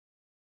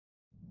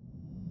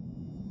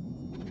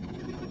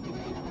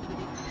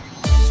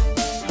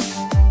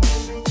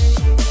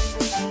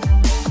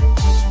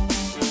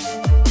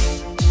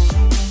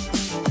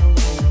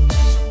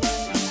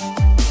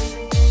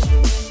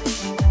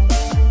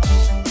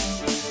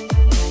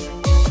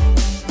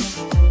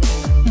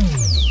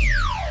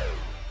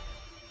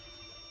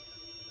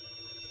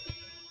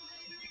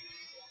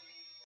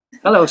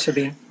Hello,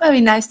 Sabine. Very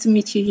nice to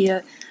meet you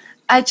here.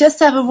 I just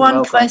have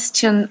one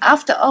question.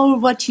 After all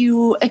what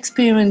you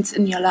experience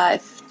in your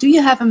life, do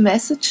you have a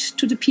message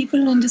to the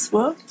people in this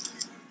world?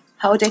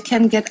 How they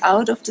can get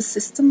out of the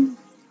system?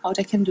 How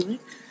they can do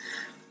it?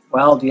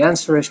 Well, the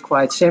answer is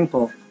quite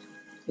simple.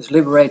 It's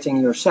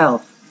liberating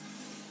yourself.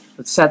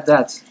 But said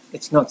that,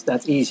 it's not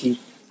that easy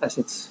as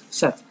it's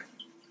said.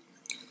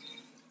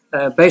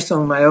 Based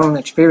on my own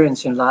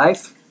experience in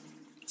life,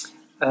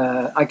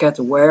 I get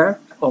aware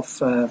of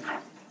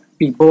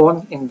being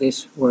born in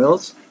this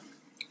world,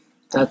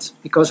 that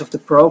because of the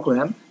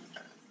program,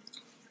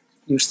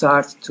 you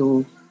start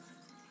to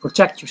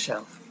protect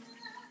yourself.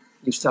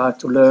 You start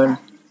to learn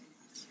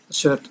a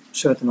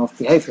certain of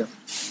behavior.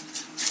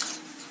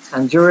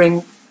 And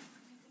during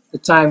the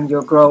time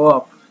you grow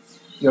up,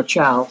 your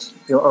child,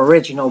 your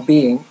original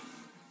being,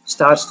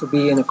 starts to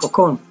be in a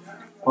cocoon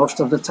most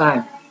of the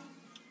time.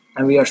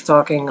 And we are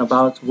talking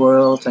about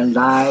world and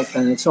life,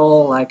 and it's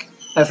all like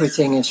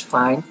everything is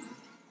fine.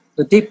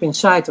 But deep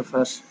inside of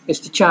us is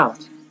the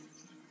child.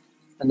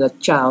 And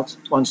that child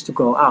wants to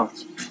go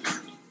out.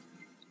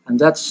 And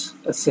that's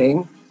a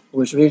thing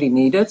who is really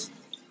needed.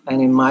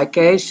 And in my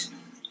case,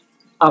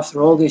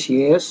 after all these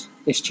years,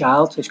 this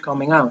child is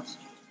coming out.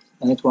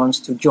 And it wants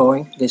to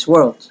join this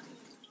world.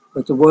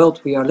 But the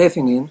world we are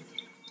living in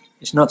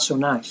is not so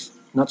nice.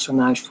 Not so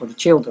nice for the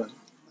children.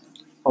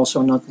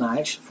 Also not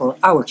nice for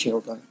our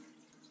children.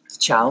 The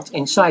child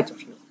inside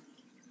of you.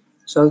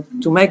 So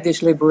to make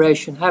this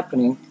liberation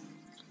happening,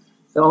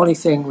 the only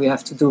thing we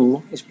have to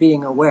do is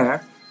being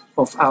aware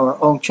of our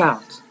own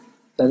child.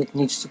 That it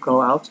needs to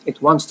go out,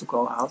 it wants to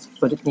go out,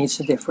 but it needs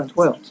a different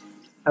world.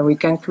 And we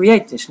can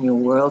create this new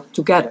world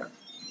together.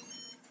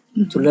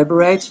 To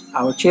liberate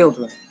our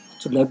children,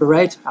 to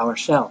liberate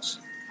ourselves,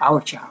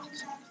 our child.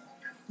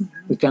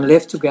 We can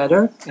live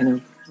together in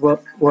a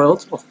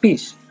world of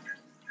peace,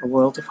 a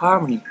world of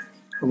harmony,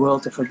 a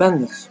world of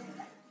abundance.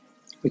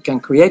 We can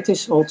create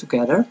this all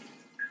together,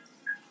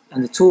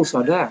 and the tools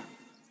are there.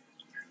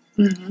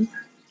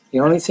 The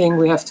only thing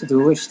we have to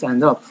do is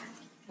stand up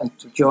and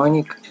to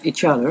join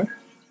each other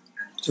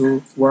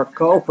to work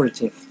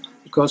cooperative.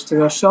 Because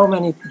there are so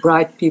many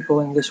bright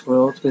people in this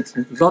world with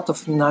a lot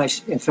of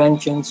nice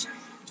inventions,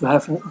 to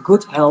have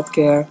good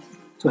healthcare,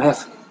 to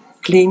have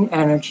clean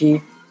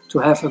energy, to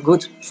have a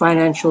good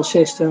financial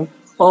system,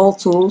 all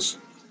tools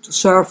to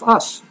serve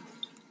us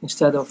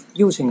instead of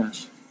using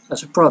us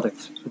as a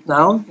product. But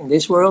now, in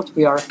this world,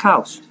 we are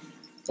cows.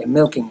 They're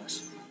milking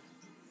us.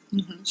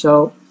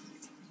 So,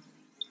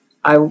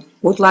 I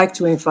would like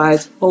to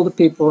invite all the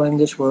people in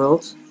this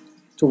world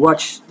to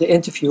watch the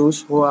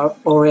interviews who are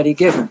already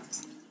given,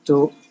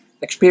 to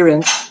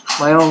experience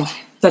my own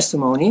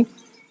testimony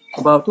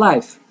about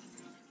life.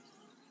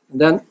 And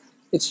then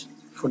it's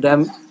for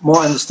them more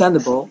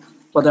understandable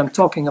what I'm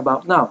talking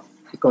about now.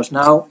 Because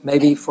now,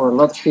 maybe for a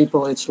lot of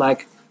people, it's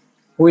like,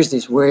 who is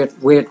this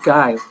weird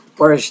guy?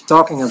 What is he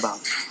talking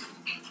about?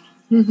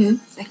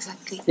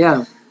 Exactly.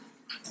 Yeah.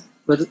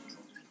 But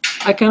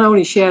I can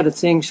only share the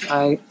things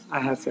I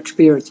have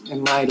experienced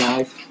in my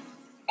life,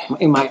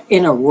 in my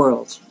inner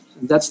world.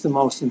 And that's the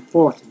most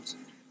important.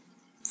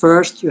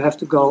 First, you have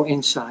to go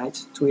inside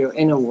to your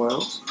inner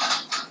world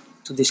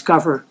to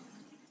discover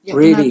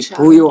really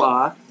who you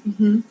are,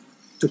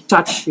 to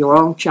touch your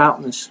own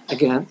childness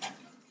again,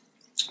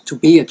 to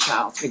be a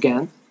child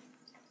again,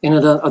 in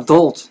an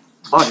adult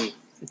body.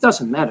 It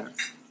doesn't matter.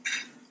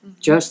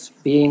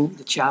 Just being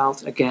the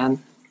child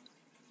again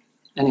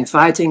and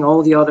inviting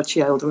all the other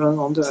children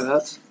on the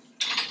earth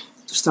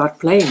to start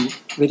playing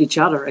with each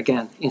other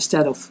again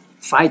instead of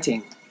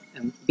fighting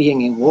and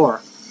being in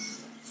war.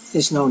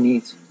 There's no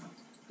need.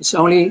 It's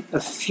only a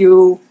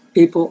few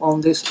people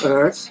on this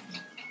earth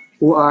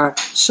who are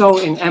so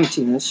in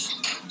emptiness,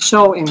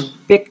 so in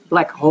big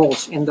black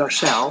holes in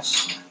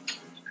themselves.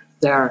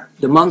 They're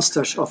the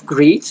monsters of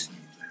greed,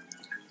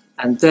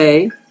 and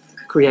they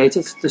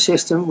created the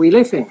system we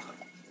live in.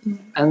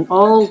 And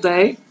all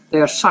day they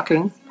are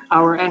sucking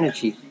our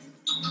energy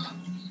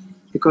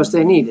because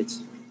they need it.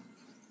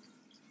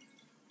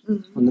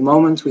 From the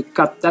moment we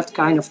cut that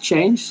kind of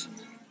change,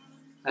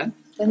 then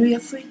we are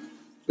free.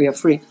 We are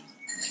free.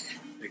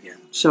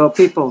 So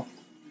people,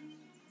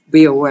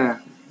 be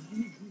aware.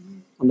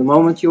 From the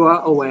moment you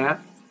are aware,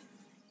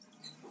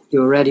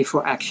 you're ready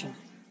for action.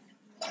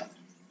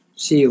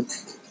 See you.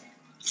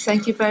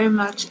 Thank you very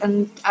much,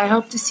 and I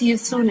hope to see you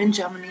soon in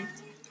Germany.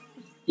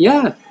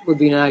 Yeah, would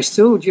be nice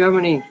too,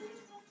 Germany.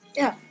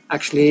 Yeah.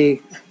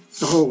 Actually,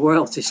 the whole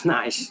world is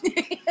nice.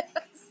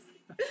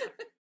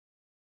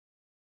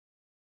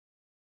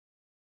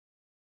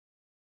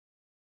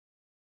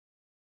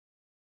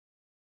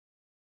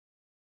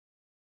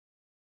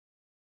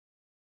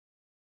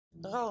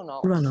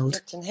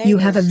 Ronald, you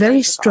have a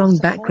very strong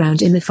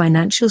background in the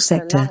financial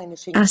sector,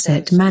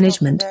 asset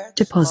management,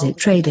 deposit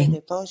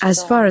trading.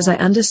 As far as I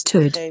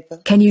understood,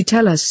 can you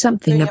tell us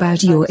something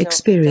about your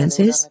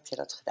experiences?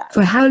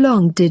 For how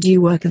long did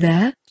you work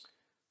there?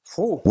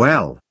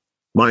 Well,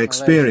 my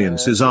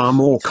experiences are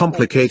more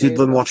complicated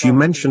than what you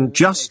mentioned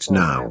just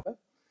now.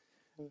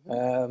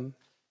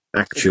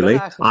 Actually,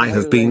 I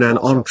have been an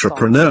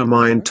entrepreneur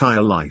my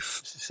entire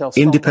life.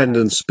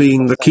 Independence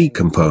being the key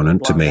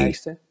component to me.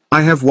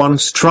 I have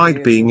once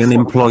tried being an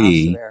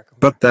employee,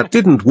 but that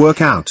didn't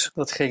work out.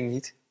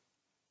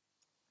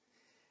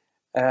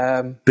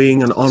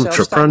 Being an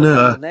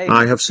entrepreneur,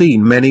 I have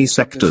seen many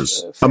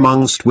sectors,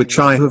 amongst which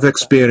I have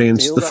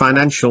experienced the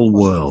financial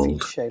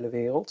world.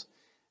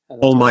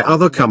 All my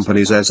other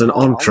companies as an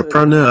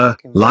entrepreneur,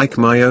 like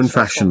my own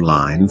fashion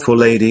line for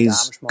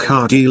ladies,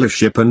 car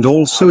dealership and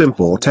also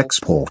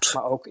import-export,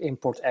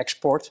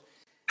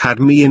 had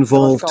me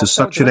involved to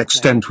such an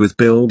extent with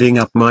building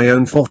up my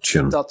own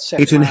fortune.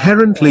 It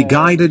inherently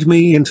guided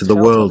me into the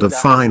world of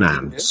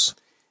finance.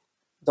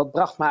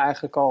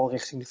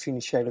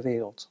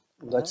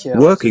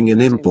 Working in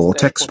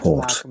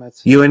import-export,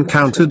 you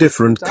encounter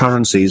different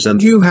currencies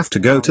and you have to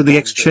go to the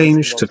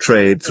exchange to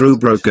trade through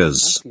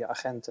brokers.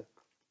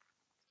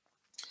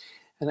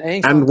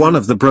 And one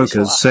of the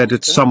brokers said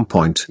at some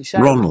point,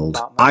 "Ronald,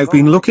 I've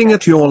been looking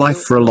at your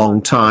life for a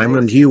long time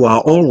and you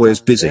are always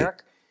busy.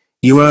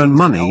 You earn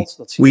money,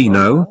 we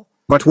know,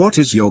 but what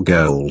is your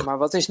goal?"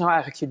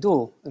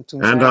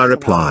 And I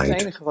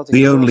replied,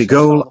 "The only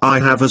goal I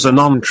have as an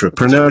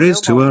entrepreneur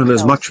is to earn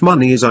as much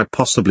money as I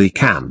possibly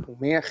can.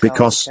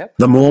 Because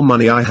the more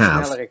money I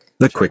have,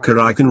 the quicker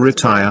I can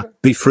retire,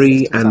 be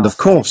free and of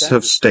course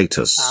have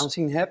status.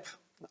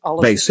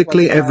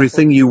 Basically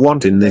everything you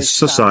want in this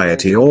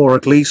society, or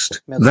at least,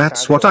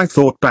 that's what I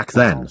thought back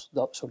then."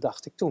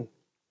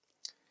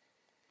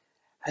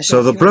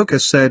 So the broker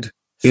said,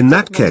 "In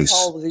that case,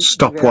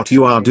 stop what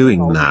you are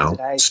doing now,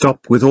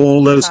 stop with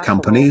all those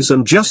companies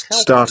and just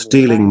start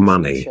dealing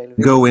money,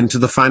 go into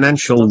the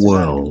financial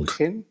world."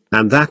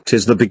 And that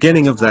is the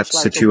beginning of that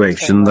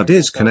situation that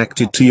is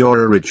connected to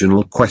your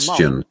original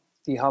question.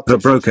 The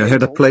broker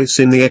had a place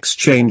in the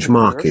exchange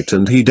market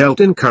and he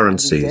dealt in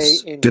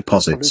currencies,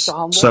 deposits,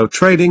 so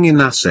trading in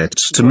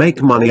assets to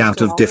make money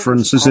out of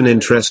differences in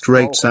interest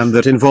rates, and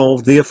that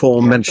involved the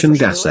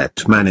aforementioned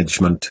asset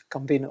management.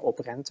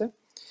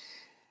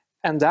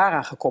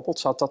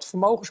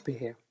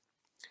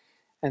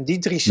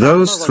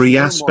 Those three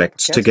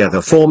aspects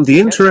together formed the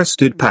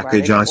interested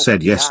package I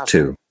said yes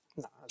to.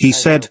 He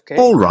said,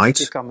 "All right,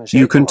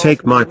 you can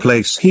take my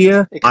place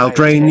here, I'll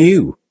train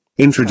you,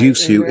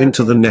 introduce you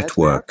into the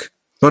network.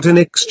 But in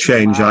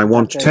exchange I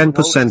want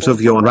 10%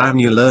 of your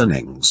annual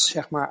earnings."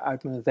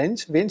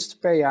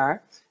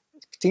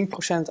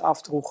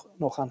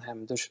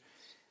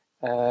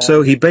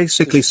 So he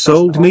basically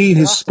sold me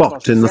his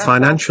spot in the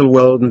financial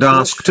world and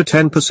asked a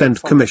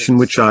 10% commission,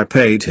 which I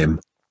paid him.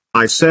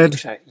 I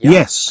said,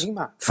 "Yes,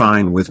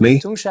 fine with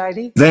me."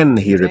 Then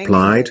he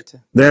replied,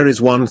 "There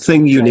is one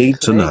thing you need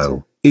to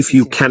know. If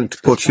you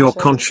can't put your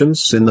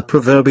conscience in the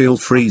proverbial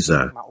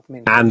freezer,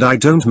 and I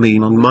don't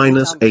mean on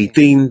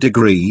 -18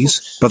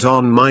 degrees, but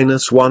on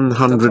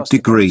 -100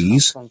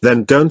 degrees,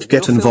 then don't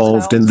get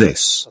involved in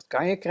this."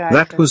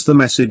 That was the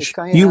message.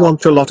 You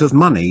want a lot of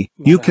money,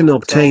 you can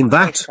obtain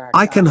that,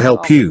 I can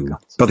help you,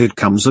 but it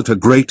comes at a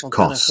great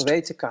cost.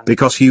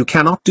 Because you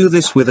cannot do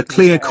this with a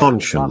clear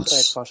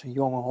conscience.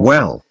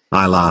 Well,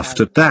 I laughed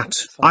at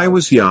that. I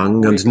was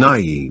young and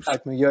naive.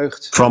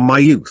 From my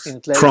youth,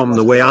 from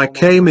the way I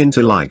came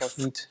into life,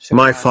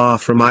 my far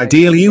from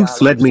ideal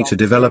youth led me to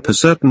develop a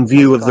certain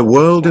view of the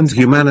world and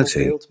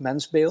humanity.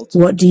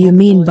 What do you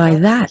mean by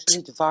that?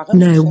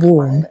 No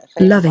warm,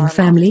 loving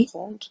family?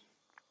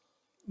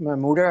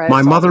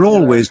 My mother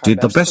always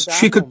did the best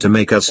she could to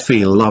make us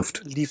feel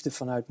loved.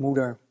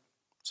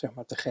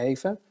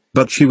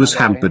 But she was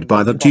hampered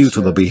by that due to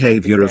the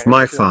behavior of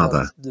my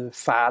father,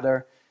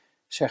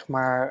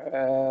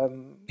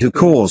 who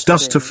caused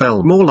us to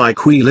feel more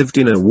like we lived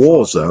in a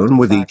war zone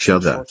with each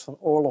other.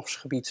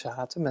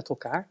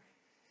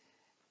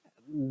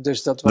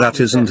 That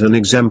isn't an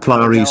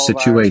exemplary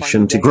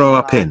situation to grow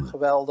up in.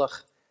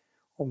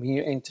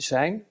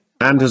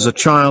 And as a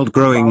child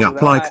growing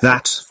up like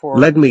that,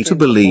 led me to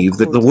believe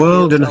that the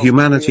world and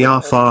humanity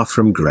are far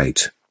from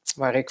great.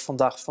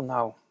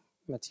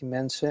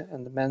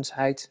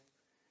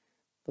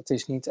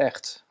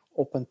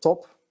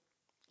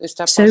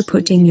 So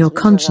putting your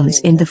conscience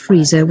in the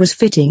freezer was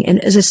fitting in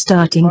as a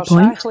starting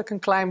point?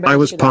 I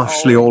was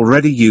partially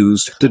already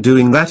used to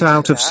doing that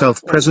out of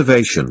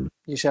self-preservation.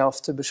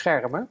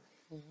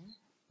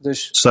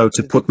 So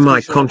to put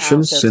my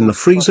conscience in the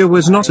freezer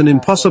was not an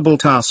impossible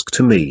task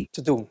to me.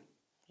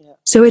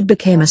 So it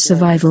became a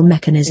survival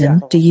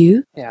mechanism to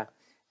you?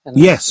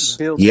 Yes,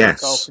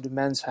 yes.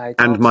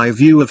 And my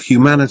view of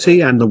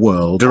humanity and the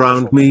world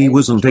around me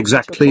wasn't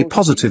exactly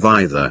positive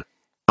either.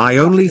 I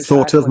only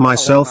thought of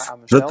myself,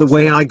 that the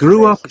way I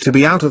grew up to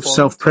be out of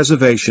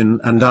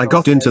self-preservation, and I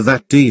got into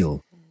that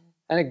deal.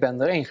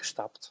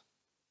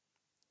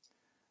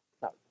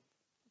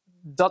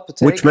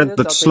 Which meant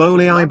that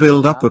slowly I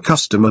built up a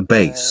customer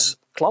base.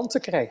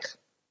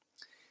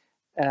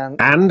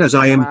 And as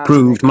I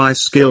improved my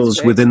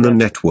skills within the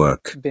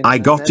network, I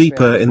got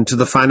deeper into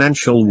the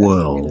financial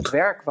world.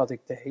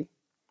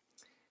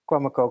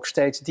 kwam ik ook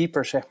steeds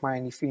dieper, zeg maar,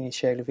 in die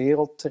financiële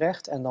wereld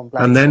terecht. En dan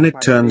And then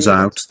it turns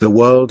out the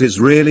world is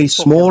really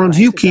small, and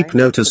you keep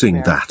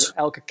noticing that.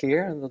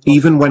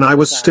 Even when I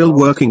was still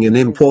working in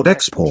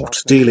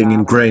import-export, dealing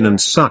in grain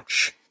and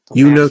such,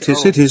 you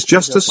notice it is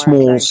just a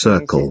small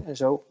circle.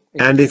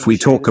 And if we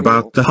talk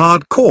about the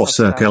hardcore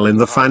circle in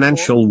the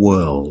financial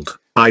world,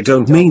 I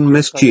don't mean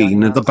Miss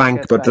Jean at the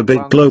bank, but the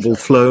big global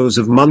flows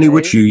of money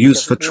which you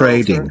use for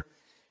trading.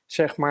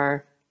 Zeg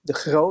maar, de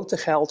grote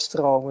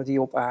geldstromen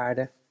die op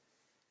aarde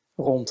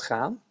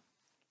rondgaan,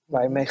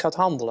 waar je mee gaat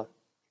handelen.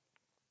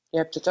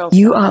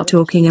 You are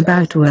talking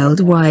about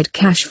worldwide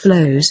cash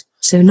flows,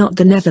 so not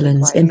the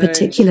Netherlands in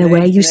particular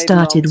where you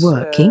started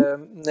working?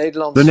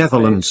 The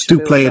Netherlands do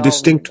play a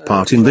distinct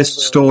part in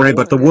this story,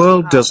 but the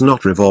world does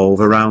not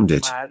revolve around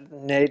it. Maar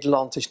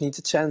Nederland is niet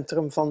het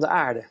centrum van de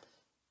aarde.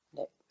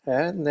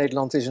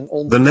 Nederland is een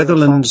onderdeel The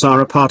Netherlands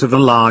are a part of a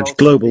large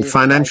global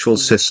financial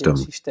system,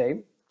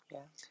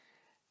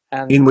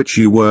 in which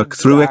you work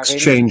through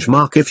exchange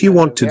mark if you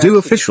want to do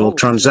official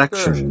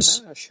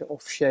transactions. Als je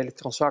officiële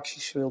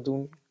transacties wil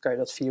doen, kan je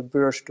dat via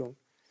beurs doen.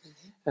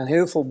 En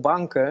heel veel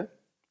banken,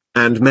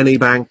 and many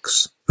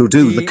banks, who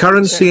do the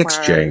currency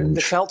exchange,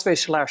 de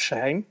geldwisselaars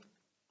zijn,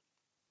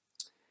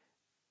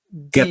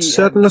 get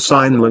certain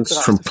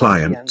assignments from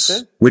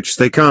clients, which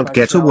they can't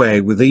get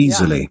away with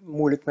easily.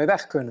 Moeilijk mee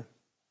weg kunnen.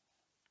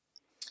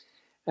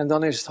 En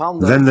dan is het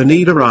handig. Then the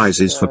need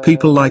arises for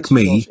people like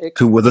me,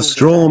 who were the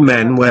straw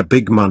men where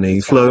big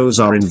money flows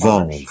are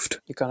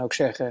involved. Je kan ook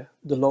zeggen,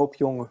 de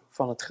loopjongen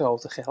van het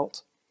grote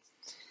geld.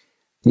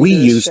 We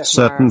used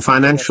certain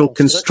financial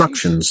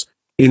constructions,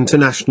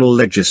 international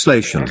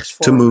legislation,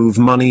 to move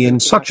money in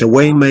such a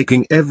way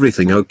making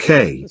everything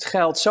okay. Het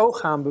geld zo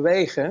gaan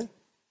bewegen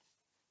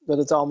dat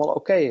het allemaal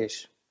oké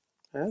is.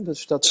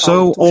 Dus dat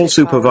So all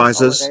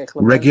supervisors,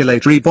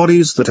 regulatory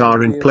bodies that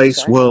are in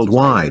place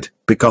worldwide,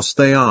 because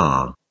they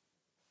are.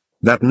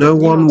 That no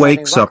one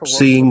wakes up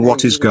seeing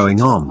what is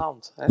going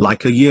on,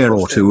 like a year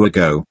or two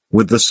ago,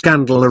 with the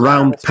scandal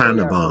around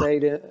Panama.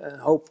 Een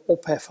hoop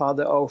ophef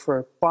hadden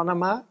over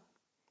Panama.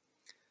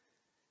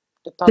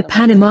 The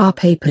Panama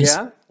Papers.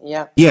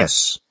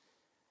 Yes.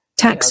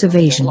 Tax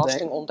evasion.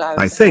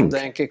 I think,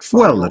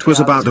 well, it was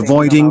about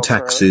avoiding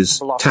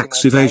taxes.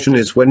 Tax evasion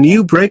is when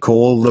you break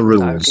all the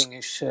rules.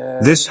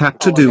 This had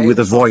to do with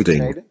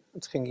avoiding.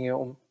 Het ging hier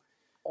om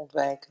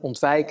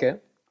ontwijken.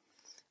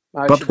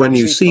 But when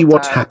you see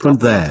what happened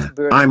there,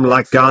 I'm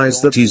like,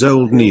 guys, that is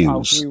old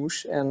news.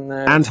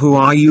 And who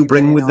are you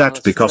bring with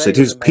that, because it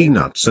is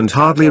peanuts and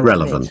hardly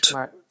relevant.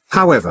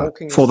 However,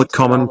 for the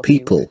common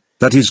people,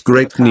 that is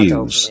great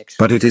news,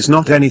 but it is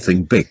not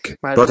anything big,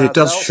 but it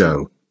does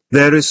show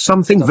there is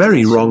something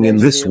very wrong in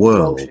this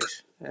world.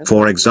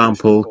 For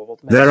example,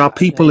 there are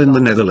people in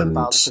the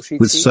Netherlands,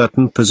 with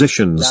certain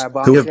positions,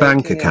 who have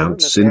bank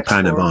accounts in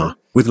Panama,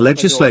 with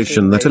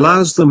legislation that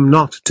allows them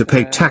not to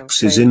pay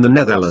taxes in the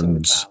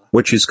Netherlands,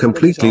 which is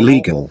completely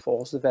legal.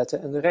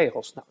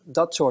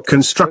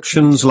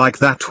 Constructions like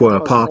that were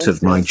part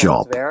of my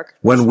job.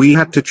 When we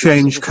had to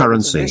change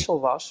currency,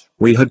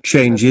 we had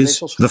changes,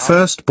 the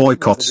first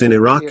boycotts in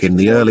Iraq in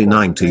the early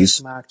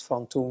 90s.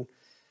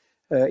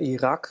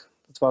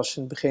 Was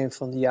in het begin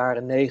van de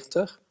jaren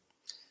 90.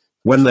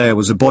 When there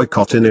was a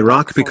boycott in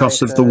Iraq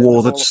because of the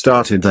war that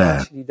started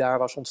there. Die daar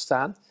was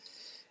ontstaan.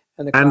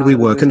 And we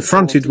were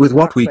confronted with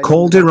what we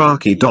called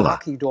Iraqi dollar.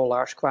 Iraqi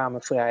dollars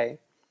kwamen vrij.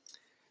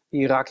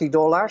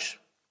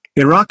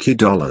 Iraqi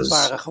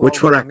dollars,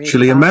 which were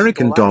actually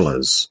American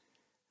dollars.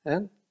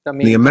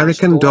 The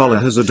American dollar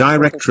has a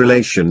direct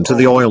relation to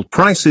the oil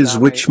prices,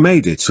 which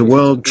made it a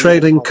world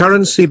trading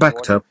currency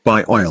backed up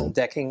by oil.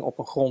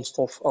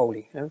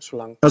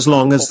 As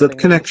long as that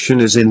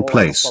connection is in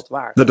place,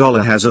 the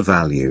dollar has a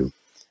value.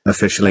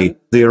 Officially,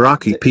 the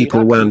Iraqi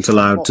people weren't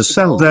allowed to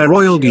sell their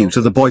oil due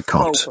to the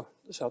boycott.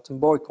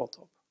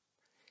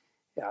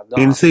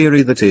 In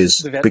theory, that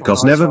is,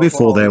 because never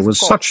before there was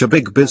such a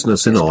big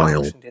business in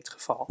oil.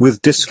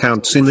 With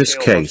discounts in this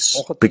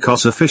case,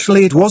 because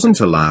officially it wasn't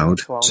allowed,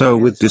 so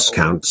with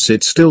discounts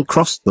it still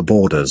crossed the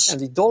borders.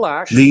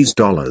 These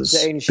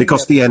dollars,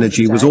 because the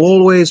energy was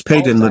always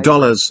paid in the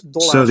dollars,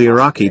 so the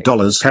Iraqi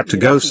dollars had to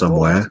go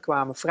somewhere.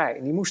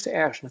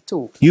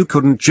 You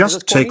couldn't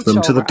just take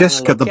them to the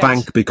desk at the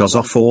bank because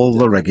of all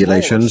the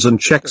regulations and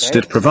checks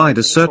did provide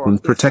a certain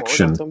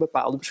protection.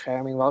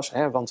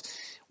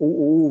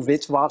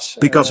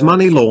 Because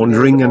money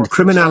laundering and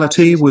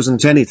criminality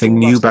wasn't anything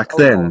new back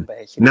then.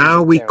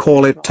 Now we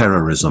call it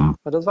terrorism.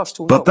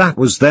 But that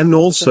was then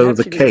also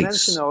the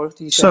case.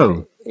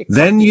 So,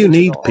 then you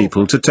need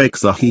people to take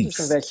the heat.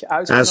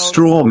 As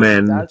straw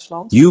men,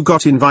 you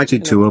got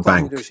invited to a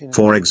bank,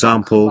 for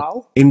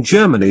example, in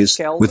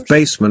Germany's, with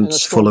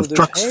basements full of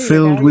trucks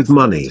filled with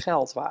money.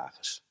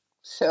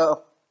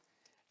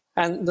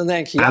 And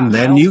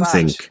then you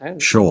think,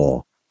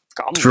 sure.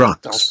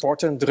 Trucks,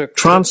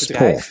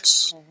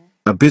 transports,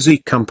 a busy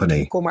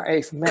company.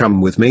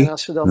 Come with me,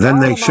 then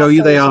they show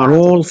you they are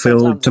all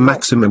filled to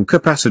maximum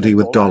capacity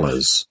with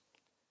dollars.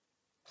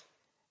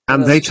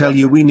 And they tell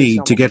you we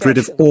need to get rid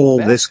of all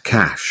this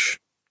cash.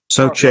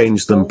 So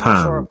change them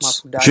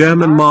pounds,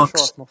 German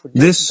marks,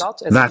 this,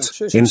 that,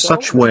 in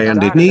such way,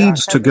 and it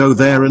needs to go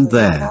there and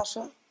there.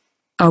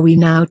 Are we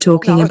now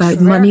talking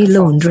about money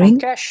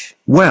laundering?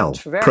 Well,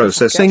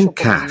 processing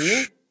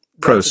cash.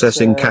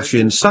 Processing cash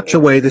in such a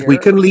way that we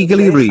can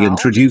legally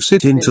reintroduce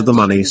it into the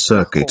money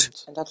circuit.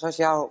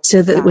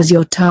 So that was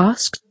your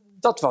task?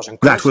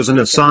 That was an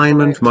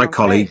assignment my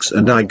colleagues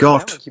and I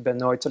got.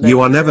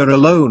 You are never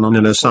alone on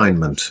an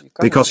assignment,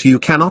 because you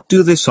cannot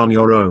do this on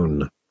your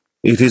own.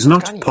 It is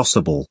not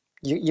possible.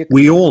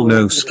 We all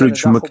know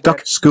Scrooge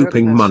McDuck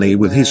scooping money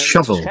with his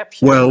shovel.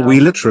 Well, we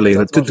literally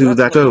had to do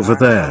that over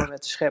there.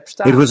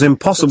 It was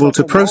impossible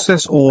to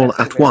process all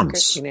at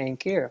once.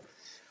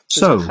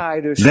 So,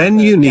 then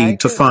you need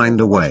to find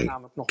a way.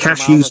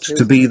 Cash used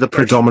to be the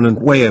predominant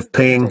way of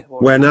paying,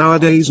 where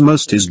nowadays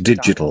most is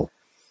digital.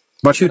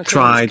 But you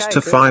tried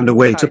to find a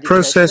way to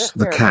process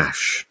the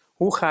cash.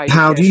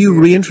 How do you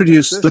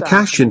reintroduce the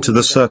cash into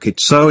the circuit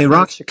so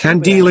Iraq can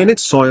deal in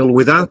its oil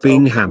without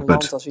being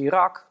hampered?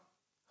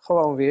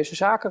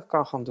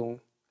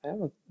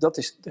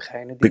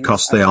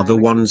 Because they are the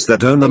ones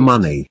that own the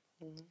money.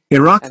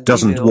 Iraq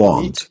doesn't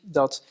want.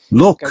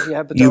 Look,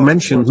 you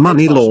mentioned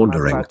money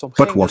laundering,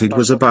 but what it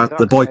was about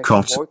the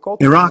boycott,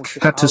 Iraq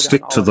had to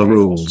stick to the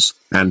rules,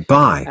 and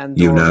buy,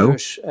 you know,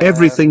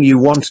 everything you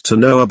want to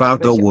know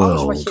about the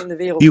world.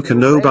 You can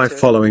know by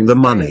following the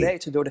money.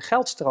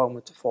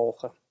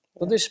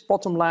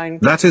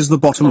 That is the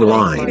bottom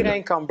line.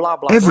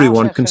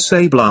 Everyone can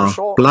say blah,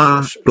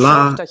 blah,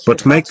 blah,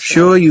 but make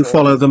sure you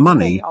follow the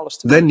money,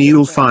 then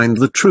you'll find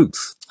the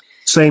truth.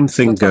 Same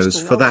thing goes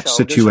for that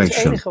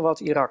situation.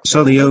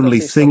 So the only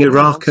thing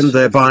Iraq and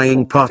their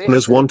buying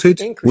partners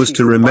wanted was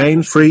to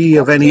remain free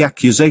of any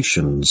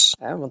accusations.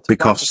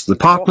 Because the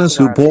partners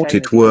who bought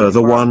it were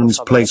the ones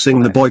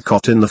placing the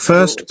boycott in the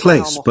first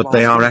place, but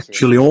they are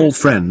actually all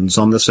friends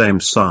on the same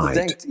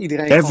side.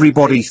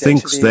 Everybody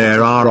thinks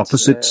there are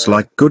opposites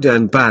like good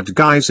and bad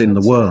guys in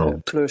the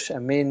world.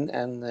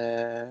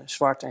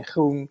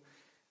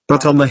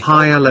 But on the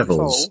higher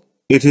levels,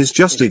 it is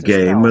just a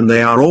game and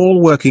they are all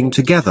working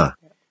together.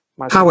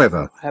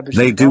 However,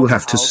 they do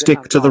have to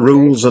stick to the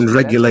rules and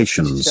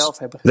regulations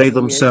they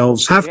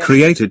themselves have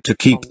created to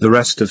keep the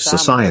rest of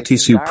society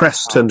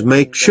suppressed and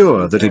make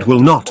sure that it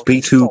will not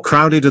be too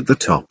crowded at the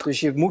top.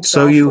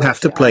 So you have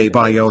to play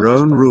by your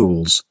own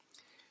rules.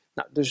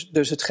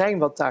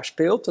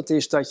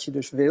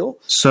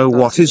 So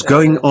what is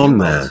going on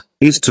there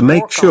is to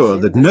make sure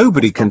that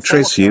nobody can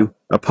trace you,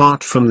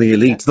 apart from the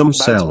elite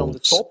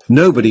themselves.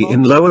 Nobody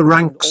in lower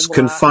ranks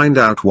can find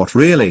out what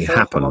really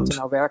happened.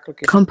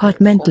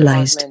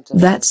 Compartmentalized,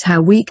 that's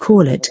how we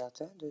call it.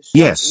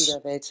 Yes.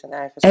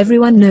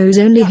 Everyone knows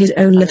only his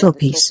own little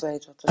piece.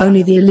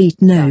 Only the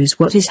elite knows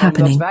what is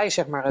happening.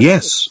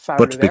 Yes,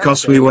 but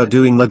because we were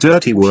doing the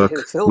dirty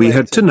work, we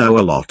had to know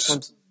a lot.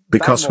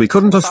 Because we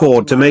couldn't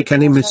afford to make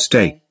any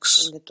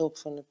mistakes.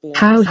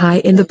 How high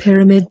in the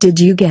pyramid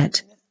did you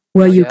get?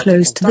 Were you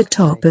close to the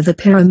top of the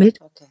pyramid?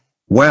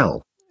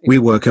 Well, we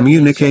were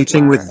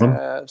communicating with them.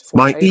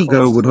 My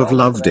ego would have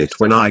loved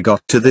it when I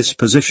got to this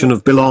position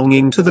of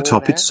belonging to the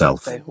top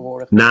itself.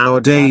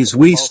 Nowadays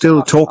we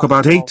still talk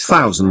about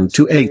 8,000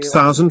 to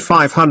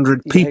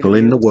 8,500 people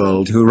in the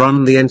world who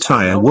run the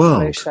entire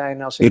world.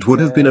 It would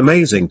have been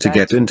amazing to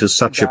get into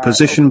such a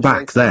position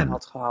back then.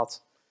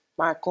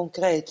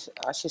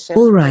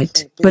 All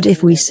right, but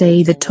if we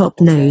say the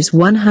top knows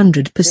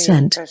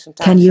 100%,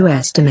 can you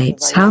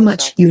estimate how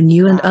much you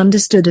knew and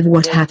understood of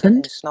what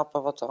happened?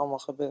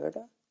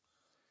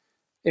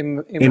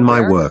 In my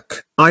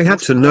work, I had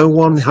to know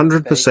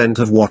 100%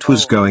 of what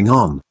was going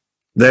on.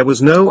 There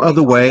was no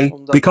other way,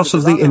 because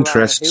of the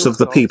interests of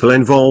the people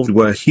involved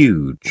were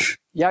huge,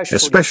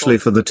 especially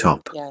for the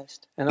top.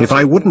 If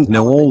I wouldn't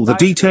know all the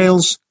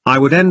details, I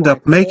would end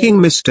up making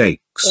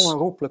mistakes.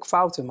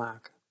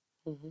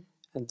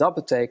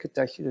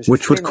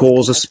 Which would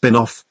cause a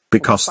spin-off,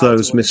 because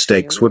those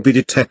mistakes would be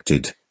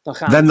detected.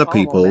 Then the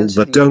people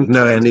that don't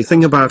know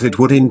anything about it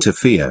would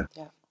interfere.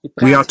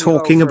 We are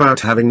talking about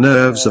having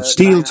nerves of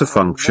steel to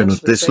function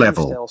at this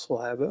level.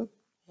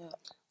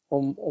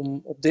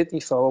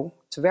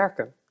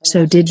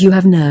 So did you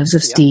have nerves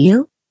of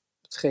steel?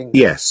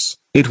 Yes,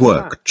 it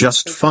worked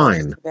just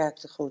fine.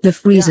 The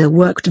freezer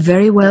worked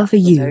very well for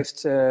you.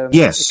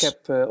 Yes,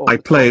 I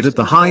played at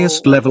the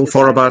highest level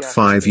for about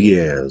 5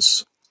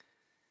 years.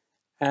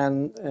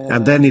 And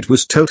then it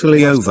was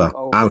totally over,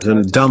 out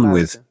and done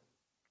with.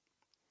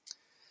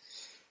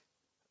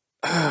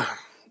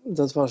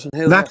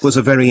 That was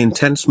a very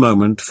intense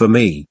moment for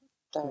me.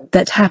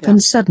 That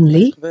happened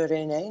suddenly?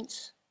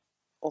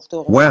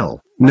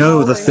 Well,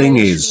 no, the thing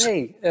is,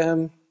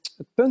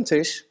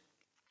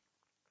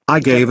 I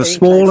gave a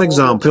small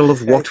example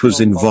of what was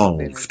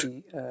involved.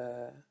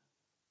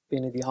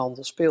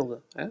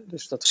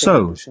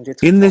 So,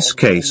 in this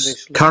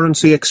case,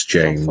 currency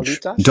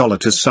exchange, dollar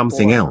to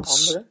something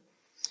else,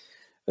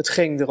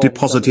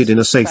 deposited in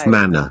a safe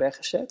manner,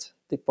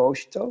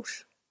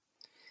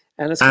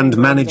 and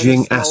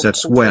managing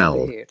assets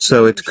well,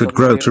 so it could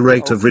grow to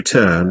rate of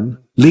return,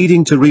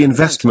 leading to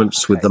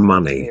reinvestments with the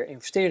money.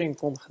 Investeringen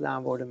konden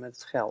gedaan worden met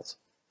het geld.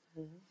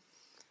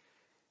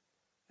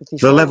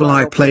 The level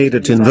I played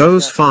at in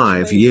those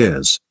 5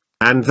 years.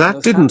 And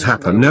that didn't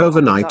happen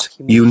overnight,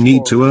 you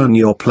need to earn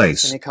your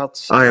place.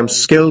 I am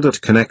skilled at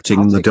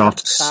connecting the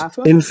dots,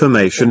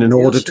 information in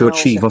order to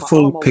achieve a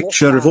full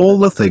picture of all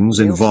the things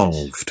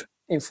involved.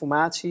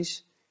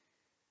 Informaties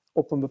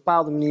op een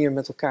bepaalde manier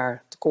met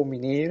elkaar te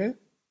combineren.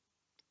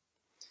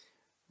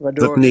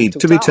 That need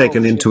to be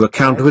taken into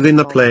account within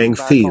the playing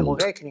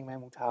field.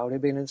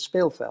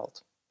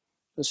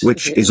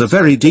 Which is a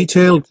very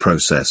detailed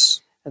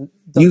process.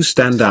 You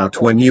stand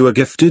out when you are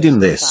gifted in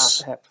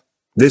this.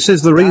 This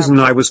is the reason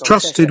I was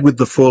trusted with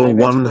the full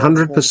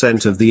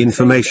 100% of the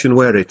information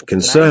where it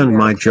concerned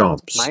my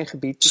jobs.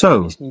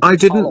 So, I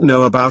didn't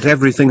know about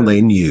everything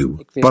they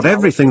knew, but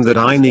everything that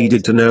I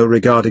needed to know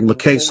regarding the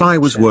case I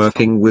was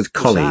working with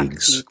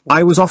colleagues.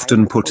 I was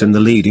often put in the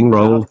leading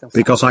role,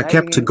 because I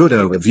kept a good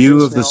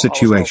overview of the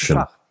situation.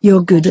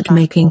 You're good at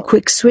making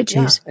quick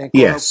switches.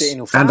 Yes,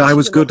 and I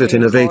was good at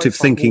innovative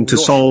thinking to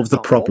solve the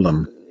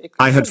problem.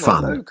 I had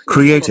fun,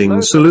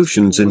 creating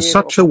solutions in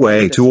such a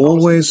way to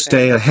always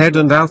stay ahead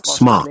and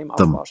outsmart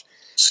them.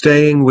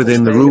 Staying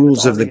within the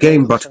rules of the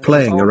game but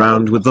playing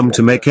around with them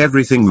to make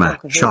everything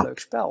match up.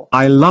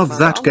 I love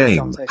that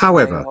game.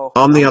 However,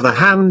 on the other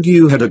hand,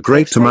 you had a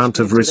great amount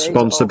of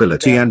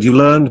responsibility and you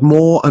learned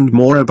more and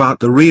more about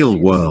the real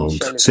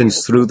world,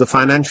 since through the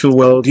financial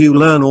world you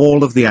learn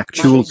all of the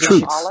actual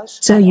truth.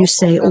 So you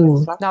say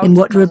all. In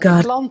what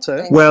regard?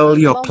 Well,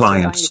 your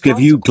clients give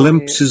you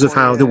glimpses of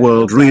how the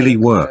world really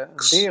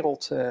works.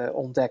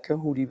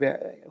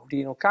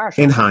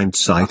 In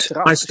hindsight,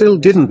 I still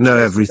didn't know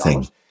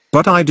everything.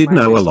 But I did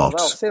know a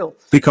lot,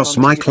 because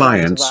my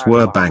clients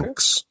were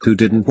banks, who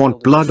didn't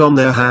want blood on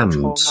their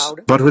hands.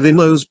 But within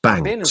those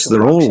banks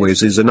there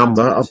always is a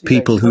number of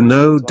people who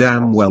know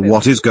damn well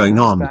what is going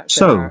on.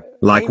 So,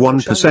 like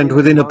 1%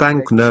 within a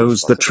bank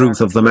knows the truth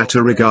of the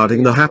matter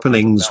regarding the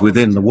happenings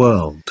within the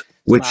world.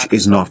 Which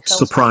is not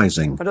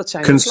surprising,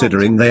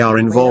 considering they are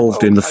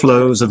involved in the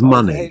flows of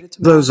money.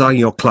 Those are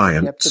your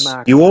clients.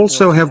 You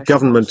also have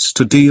governments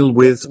to deal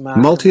with,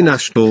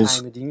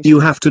 multinationals, you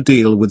have to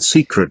deal with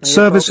secret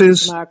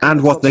services,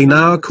 and what they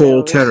now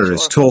call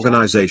terrorist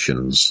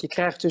organizations.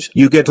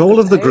 You get all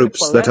of the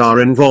groups that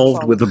are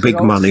involved with the big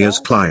money as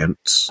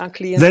clients.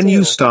 Then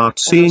you start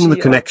seeing the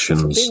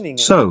connections,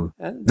 so,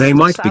 they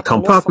might be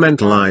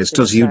compartmentalized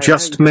as you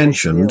just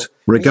mentioned,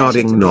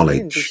 regarding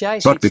knowledge.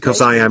 But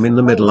because I am in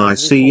the middle I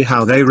see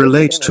how they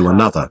relate to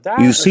another.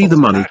 You see the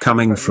money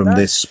coming from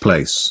this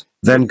place,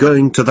 then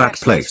going to that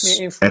place,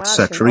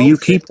 etc. You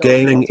keep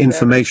gaining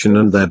information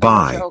and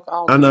thereby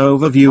an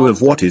overview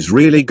of what is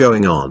really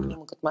going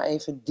on.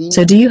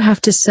 So do you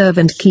have to serve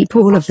and keep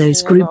all of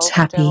those groups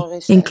happy,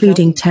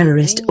 including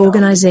terrorist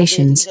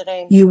organizations?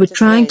 You were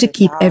trying to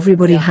keep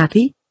everybody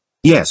happy?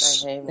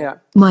 Yes.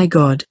 My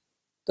God.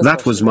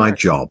 That was my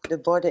job.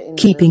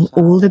 Keeping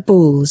all the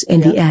balls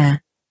in the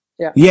air.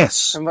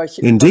 Yes,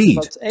 indeed.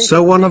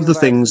 So one of the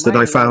things that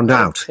I found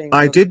out,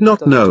 I did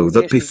not know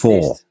that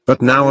before,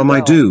 but now I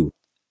do,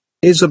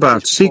 is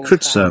about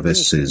secret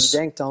services.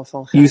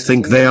 You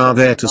think they are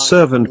there to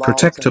serve and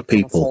protect a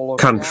people,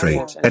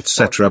 country,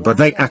 etc., but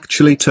they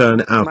actually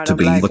turn out to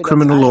be the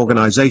criminal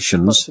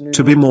organizations,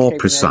 to be more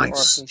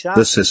precise.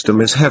 The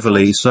system is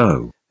heavily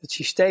so.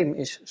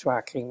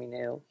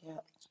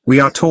 We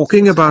are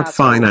talking about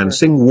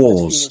financing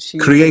wars,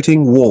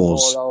 creating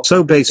wars,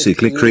 so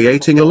basically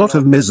creating a lot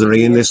of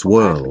misery in this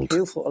world.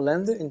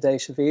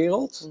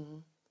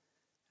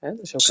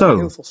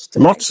 So,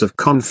 lots of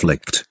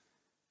conflict.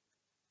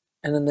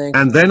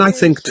 And then I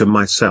think to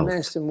myself,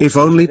 if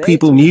only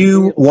people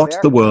knew what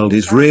the world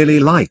is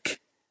really like.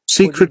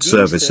 Secret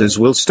services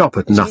will stop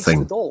at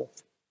nothing.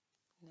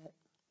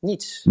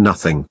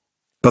 Nothing.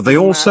 But they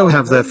also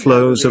have their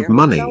flows of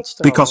money,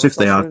 because if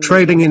they are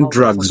trading in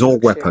drugs or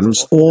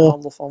weapons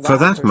or, for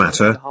that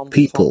matter,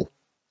 people,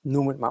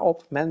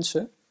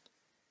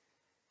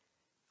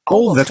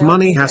 all that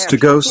money has to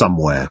go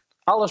somewhere.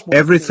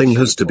 Everything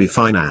has to be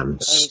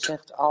financed.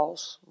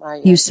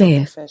 You say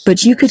if,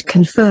 but you could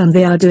confirm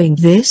they are doing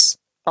this?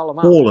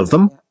 All of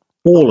them?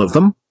 All of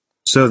them?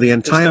 So the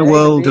entire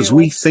world as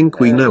we think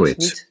we know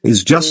it,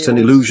 is just an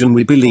illusion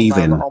we believe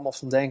in.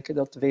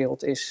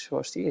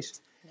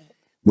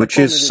 Which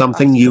is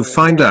something you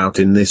find out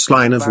in this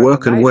line of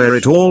work and where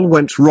it all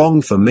went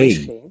wrong for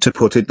me, to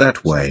put it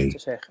that way.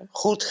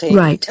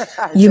 Right.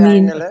 You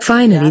mean,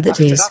 finally that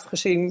is.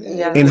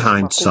 In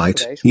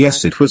hindsight,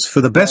 yes, it was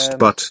for the best,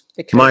 but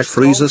my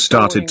freezer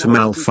started to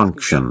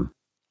malfunction.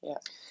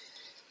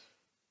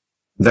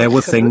 There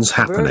were things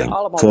happening.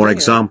 For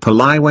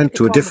example, I went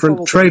to a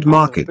different trade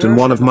market and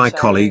one of my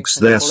colleagues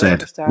there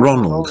said,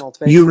 "Ronald,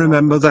 you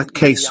remember that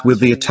case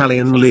with the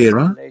Italian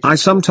lira? I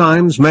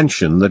sometimes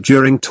mention that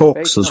during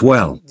talks as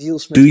well.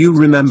 Do you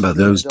remember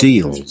those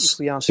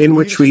deals, in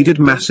which we did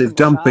massive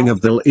dumping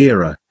of the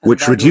lira,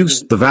 which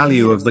reduced the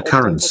value of the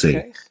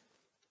currency?"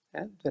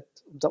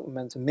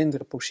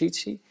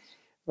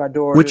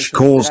 which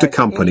caused a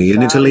company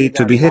in Italy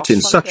to be hit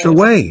in such a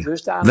way.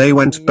 They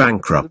went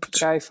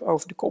bankrupt.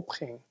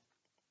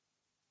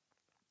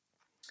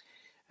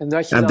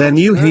 And then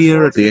you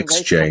hear at the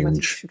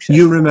exchange,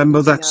 you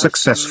remember that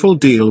successful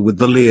deal with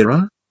the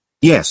lira?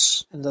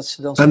 Yes.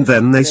 And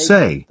then they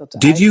say,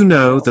 did you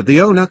know that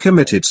the owner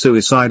committed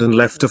suicide and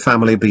left a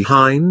family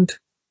behind?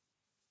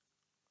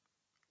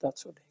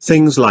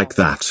 Things like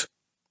that.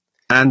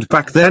 And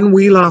back then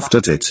we laughed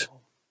at it.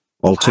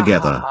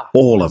 Altogether,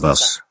 all of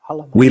us.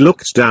 We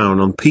looked down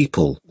on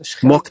people,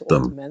 mocked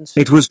them.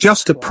 It was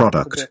just a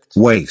product,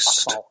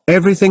 waste.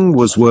 Everything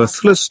was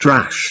worthless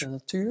trash.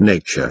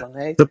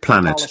 Nature, the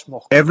planet,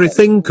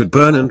 everything could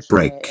burn and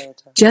break.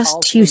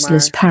 Just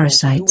useless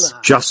parasites.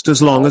 Just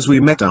as long as we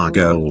met our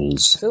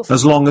goals,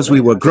 as long as we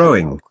were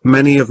growing,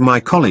 many of my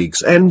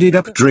colleagues ended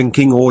up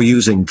drinking or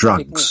using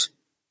drugs.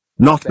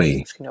 Not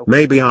me.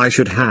 Maybe I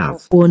should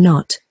have. Or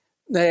not.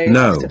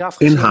 No,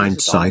 in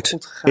hindsight,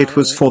 it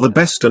was for the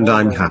best and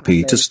I'm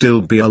happy to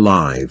still be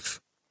alive.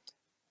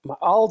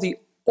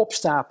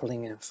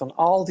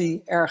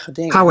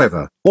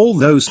 However, all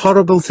those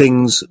horrible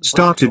things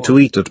started to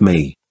eat at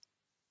me.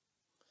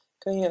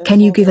 Can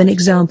you give an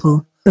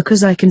example?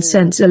 Because I can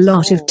sense a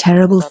lot of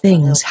terrible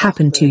things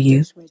happen to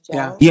you.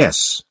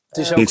 Yes.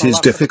 It is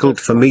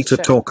difficult for me to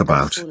talk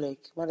about.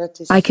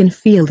 I can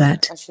feel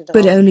that,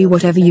 but only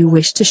whatever you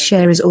wish to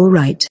share is all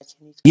right.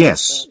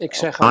 Yes,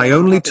 I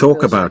only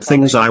talk about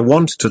things I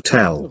want to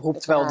tell.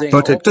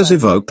 But it does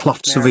evoke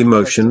lots of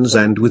emotions,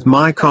 and with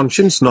my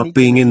conscience not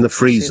being in the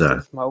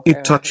freezer,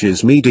 it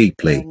touches me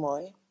deeply.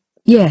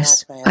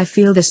 Yes, I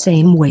feel the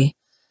same way.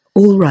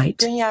 All right.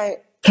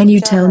 Can you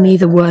tell me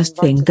the worst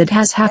thing that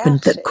has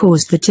happened that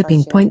caused the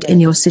tipping point in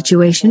your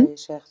situation?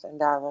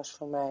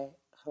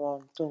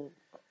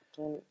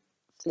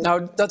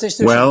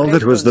 Well,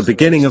 that was the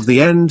beginning of the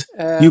end.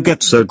 You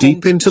get so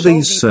deep into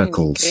these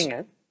circles.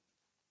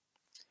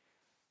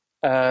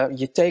 And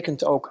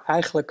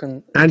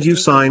you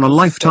sign a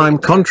lifetime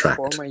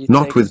contract,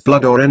 not with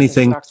blood or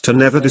anything, to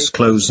never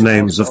disclose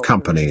names of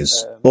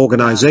companies,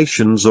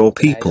 organizations or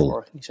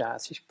people.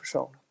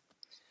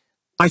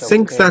 I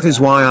think that is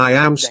why I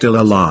am still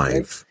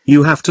alive.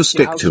 You have to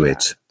stick to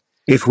it.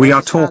 If we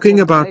are talking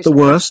about the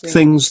worst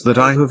things that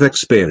I have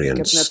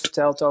experienced,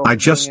 I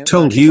just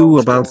told you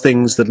about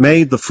things that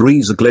made the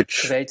freezer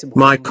glitch.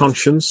 My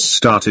conscience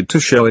started to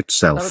show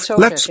itself.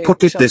 Let's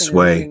put it this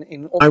way.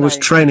 I was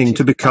training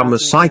to become a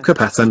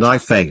psychopath and I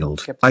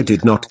failed. I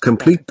did not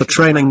complete the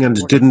training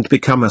and didn't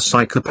become a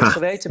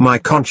psychopath. My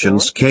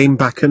conscience came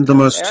back, and the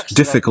most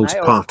difficult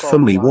part for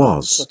me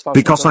was,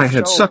 because I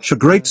had such a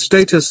great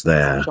status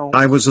there,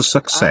 I was a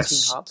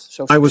success.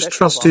 I was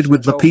trusted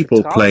with the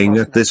people playing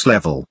at this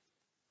level.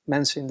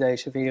 Mensen in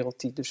deze wereld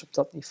die dus op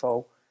dat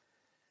niveau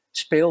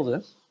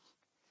speelden.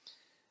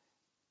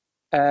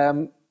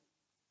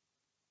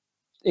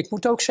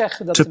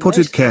 To put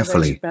it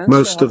carefully,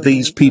 most of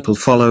these people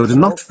followed a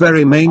not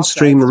very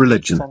mainstream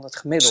religion.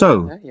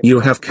 So,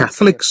 you have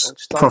Catholics,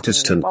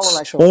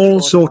 Protestants,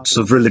 all sorts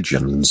of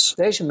religions.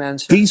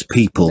 These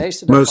people,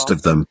 most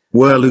of them,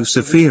 were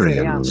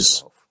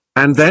Luciferians.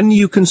 And then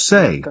you can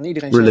say,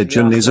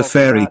 religion is a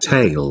fairy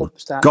tale.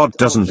 God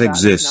doesn't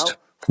exist.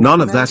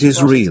 None of that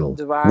is real.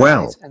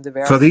 Well,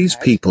 for these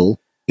people,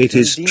 it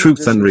is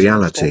truth and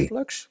reality.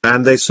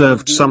 And they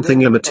served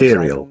something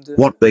immaterial,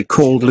 what they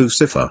called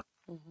Lucifer.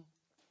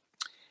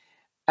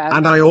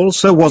 And I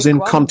also was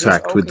in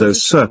contact with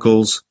those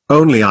circles,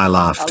 only I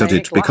laughed at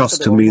it because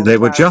to me they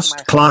were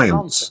just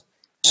clients.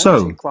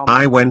 So,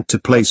 I went to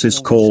places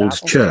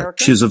called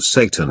churches of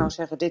Satan.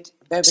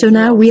 So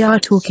now we are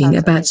talking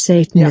about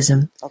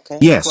Satanism.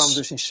 Yes.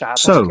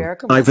 So,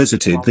 I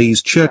visited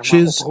these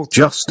churches,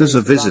 just as a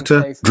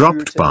visitor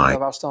dropped by.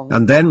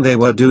 And then they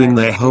were doing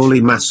their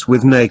holy mass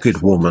with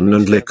naked women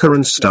and liquor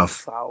and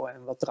stuff.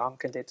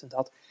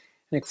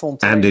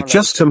 And it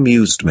just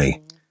amused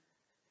me.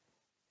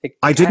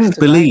 I didn't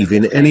believe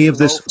in any of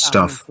this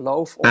stuff,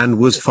 and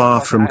was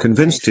far from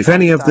convinced if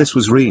any of this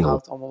was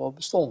real.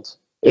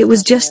 It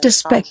was just a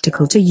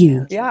spectacle to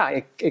you.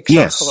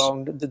 Yes.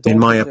 In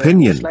my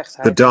opinion,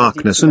 the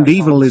darkness and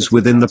evil is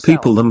within the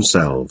people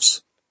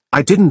themselves.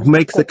 I didn't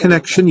make the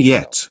connection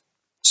yet.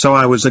 So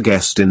I was a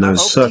guest in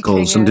those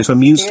circles, and it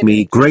amused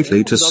me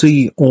greatly to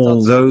see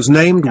all those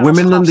named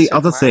women and the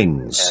other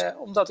things.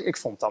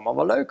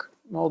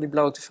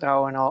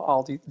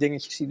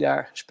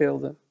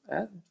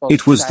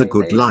 It was the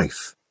good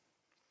life.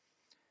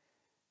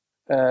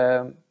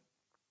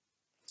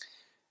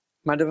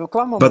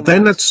 But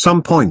then at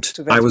some point,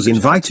 I was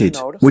invited,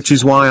 which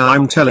is why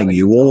I'm telling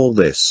you all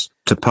this,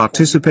 to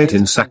participate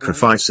in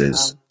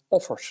sacrifices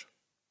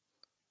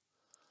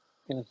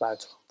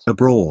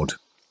abroad.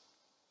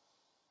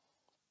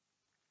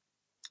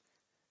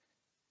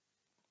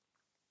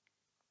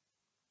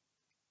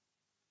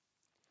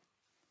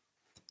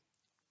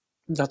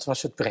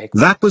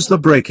 That was the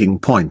breaking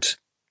point.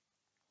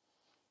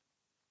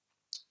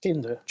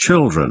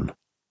 Children.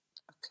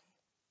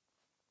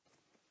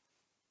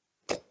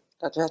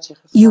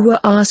 You were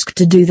asked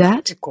to do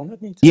that?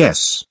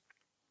 Yes.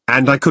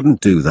 And I couldn't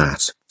do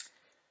that.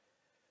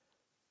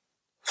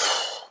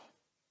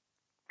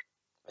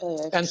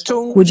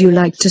 Would you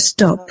like to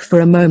stop for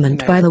a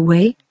moment, by the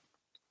way?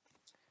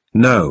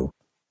 No.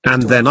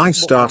 And then I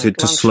started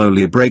to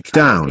slowly break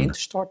down.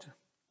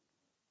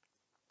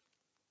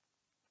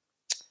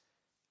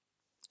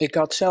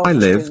 I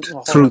lived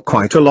through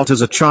quite a lot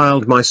as a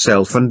child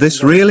myself, and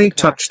this really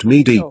touched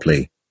me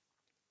deeply.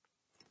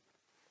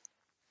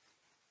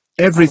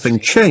 Everything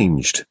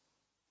changed.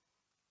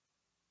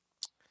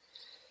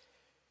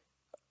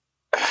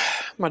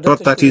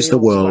 But that is the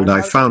world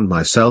I found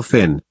myself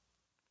in.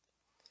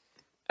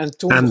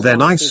 And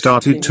then I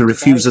started to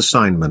refuse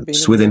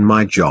assignments within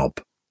my job.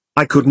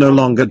 I could no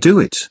longer do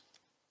it,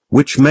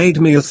 which made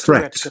me a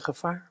threat.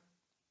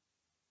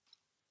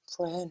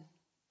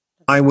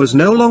 I was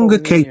no longer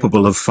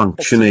capable of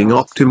functioning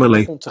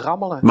optimally.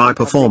 My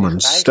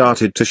performance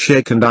started to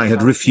shake and I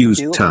had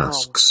refused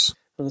tasks.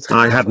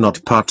 I had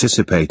not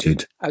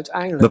participated.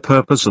 The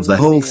purpose of the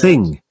whole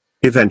thing,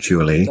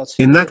 eventually,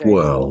 in that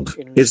world,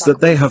 is that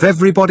they have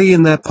everybody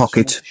in their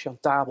pocket.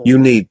 You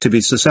need to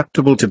be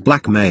susceptible to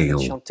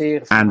blackmail.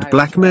 And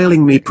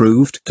blackmailing me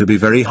proved to be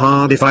very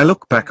hard if I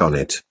look back on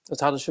it.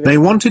 They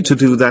wanted to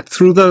do that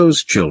through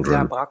those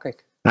children.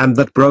 And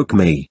that broke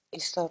me.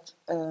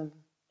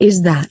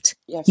 Is that,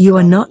 you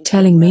are not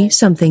telling me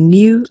something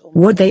new,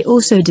 what they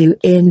also do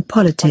in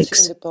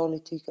politics?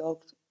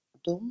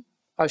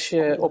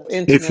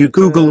 If you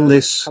Google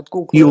this,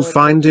 you'll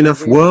find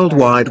enough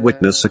worldwide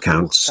witness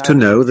accounts to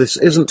know this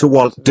isn't a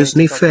Walt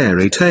Disney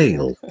fairy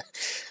tale.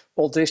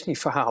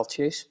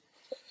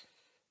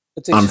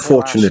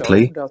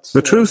 Unfortunately,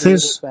 the truth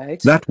is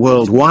that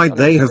worldwide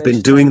they have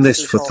been doing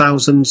this for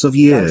thousands of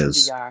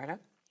years.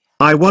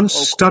 I once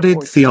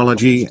studied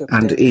theology,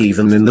 and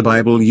even in the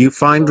Bible you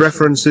find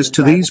references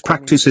to these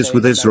practices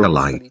with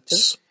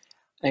Israelites.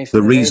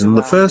 The reason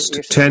the first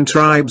 10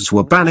 tribes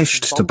were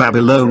banished to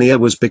Babylonia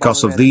was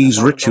because of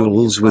these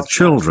rituals with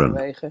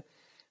children,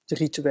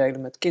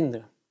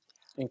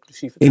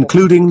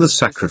 including the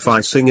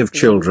sacrificing of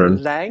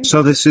children.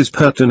 So this is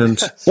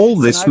pertinent. All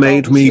this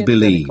made me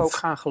believe,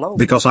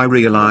 because I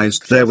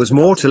realized there was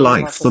more to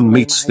life than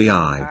meets the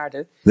eye.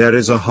 There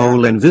is a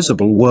whole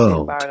invisible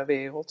world.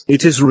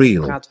 It is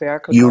real.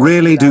 You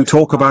really do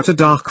talk about a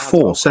dark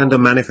force and a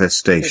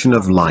manifestation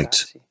of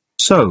light.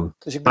 So,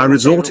 I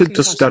resorted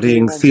to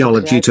studying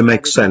theology to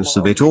make sense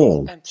of it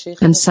all.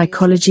 And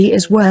psychology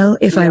as well,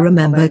 if I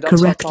remember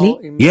correctly?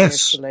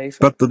 Yes,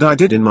 but that I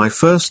did in my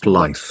first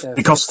life,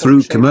 because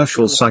through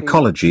commercial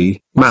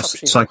psychology, mass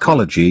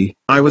psychology,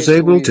 I was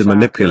able to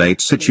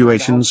manipulate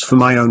situations for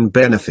my own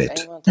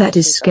benefit. That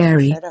is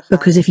scary,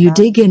 because if you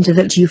dig into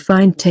that you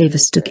find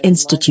Tavistock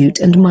Institute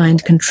and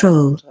mind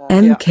control,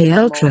 MK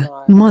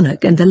Ultra,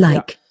 Monarch and the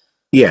like.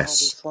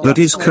 Yes, that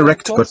is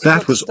correct, but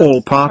that was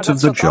all part of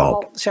the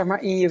job.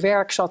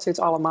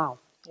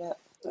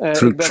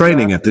 Through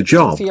training at the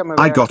job,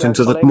 I got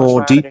into that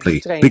more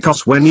deeply,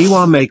 because when you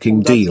are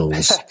making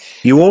deals,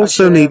 you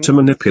also need to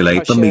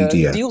manipulate the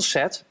media.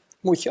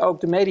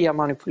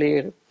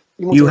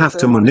 You have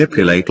to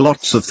manipulate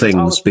lots of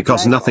things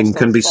because nothing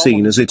can be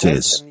seen as it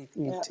is.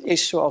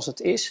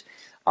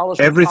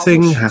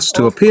 Everything has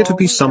to appear to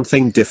be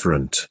something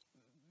different.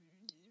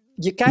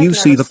 You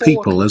see the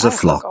people as a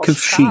flock of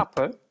sheep.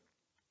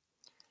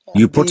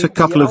 You put a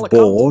couple of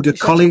border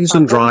collies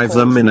and drive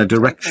them in a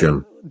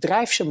direction.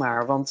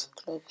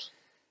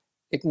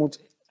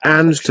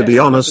 And to be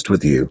honest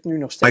with you,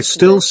 I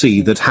still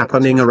see that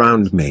happening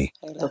around me.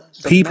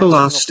 People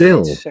are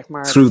still,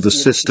 through the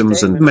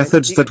systems and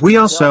methods that we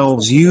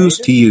ourselves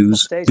used to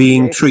use,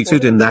 being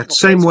treated in that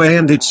same way,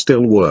 and it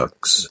still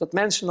works.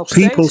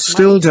 People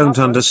still don't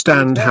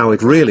understand how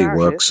it really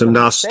works and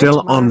are still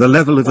on the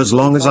level of as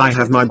long as I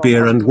have my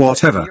beer and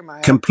whatever,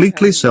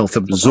 completely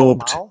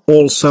self-absorbed,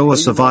 also a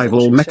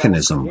survival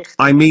mechanism.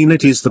 I mean,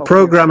 it is the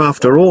program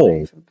after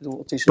all.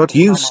 But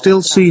you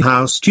still see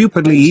how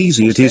stupidly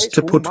easy it is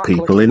to put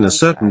people in a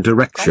certain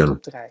direction,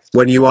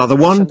 when you are the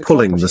one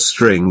pulling the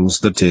strings,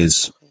 that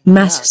is.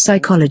 Mass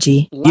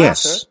psychology.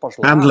 Yes,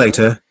 and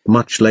later,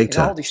 much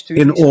later,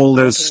 in all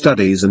those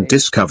studies and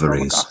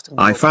discoveries,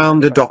 I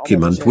found a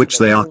document which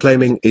they are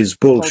claiming is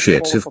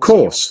bullshit, of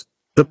course,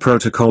 the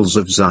Protocols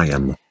of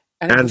Zion.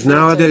 And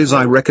nowadays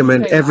I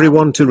recommend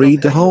everyone to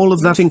read the whole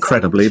of that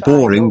incredibly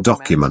boring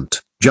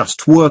document.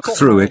 Just work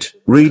through it,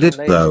 read it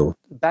though.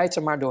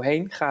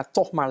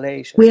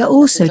 We are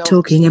also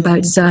talking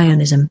about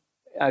Zionism.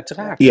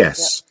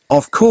 Yes,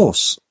 of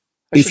course.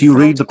 If you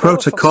read the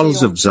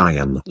Protocols of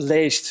Zion,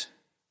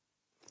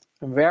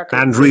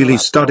 and really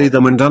study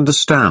them and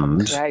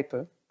understand,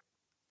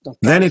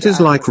 then it is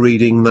like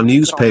reading the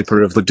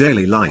newspaper of the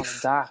daily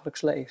life.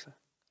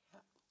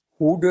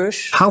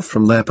 How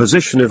from their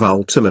position of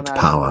ultimate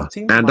power,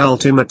 and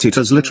ultimate it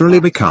has literally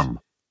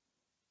become.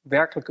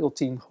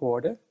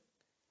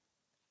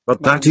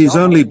 But that is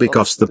only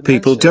because the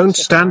people don't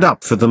stand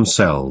up for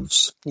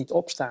themselves.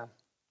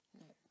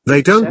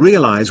 They don't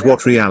realize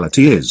what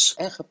reality is.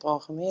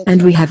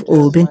 And we have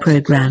all been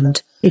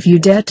programmed. If you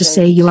dare to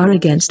say you are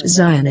against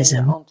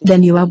Zionism,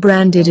 then you are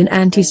branded an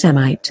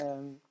anti-Semite.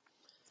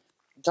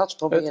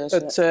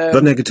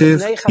 The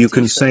negative, you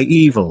can say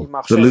evil,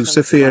 the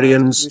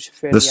Luciferians,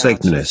 the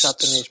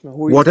Satanists,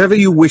 whatever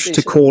you wish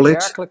to call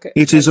it,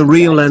 it is a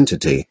real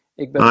entity.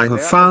 I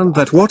have found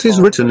that what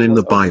is written in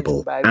the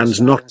Bible, and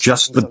not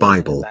just the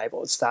Bible,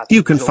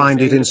 you can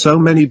find it in so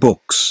many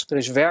books.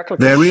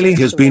 There really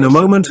has been a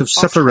moment of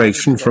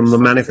separation from the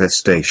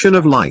manifestation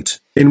of light,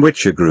 in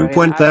which a group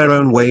went their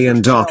own way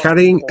and are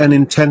carrying an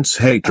intense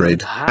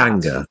hatred,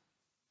 anger.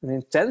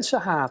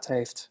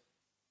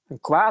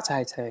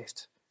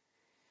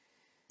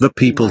 The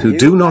people who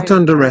do not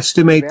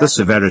underestimate the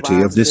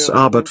severity of this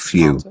are but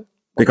few.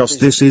 Because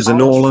this is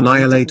an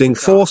all-annihilating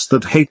force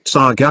that hates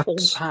our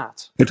guts.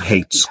 It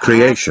hates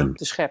creation.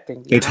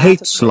 It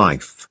hates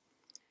life.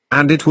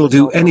 And it will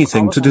do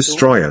anything to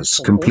destroy us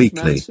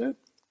completely.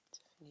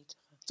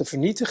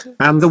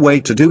 And the way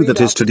to do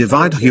that is to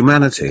divide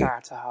humanity.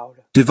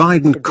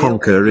 Divide and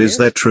conquer is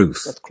their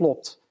truth.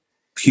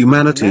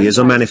 Humanity is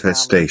a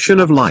manifestation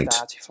of light.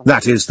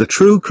 That is the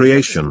true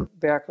creation.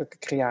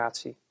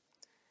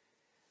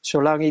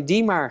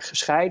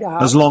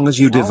 As long as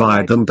you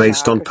divide them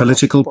based on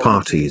political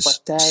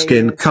parties,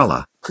 skin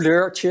color,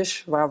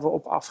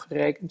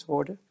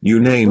 you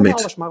name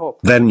it,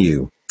 then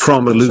you,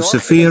 from a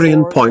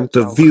Luciferian point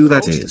of view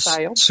that is,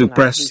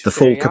 suppress the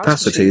full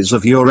capacities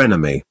of your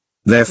enemy,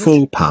 their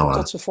full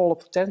power.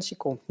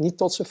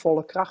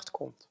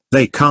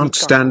 They can't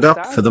stand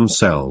up for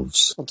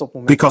themselves,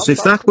 because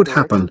if that would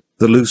happen,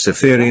 the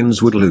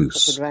Luciferians would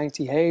lose.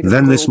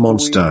 Then this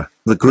monster,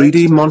 the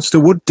greedy monster,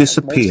 would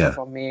disappear.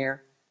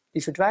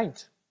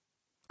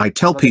 I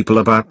tell people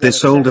about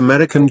this old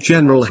American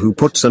general who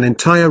puts an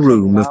entire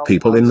room of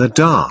people in the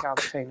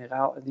dark.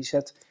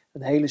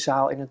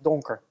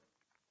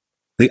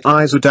 The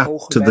eyes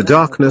adapt to the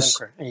darkness,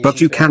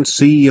 but you can't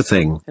see a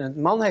thing.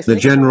 The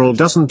general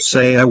doesn't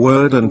say a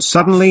word and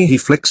suddenly he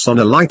flicks on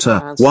a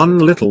lighter, one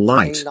little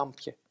light.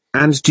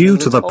 And due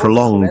to the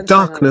prolonged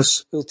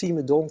darkness,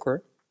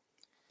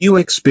 you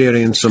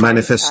experience a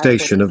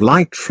manifestation of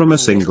light from a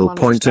single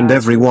point and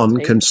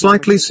everyone can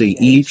slightly see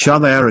each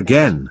other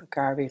again.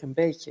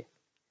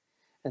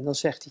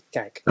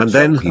 And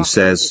then he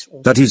says,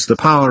 that is the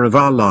power of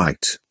our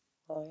light.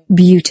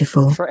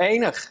 Beautiful.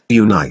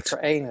 Unite.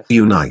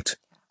 Unite.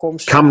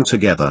 Come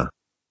together.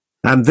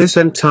 And this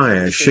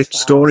entire shit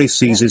story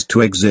ceases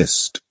to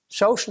exist.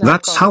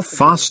 That's how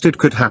fast it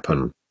could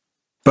happen.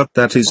 But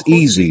that is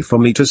easy for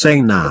me to say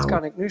now.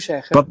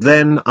 But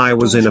then I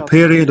was in a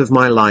period of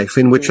my life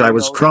in which I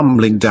was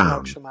crumbling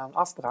down.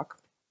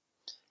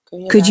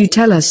 Could you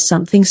tell us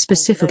something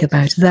specific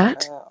about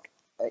that?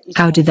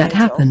 How did that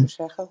happen?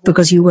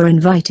 Because you were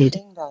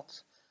invited.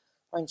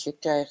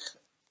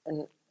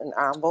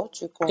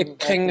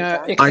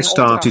 I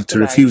started to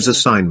refuse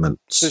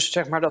assignments.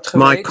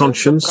 My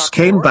conscience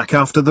came back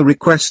after the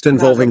request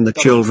involving the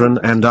children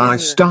and I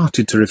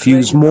started to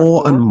refuse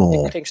more and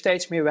more.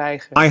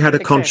 I had a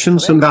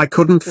conscience and I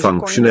couldn't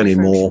function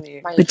anymore.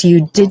 But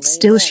you did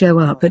still show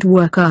up at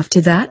work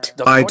after that?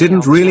 I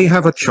didn't really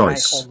have a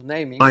choice.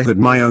 I had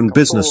my own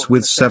business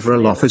with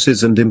several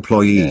offices and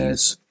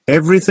employees.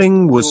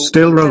 Everything was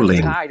still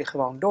rolling.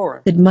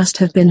 It must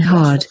have been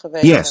hard.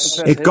 Yes,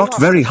 it got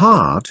very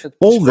hard,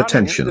 all the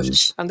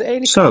tensions.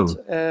 So,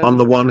 on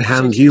the one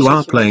hand you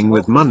are playing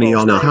with money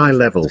on a high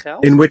level,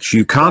 in which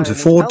you can't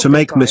afford to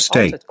make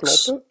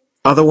mistakes.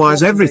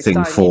 Otherwise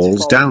everything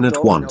falls down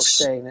at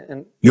once.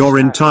 Your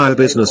entire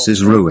business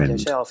is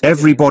ruined,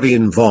 everybody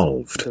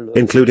involved,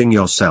 including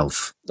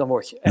yourself.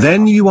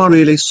 Then you are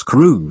really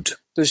screwed.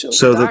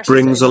 So that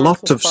brings a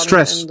lot of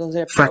stress,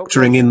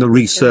 factoring in the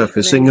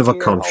resurfacing of a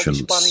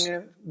conscience.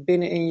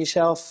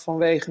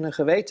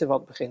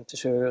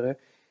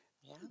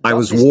 I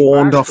was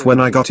warned off when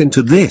I got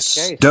into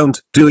this.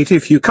 Don't do it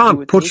if you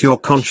can't put your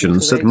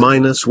conscience at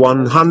minus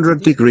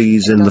 100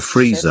 degrees in the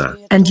freezer.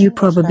 And you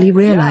probably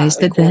realized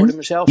that then?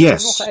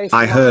 Yes,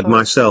 I heard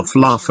myself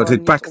laugh at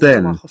it back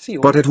then.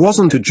 But it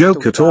wasn't a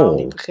joke at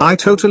all. I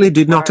totally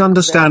did not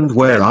understand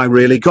where I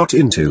really got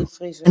into.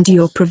 And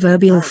your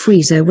proverbial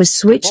freezer was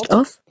switched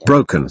off?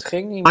 Broken.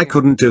 I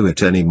couldn't do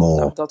it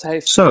anymore.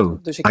 So,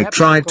 I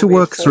tried to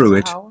work through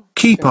it,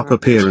 keep up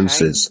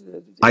appearances.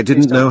 I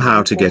didn't know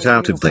how to get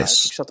out of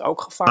this.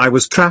 I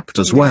was trapped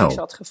as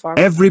well.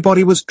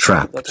 Everybody was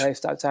trapped.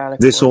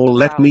 This all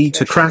led me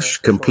to crash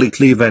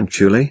completely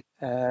eventually.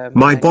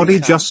 My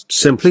body just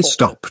simply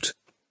stopped.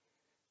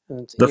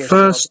 The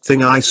first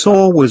thing I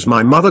saw was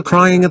my mother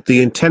crying at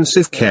the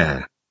intensive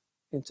care.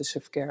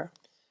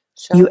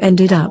 You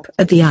ended up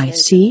at the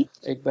IC?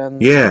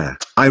 Yeah,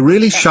 I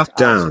really shut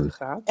down.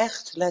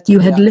 You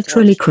had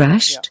literally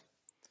crashed?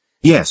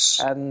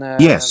 Yes.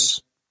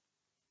 Yes.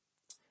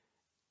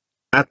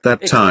 At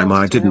that time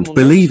I didn't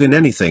believe in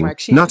anything,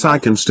 not I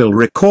can still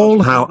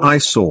recall how I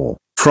saw.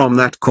 From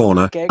that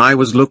corner, I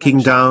was looking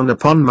down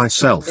upon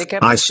myself.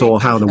 I saw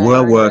how they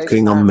were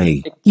working on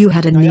me. You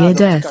had a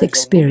near-death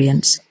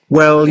experience.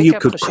 Well, you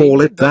could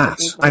call it that.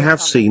 I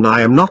have seen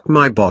I am not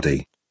my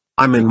body.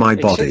 I'm in my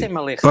body.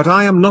 But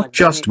I am not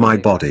just my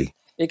body.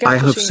 I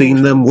have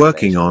seen them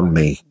working on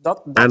me.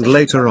 And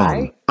later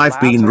on, I've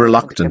been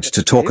reluctant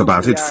to talk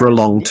about it for a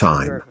long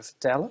time.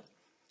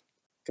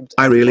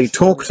 I really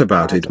talked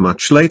about it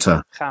much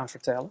later.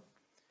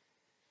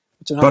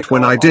 But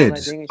when I did,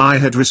 I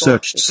had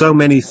researched so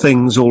many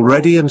things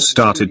already and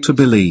started to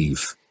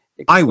believe.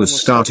 I was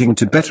starting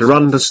to better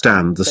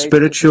understand the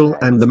spiritual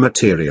and the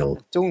material.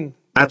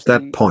 At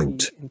that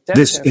point,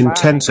 this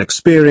intense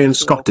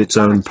experience got its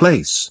own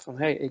place.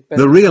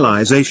 The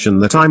realization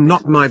that I'm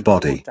not my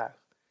body.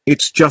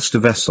 It's just a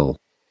vessel.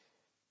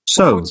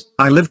 So,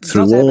 I lived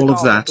through all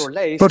of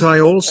that, but I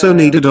also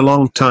needed a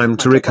long time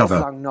to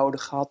recover.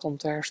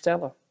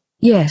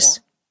 Yes,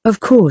 of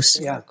course.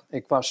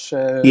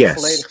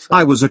 Yes,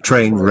 I was a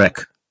train wreck.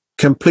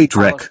 Complete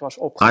wreck.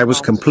 I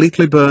was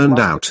completely burned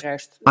out.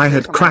 I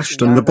had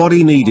crashed and the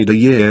body needed a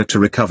year to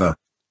recover.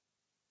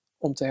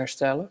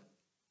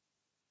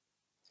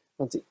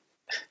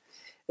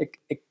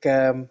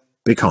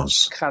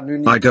 Because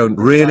I don't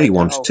really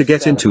want to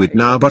get into it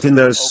now, but in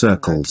those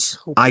circles,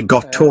 I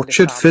got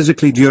tortured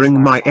physically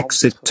during my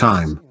exit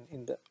time.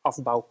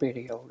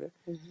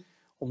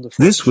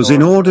 This was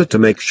in order to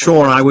make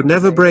sure I would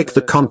never break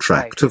the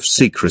contract of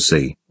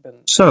secrecy.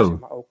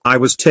 So, I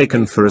was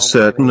taken for a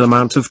certain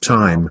amount of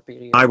time.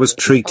 I was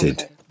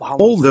treated.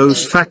 All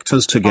those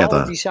factors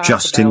together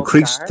just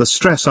increased the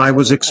stress I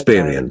was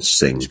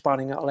experiencing.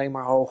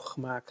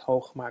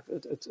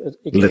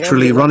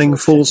 Literally running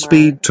full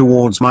speed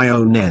towards my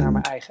own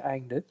end.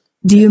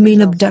 Do you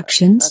mean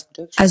abductions,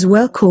 as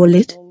well call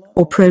it,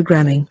 or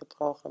programming?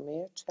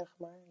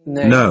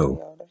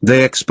 No.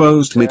 They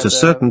exposed me to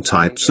certain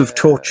types of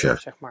torture.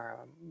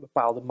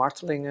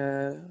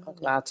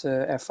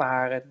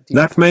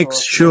 That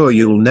makes sure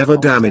you'll never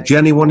damage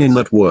anyone in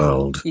that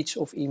world.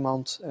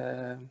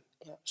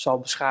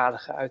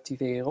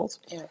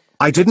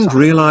 I didn't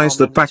realize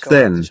that back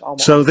then,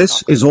 so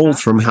this is all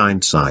from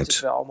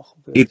hindsight.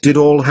 It did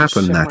all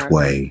happen that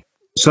way.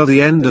 So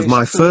the end of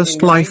my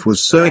first life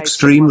was so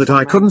extreme that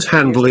I couldn't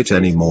handle it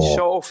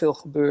anymore.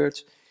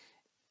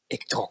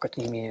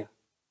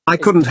 I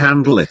couldn't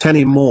handle it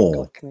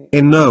anymore,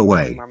 in no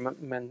way.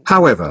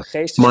 However,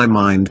 my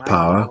mind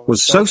power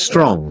was so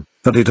strong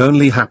that it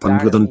only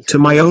happened within to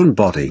my own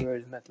body.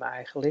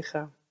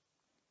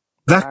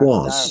 That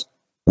was,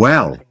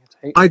 well,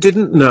 I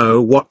didn't know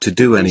what to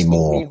do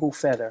anymore.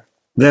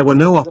 There were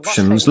no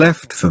options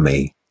left for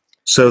me.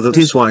 So that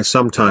is why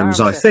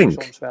sometimes I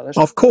think,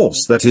 of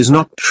course that is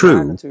not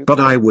true, but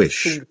I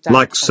wish,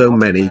 like so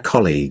many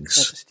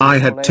colleagues, I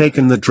had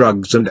taken the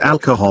drugs and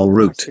alcohol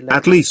route.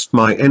 At least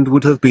my end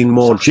would have been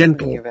more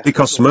gentle,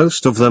 because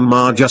most of them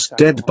are just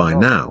dead by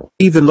now.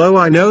 Even though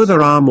I know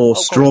there are more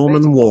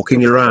strawmen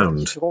walking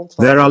around,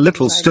 there are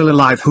little still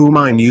alive whom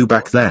I knew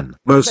back then.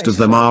 Most of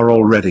them are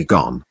already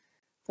gone.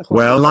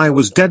 Well, I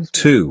was dead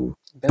too.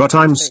 But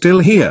I'm still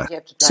here.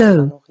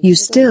 So, you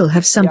still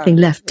have something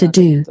left to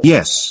do.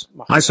 Yes,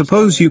 I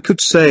suppose you could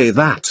say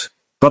that.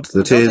 But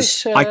that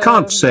is, I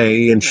can't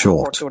say in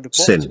short,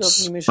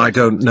 since I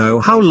don't know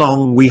how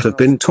long we have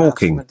been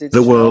talking,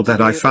 the world that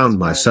I found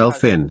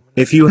myself in.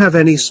 If you have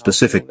any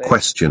specific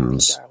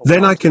questions,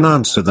 then I can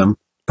answer them,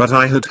 but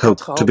I had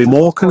hoped to be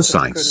more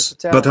concise,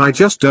 but I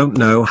just don't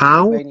know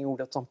how.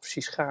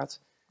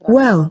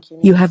 Well,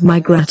 you have my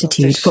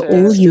gratitude for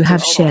all you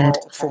have shared.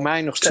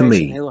 To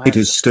me, it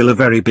is still a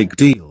very big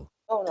deal.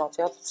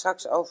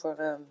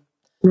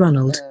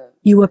 Ronald,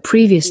 you were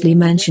previously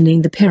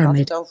mentioning the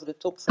pyramid.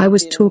 I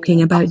was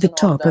talking about the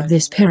top of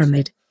this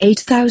pyramid,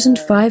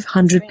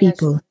 8,500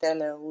 people.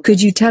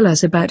 Could you tell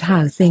us about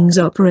how things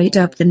operate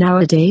up there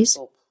nowadays?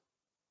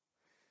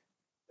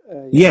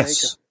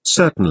 Yes,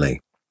 certainly.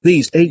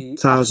 These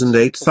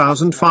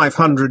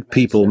 8,500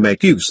 people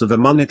make use of a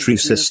monetary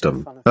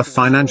system, a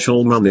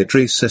financial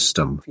monetary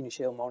system,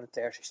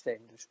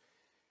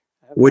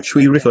 which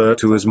we refer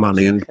to as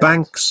money and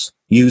banks,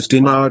 used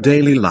in our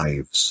daily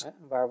lives.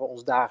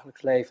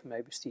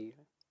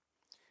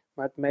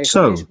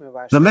 So,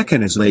 the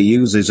mechanism they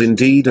use is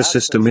indeed a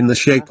system in the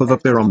shape of a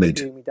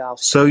pyramid.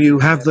 So you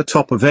have the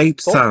top of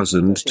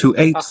 8,000 to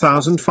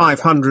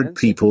 8,500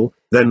 people,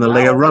 then the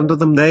layer under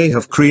them. They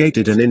have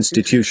created an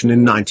institution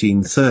in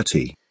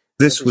 1930.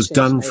 This was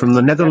done from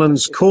the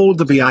Netherlands called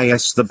the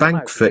BIS, the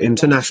Bank for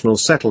International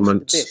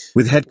Settlements,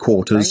 with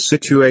headquarters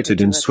situated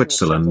in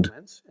Switzerland.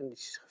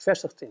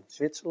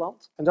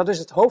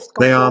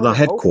 They are the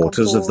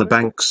headquarters of the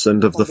banks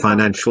and of the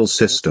financial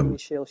system.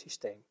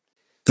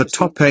 The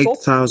top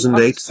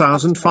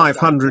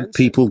 8,500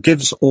 people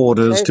gives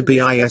orders to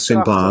BIS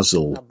in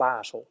Basel,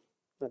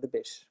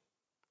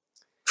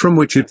 from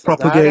which it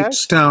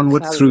propagates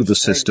downward through the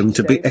system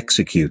to be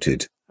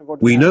executed.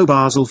 We know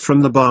Basel from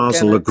the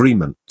Basel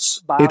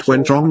agreements. It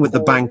went wrong with the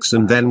banks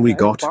and then we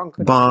got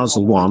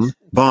Basel I,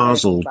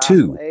 Basel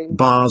II,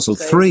 Basel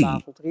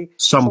III.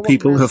 Some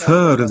people have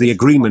heard of the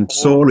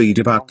agreements or read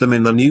about them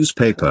in the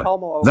newspaper.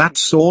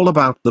 That's all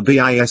about the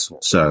BIS.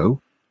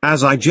 So,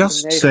 as I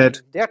just said,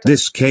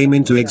 this came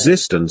into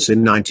existence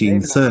in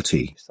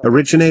 1930,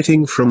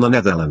 originating from the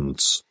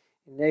Netherlands.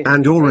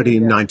 And already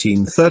in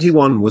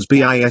 1931 was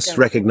BIS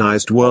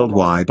recognized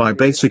worldwide by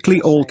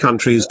basically all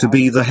countries to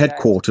be the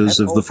headquarters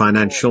of the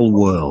financial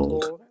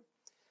world.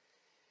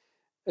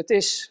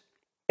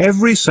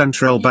 Every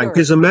central bank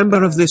is a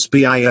member of this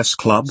BIS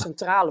club.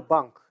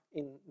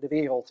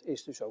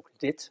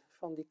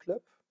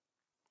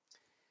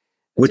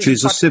 Which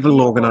is a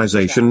civil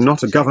organization,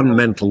 not a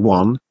governmental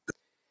one,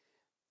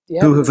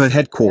 who have a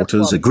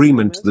headquarters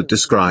agreement that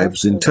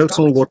describes in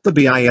total what the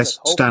BIS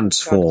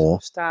stands for.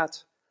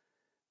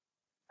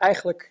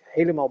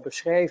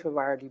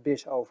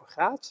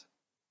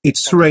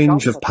 Its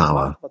range of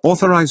power,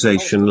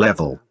 authorization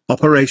level,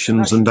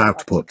 operations and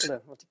output.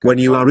 When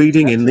you are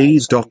reading in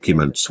these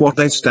documents what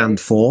they stand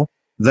for,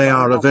 they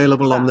are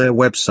available on their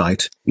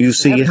website. You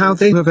see how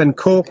they have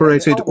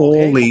incorporated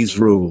all these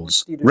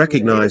rules,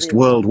 recognized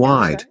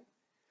worldwide,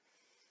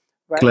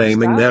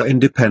 claiming their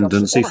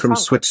independency from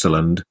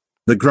Switzerland.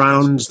 The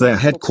grounds their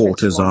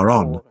headquarters are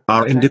on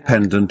are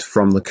independent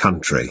from the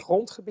country.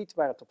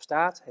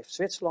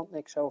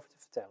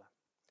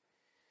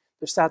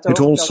 It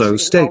also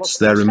states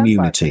their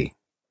immunity.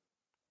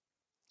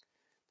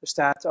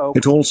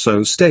 It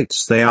also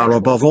states they are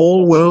above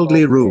all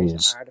worldly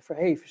rules.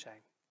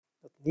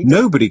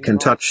 Nobody can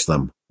touch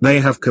them. They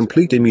have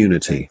complete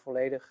immunity.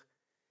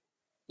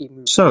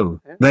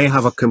 So, they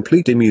have a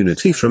complete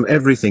immunity from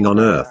everything on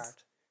earth.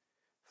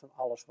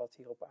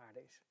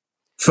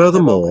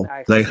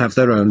 Furthermore, they have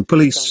their own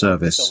police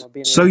service,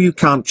 so you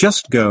can't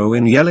just go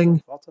in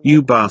yelling,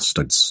 "You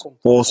bastards,"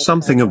 or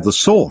something of the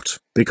sort,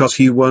 because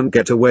you won't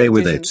get away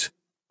with it.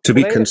 To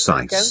be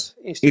concise,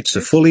 it's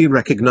a fully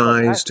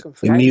recognized,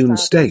 immune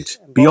state,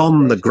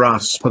 beyond the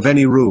grasp of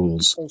any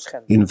rules,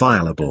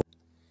 inviolable.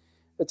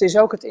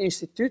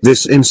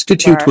 This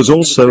institute was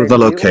also the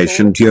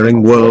location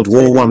during World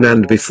War I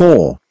and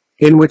before,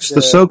 in which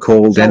the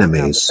so-called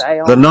enemies,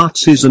 the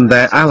Nazis and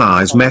their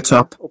allies met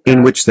up,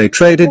 in which they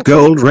traded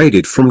gold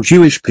raided from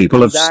Jewish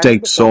people of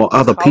states or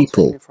other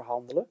people.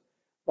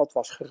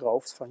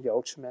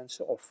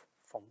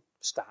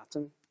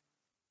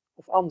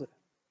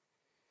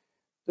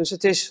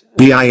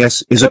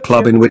 BIS is a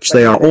club in which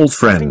they are all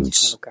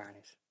friends.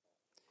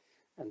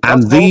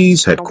 And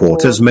these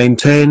headquarters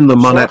maintain the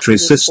monetary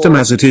system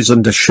as it is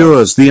and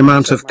assures the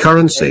amount of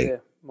currency.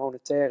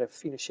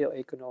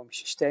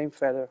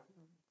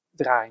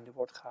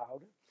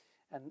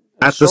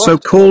 At the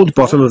so-called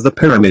bottom of the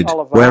pyramid,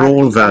 where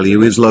all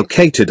value is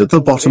located at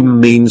the bottom,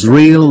 means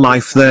real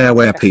life there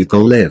where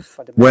people live,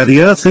 where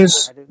the earth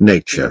is,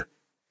 nature.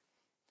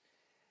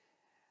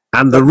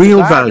 And the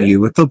real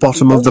value at the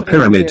bottom of the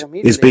pyramid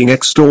is being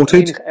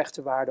extorted.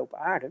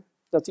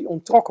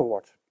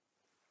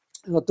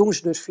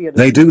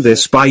 They do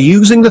this by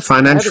using the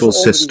financial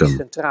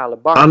system.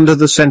 Under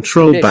the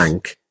central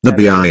bank, the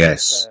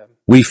BIS,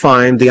 we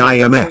find the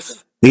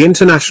IMF, the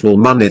International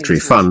Monetary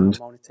Fund.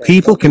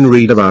 People can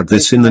read about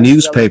this in the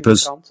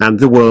newspapers, and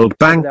the World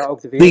Bank.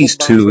 These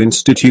two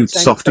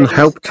institutes often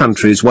help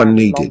countries when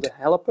needed.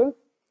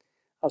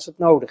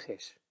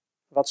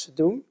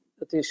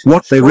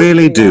 What they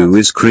really do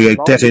is create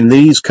debt in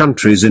these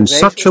countries in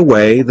such a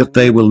way that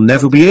they will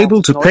never be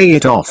able to pay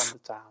it off.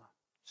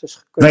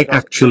 They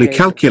actually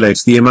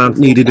calculate the amount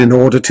needed in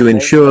order to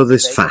ensure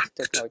this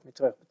fact,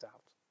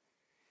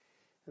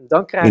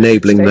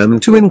 enabling them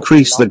to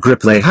increase the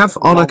grip they have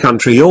on a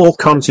country or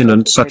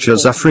continent such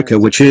as Africa,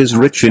 which is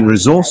rich in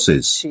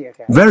resources,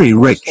 very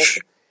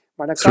rich.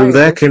 Through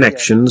their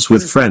connections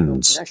with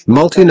friends,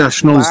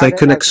 multinationals, they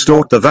can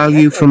extort the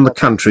value from the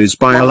countries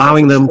by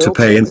allowing them to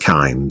pay in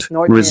kind,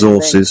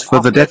 resources for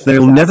the debt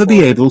they'll never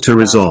be able to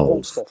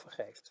resolve.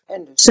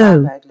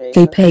 So,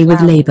 they pay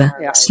with labor,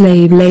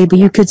 slave labor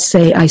you could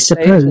say, I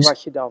suppose.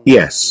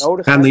 Yes,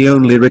 and the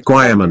only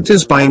requirement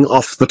is buying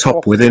off the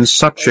top within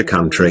such a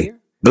country.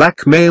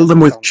 Blackmail them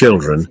with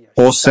children,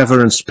 or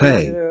severance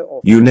pay.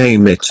 You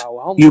name it.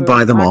 You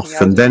buy them off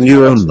and then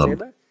you own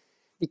them.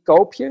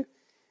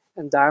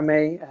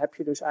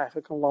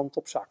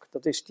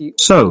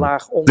 So,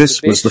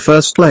 this was the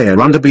first layer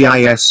under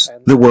BIS,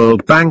 the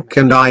World Bank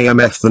and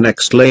IMF. The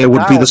next layer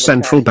would be the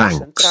central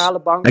banks.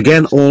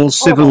 Again, all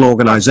civil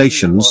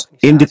organizations,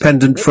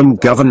 independent from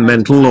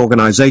governmental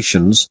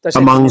organizations,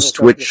 amongst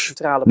which,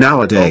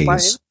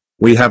 nowadays,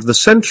 we have the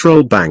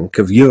Central Bank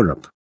of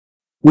Europe.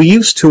 We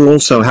used to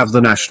also have the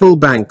national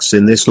banks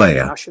in this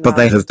layer, but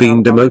they have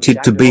been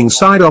demoted to being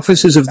side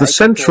offices of the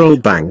Central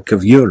Bank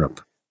of Europe.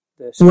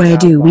 Where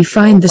do we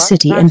find the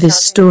city in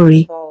this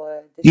story?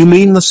 You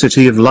mean the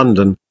city of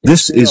London?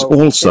 This is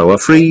also a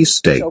free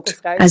state.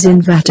 As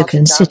in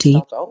Vatican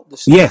City?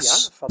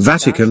 Yes,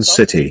 Vatican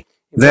City.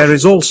 There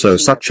is also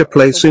such a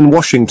place in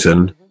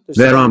Washington.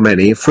 There are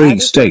many free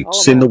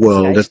states in the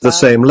world at the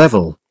same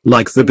level,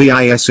 like the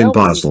BIS in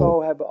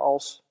Basel.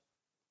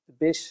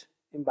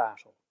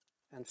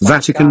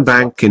 Vatican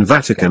Bank in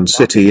Vatican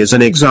City is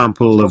an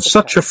example of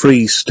such a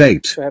free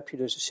state.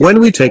 When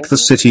we take the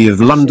City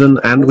of London,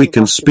 and we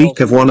can speak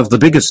of one of the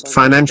biggest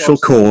financial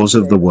cores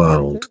of the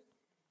world,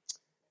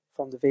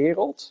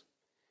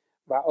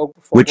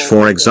 which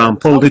for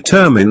example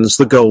determines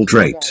the gold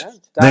rate.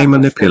 They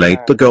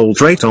manipulate the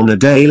gold rate on a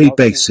daily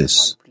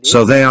basis,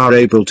 so they are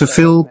able to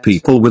fill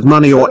people with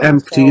money or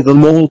empty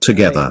them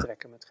altogether.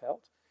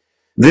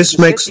 This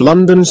makes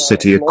London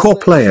City a core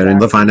player in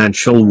the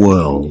financial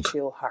world.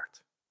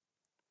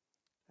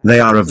 They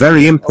are a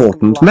very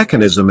important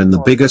mechanism in the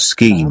bigger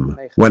scheme,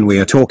 when we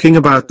are talking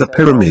about the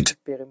pyramid,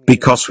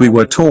 because we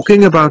were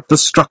talking about the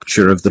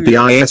structure of the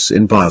BIS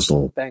in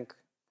Basel,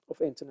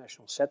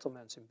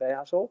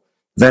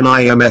 then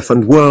IMF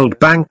and World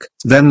Bank,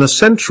 then the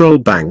central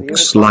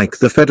banks like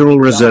the Federal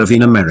Reserve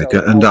in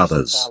America and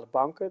others.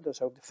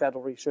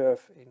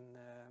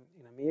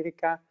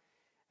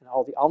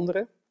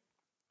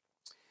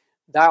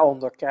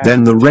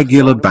 Then the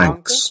regular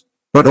banks,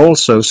 but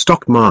also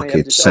stock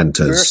market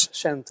centers.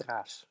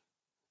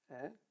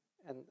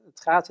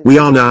 We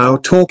are now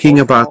talking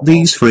about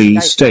these free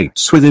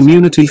states with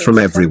immunity from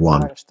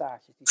everyone.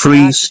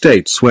 Free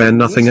states where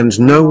nothing and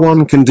no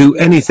one can do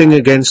anything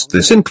against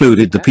this,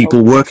 included the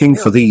people working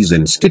for these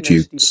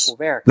institutes.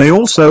 They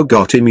also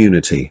got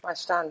immunity.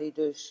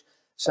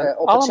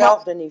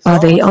 Are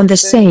they on the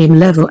same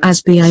level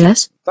as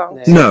BIS?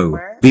 No,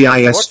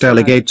 BIS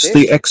delegates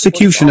the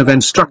execution of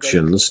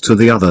instructions to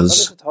the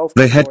others,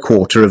 the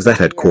headquarter of the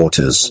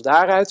headquarters.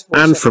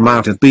 And from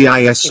out of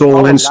BIS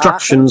all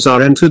instructions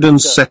are entered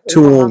and set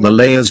to all the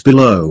layers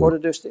below.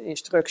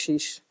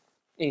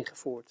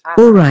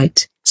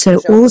 Alright, so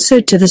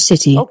also to the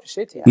city.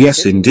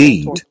 Yes,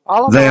 indeed.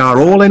 They are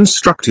all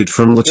instructed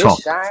from the top.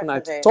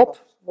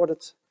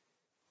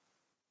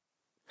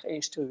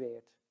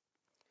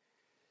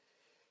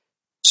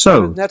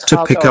 So,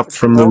 to pick up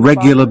from the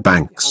regular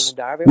banks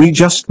we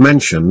just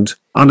mentioned,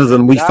 under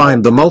them we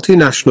find the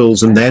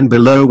multinationals and then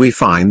below we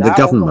find the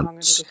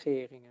governments.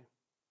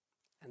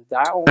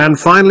 And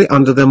finally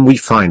under them we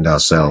find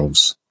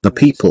ourselves, the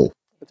people,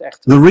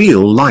 the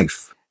real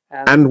life.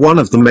 And one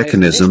of the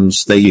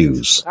mechanisms they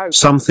use,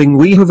 something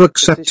we have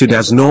accepted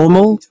as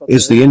normal,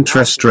 is the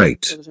interest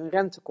rate.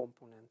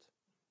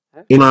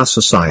 In our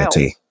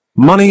society,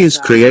 money is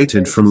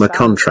created from a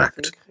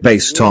contract,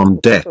 based on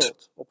debt.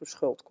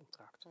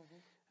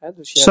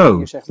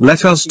 So,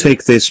 let us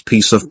take this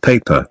piece of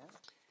paper.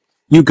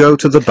 You go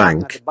to the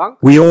bank,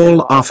 we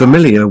all are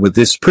familiar with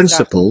this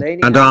principle,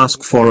 and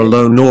ask for a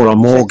loan or a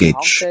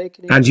mortgage,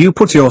 and you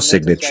put your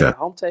signature.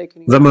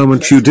 The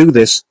moment you do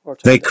this,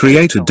 they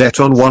create a debt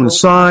on one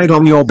side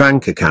on your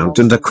bank account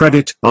and a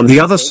credit on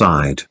the other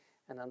side.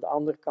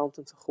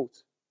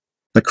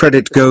 The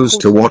credit goes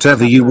to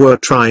whatever you were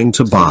trying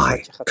to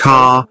buy,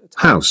 car,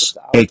 house,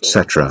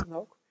 etc.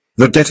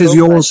 The debt is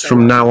yours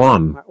from now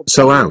on,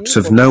 so out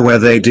of nowhere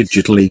they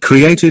digitally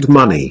created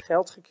money.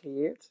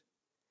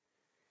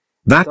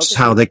 That's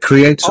how they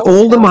create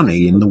all the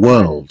money in the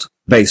world,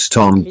 based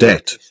on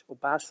debt.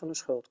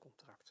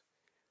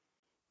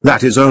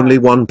 That is only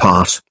one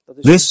part.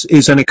 This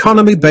is an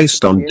economy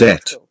based on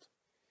debt.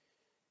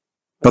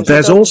 But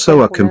there's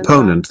also a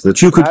component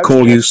that you could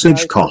call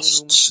usage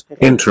costs,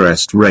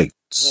 interest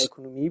rates.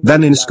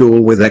 Then in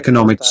school with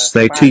economics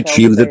they teach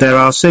you that there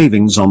are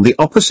savings on the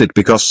opposite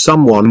because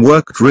someone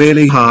worked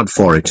really hard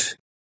for it.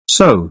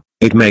 So,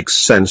 it makes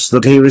sense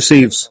that he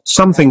receives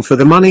something for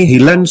the money he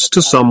lends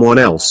to someone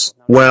else.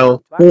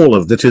 Well, all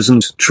of that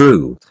isn't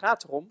true.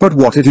 But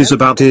what it is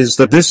about is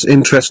that this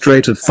interest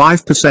rate of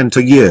 5%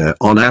 a year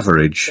on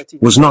average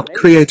was not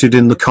created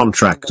in the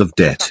contract of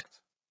debt.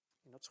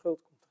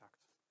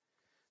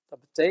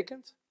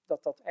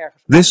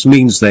 This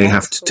means they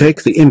have to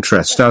take the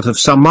interest out of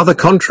some other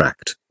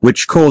contract,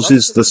 which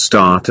causes the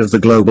start of the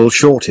global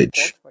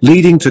shortage,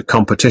 leading to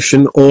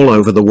competition all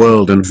over the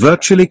world and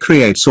virtually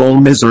creates all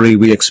misery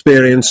we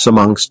experience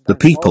amongst the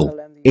people,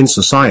 in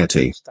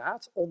society.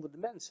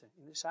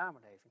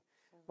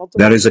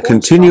 There is a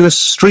continuous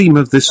stream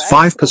of this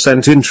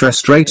 5%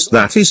 interest rate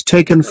that is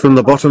taken from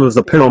the bottom of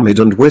the pyramid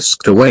and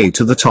whisked away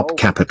to the top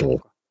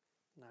capital.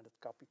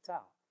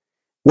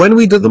 When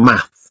we do the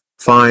math,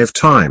 5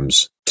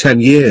 times 10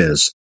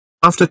 years.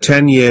 After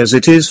 10 years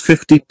it is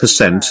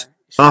 50%,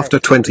 after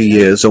 20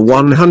 years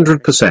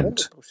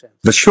 100%.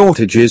 The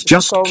shortages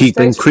just keep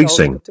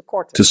increasing.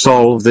 To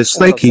solve this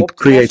they keep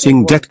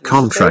creating debt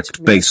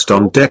contract based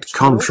on debt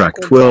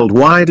contract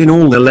worldwide in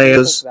all the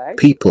layers,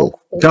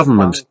 people,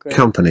 government,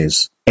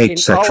 companies,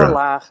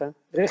 etc.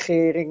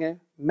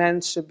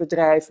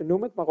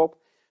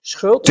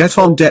 Debt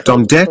on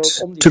debt,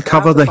 to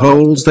cover the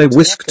holes they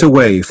whisked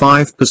away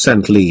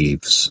 5%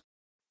 leaves.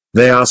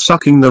 They are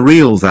sucking the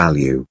real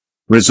value,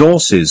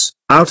 resources,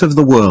 out of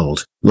the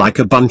world, like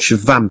a bunch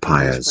of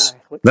vampires.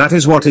 That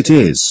is what it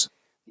is.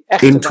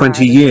 In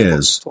 20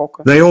 years,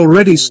 they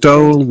already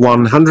stole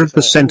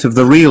 100% of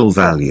the real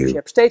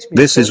value.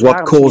 This is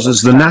what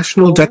causes the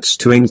national debts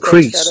to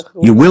increase.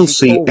 You will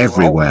see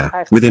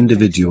everywhere, with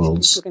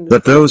individuals,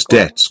 that those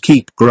debts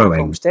keep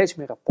growing.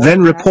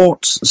 Then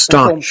reports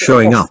start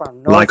showing up,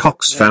 like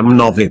Oxfam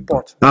Novib,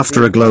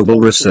 after a global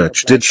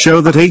research did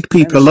show that 8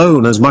 people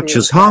own as much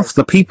as half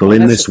the people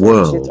in this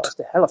world.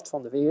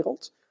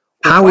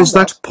 How is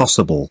that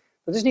possible?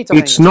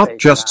 It's not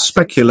just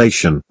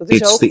speculation,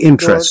 it's the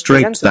interest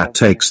rate that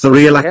takes the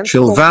real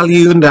actual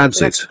value and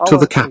adds it to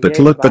the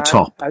capital at the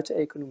top.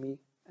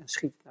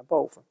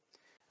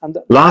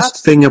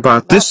 Last thing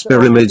about this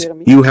pyramid,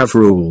 you have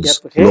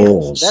rules,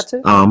 laws,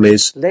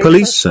 armies,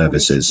 police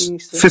services,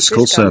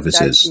 fiscal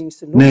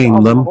services,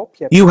 name them.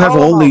 You have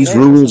all these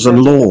rules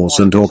and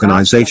laws and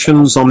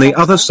organizations on the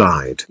other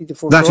side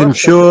that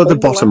ensure the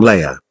bottom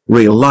layer,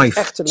 real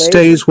life,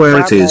 stays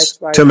where it is,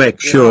 to make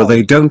sure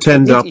they don't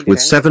end up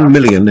with 7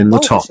 million in the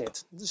top.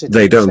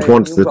 They don't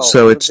want that,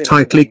 so it's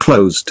tightly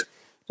closed.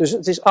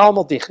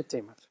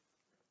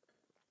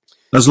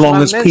 As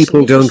long as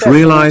people don't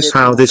realize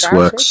how this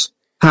works,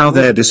 how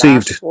they're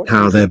deceived,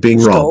 how they're being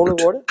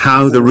robbed,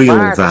 how the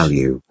real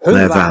value,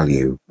 their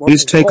value,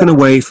 is taken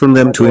away from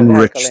them to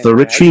enrich the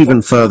rich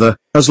even further,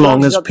 as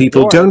long as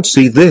people don't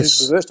see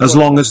this, as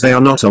long as they are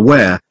not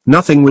aware,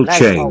 nothing will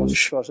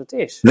change.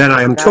 Then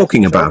I am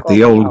talking about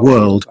the old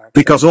world,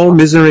 because all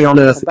misery on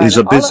earth is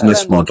a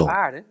business model.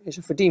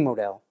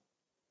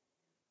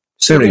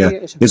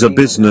 Syria is a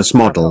business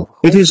model.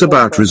 It is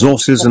about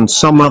resources and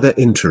some other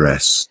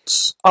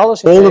interests.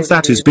 All of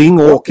that is being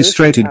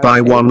orchestrated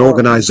by one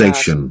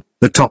organization,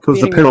 the top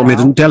of the pyramid,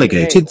 and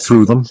delegated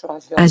through them.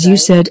 As you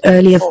said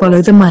earlier,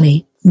 follow the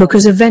money,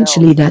 because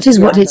eventually that is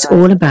what it's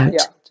all about.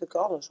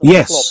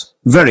 Yes,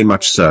 very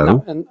much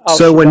so.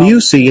 So when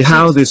you see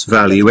how this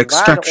value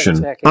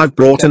extraction, I've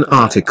brought an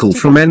article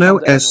from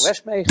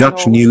NOS,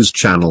 Dutch news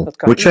channel,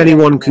 which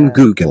anyone can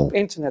Google.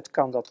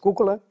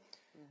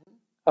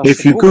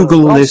 If you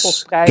Google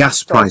this,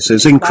 gas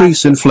prices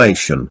increase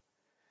inflation.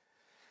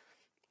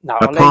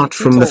 Apart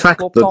from the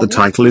fact that the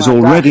title is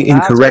already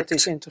incorrect,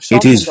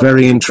 it is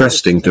very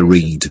interesting to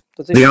read.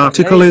 The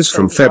article is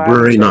from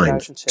February 9,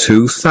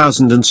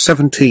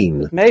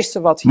 2017.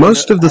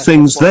 Most of the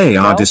things they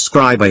are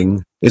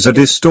describing is a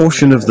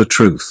distortion of the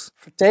truth.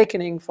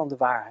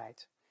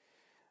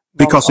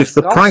 Because if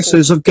the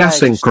prices of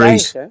gas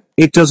increase,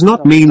 it does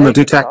not mean that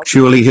it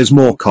actually is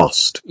more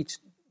cost.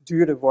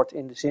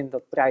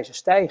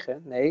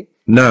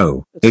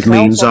 No, it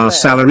means our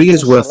salary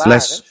is worth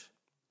less.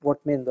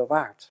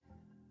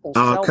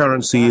 Our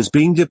currency is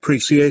being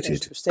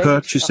depreciated,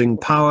 purchasing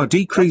power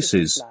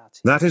decreases.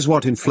 That is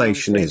what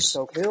inflation is.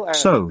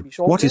 So,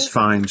 what is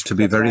found to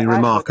be very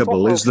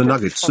remarkable is the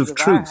nuggets of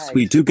truth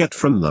we do get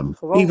from them,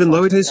 even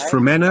though it is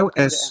from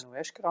NOS.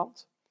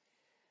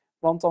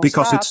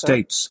 Because it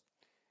states,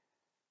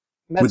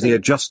 with the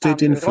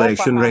adjusted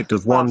inflation rate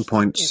of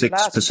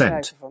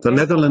 1.6%, the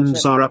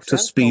Netherlands are up to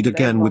speed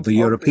again with the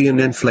European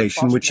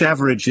inflation, which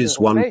averages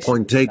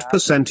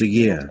 1.8% a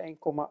year.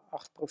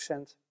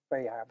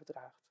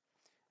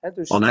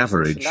 On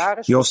average,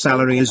 your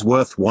salary is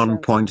worth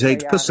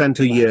 1.8%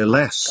 a year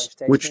less,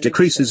 which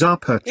decreases our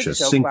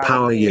purchasing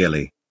power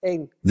yearly.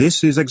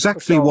 This is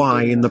exactly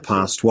why in the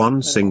past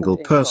one single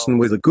person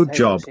with a good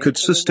job could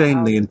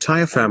sustain the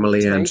entire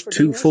family and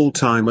two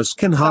full-timers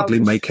can hardly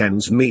make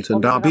ends meet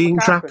and are being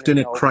trapped in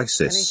a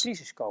crisis.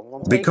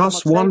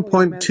 Because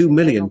 1.2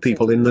 million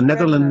people in the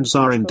Netherlands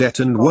are in debt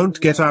and won't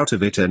get out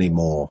of it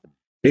anymore.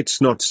 It's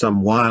not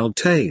some wild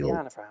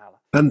tale.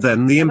 And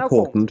then the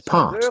important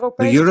part,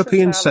 the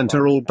European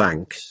Central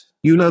Bank,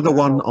 you know, the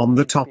one on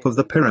the top of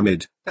the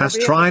pyramid, has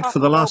tried for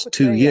the last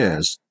 2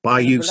 years, by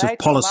use of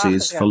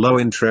policies for low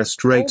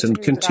interest rate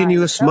and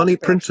continuous money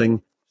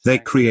printing, they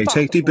create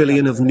 80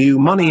 billion of new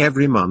money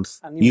every month,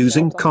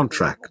 using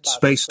contracts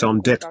based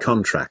on debt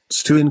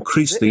contracts to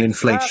increase the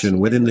inflation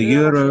within the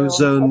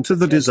Eurozone to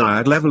the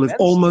desired level of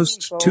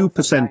almost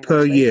 2%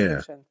 per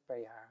year.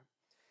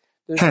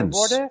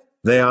 Hence,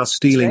 they are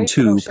stealing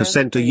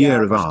 2% a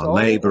year of our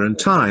labor and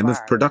time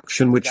of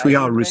production which we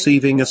are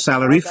receiving a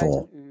salary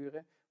for.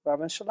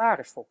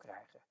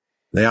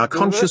 They are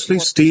consciously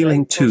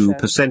stealing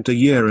 2% a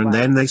year and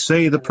then they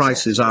say the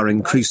prices are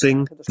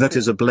increasing. That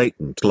is a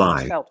blatant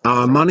lie.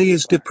 Our money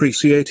is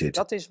depreciated.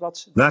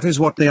 That is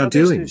what they are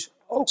doing.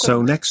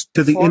 So next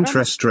to the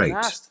interest rate,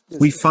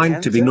 we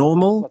find to be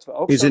normal,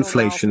 is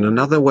inflation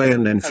another way,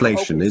 and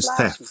inflation is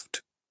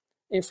theft.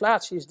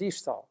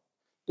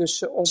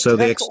 So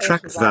they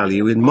extract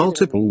value in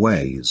multiple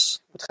ways.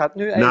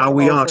 Now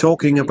we are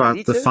talking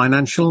about the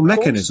financial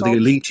mechanism the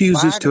elite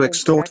uses to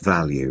extort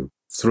value,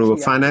 through a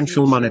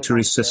financial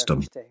monetary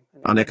system,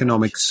 an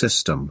economic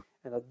system.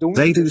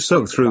 They do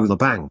so through the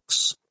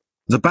banks.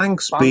 The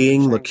banks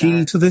being the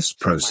key to this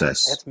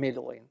process.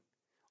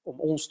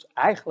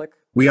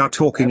 We are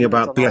talking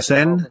about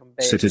BSN,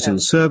 Citizen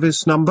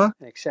Service Number.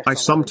 I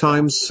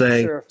sometimes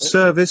say,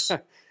 service.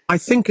 I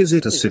think, is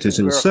it a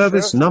citizen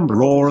service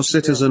number or a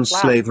citizen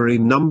slavery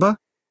number?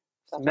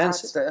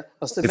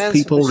 If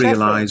people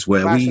realize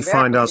where we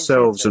find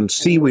ourselves and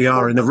see we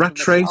are in a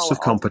rat race of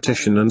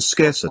competition and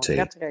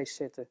scarcity,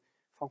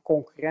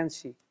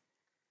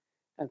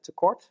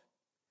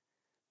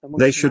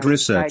 they should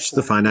research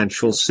the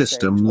financial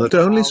system that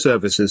only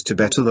services to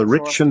better the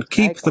rich and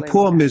keep the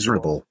poor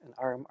miserable.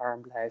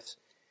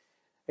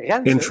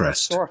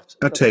 Interest,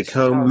 a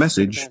take-home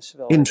message,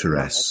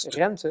 interest.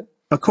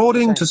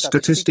 According to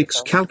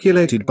statistics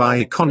calculated by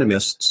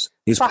economists,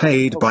 is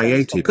paid by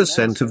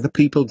 80% of the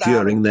people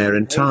during their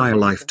entire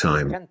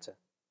lifetime.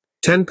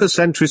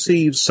 10%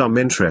 receives some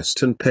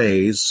interest and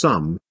pays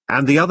some,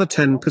 and the other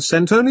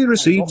 10% only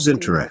receives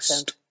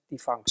interest.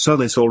 So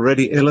this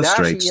already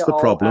illustrates the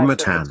problem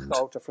at hand.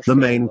 The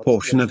main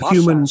portion of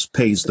humans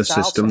pays the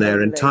system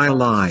their entire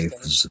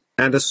lives,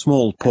 and a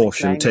small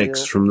portion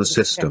takes from the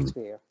system.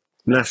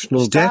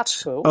 National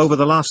debt: over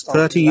the last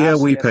 30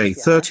 years we pay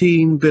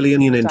 13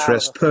 billion in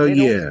interest per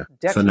year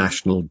for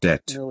national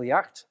debt.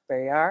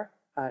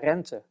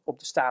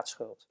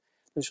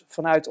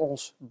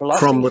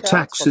 From the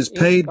taxes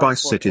paid by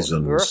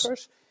citizens,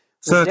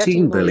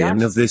 13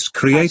 billion of this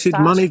created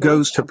money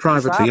goes to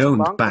privately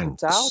owned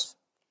banks.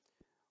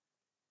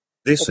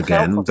 This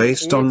again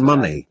based on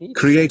money,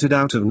 created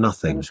out of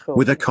nothing,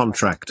 with a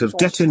contract of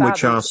debt in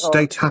which our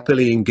state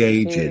happily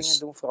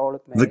engages.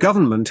 The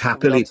government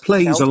happily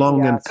plays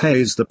along and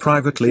pays the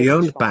privately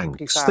owned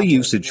banks the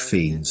usage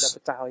fees.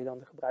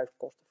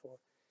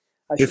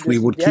 If we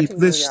would keep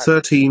this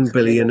 13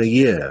 billion a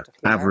year,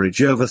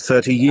 average over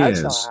 30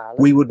 years,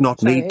 we would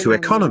not need to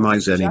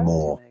economize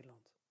anymore.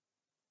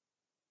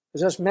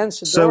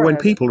 So when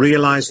people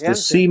realize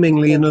this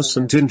seemingly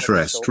innocent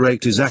interest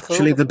rate is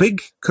actually the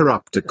big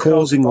corrupter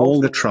causing all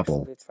the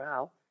trouble.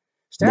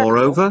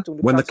 Moreover,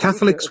 when the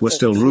Catholics were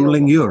still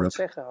ruling Europe,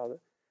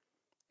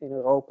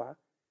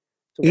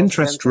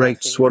 interest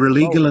rates were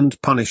illegal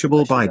and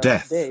punishable by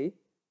death.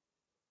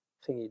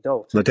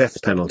 The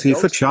death penalty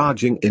for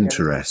charging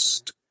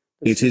interest.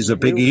 It is a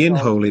biggie in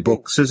holy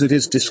books as it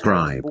is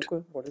described.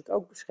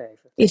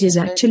 It is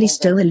actually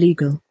still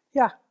illegal.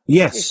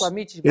 Yes,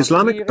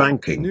 Islamic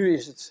banking.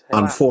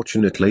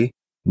 Unfortunately,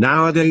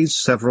 nowadays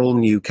several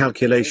new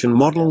calculation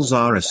models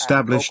are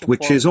established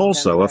which is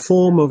also a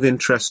form of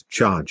interest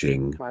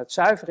charging.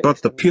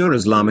 But the pure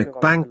Islamic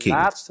banking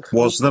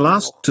was the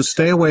last to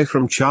stay away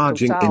from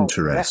charging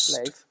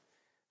interest.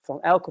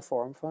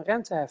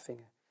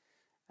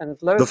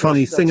 The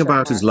funny thing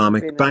about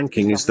Islamic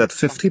banking is that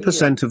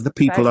 50% of the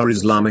people are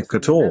Islamic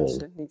at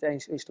all.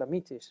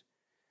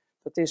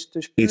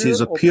 It is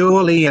a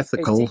purely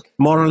ethical,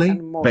 morally,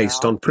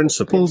 based on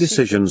principle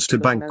decisions to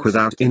bank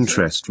without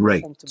interest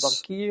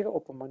rates.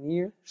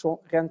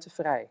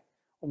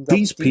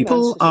 These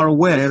people are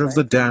aware of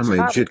the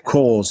damage it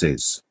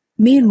causes.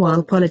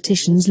 Meanwhile,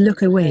 politicians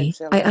look away.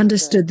 I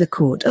understood the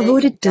Court of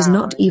Audit does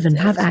not even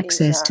have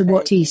access to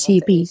what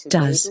ECB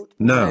does.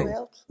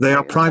 No. They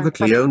are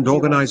privately owned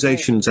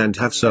organizations and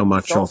have so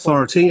much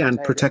authority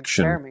and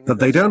protection that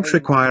they don't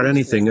require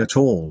anything at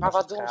all.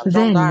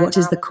 Then what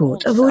is the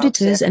Court of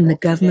Auditors and the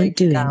government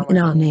doing in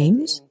our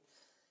names?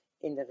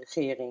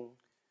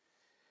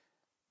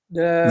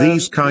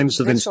 These kinds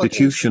of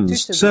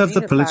institutions serve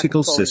the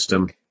political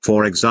system.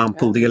 For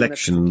example, the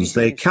elections,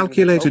 they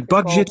calculated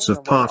budgets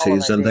of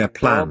parties and their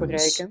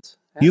plans.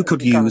 You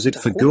could use it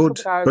for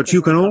good, but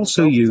you can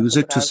also use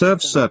it to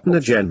serve certain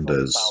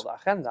agendas.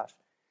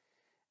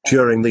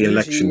 During the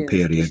election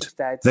period,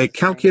 they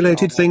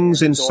calculated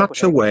things in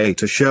such a way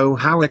to show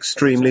how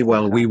extremely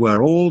well we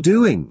were all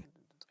doing.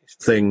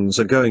 Things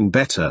are going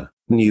better,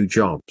 new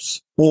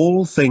jobs,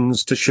 all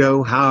things to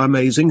show how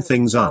amazing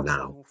things are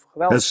now.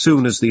 As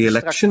soon as the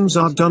elections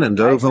are done and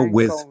over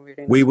with,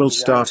 we will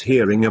start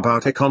hearing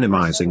about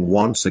economizing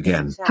once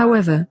again.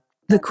 However,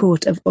 the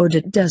Court of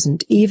Audit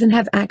doesn't even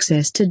have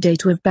access to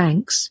data of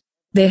banks.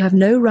 They have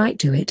no right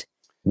to it.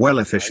 Well,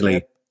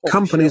 officially,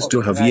 companies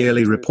do have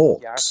yearly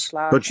reports,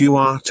 but you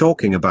are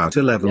talking about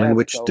a level in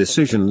which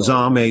decisions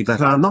are made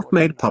that are not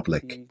made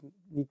public.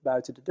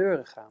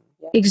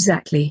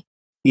 Exactly.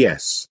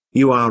 Yes,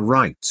 you are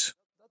right.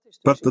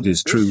 But that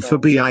is true for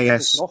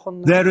BIS.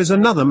 There is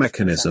another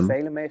mechanism,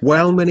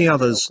 well, many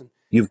others.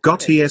 You've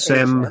got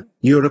ESM,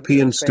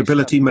 European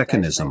Stability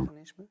Mechanism.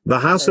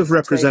 The House of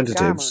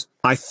Representatives,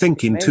 I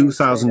think in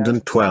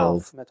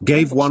 2012,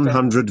 gave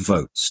 100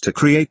 votes to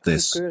create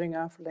this.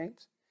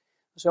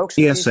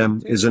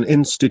 ESM is an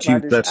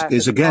institute that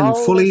is again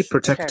fully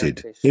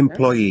protected.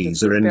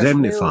 Employees are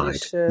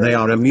indemnified. They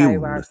are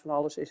immune.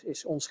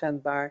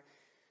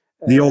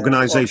 The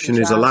organization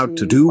is allowed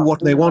to do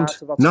what they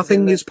want.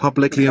 Nothing is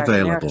publicly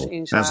available,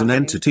 as an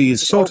entity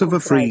is sort of a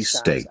free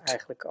state.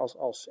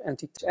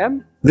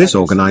 This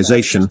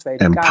organization,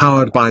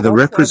 empowered by the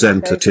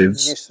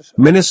representatives,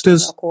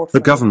 ministers,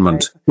 the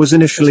government, was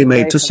initially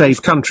made to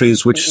save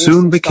countries which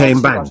soon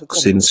became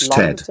banks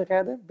instead.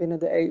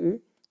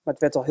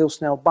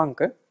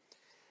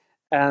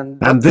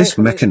 And this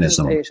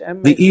mechanism,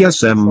 the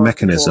ESM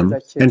mechanism,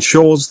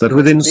 ensures that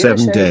within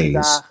 7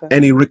 days,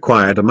 any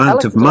required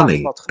amount of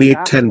money, be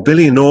it 10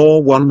 billion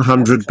or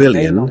 100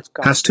 billion,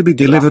 has to be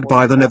delivered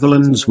by the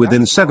Netherlands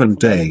within 7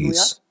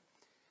 days.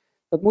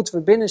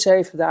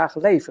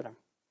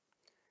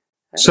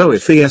 So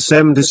if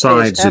ESM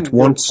decides it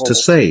wants to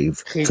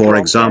save, for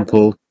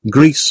example,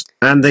 Greece,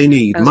 and they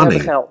need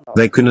money,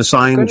 they can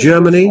assign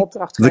Germany.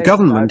 The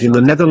government in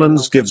the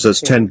Netherlands gives us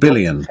 10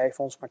 billion.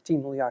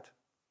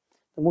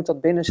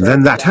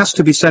 Then that has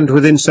to be sent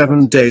within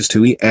 7 days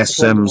to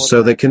ESM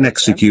so they can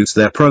execute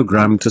their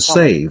program to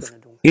save,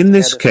 in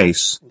this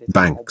case,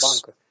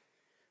 banks.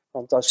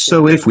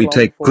 So if we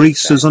take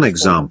Greece as an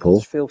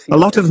example, a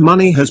lot of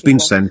money has been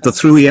sent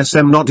through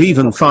ESM, not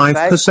even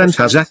 5%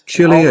 has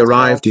actually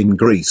arrived in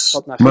Greece.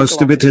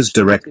 Most of it has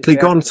directly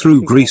gone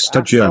through Greece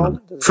to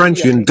German,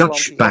 French and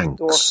Dutch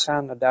banks.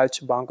 Naar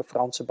Duitse banken,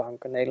 Franse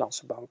banken,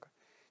 Nederlandse banken.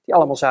 Die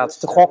allemaal zaten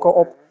te gokken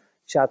op.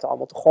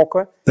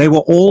 They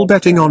were all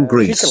betting on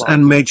Greece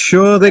and made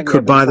sure they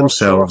could buy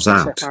themselves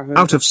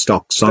out of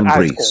stocks on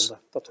Greece.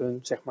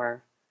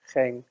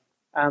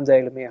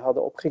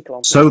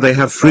 So they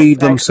have freed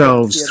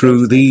themselves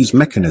through these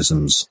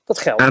mechanisms.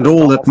 And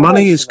all that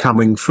money is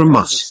coming from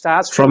us,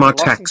 from our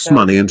tax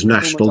money and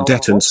national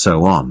debt and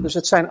so on.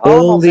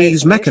 All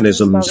these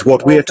mechanisms,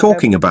 what we are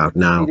talking about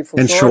now,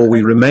 ensure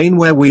we remain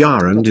where we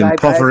are and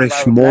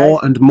impoverish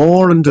more,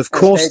 and of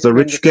course the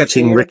rich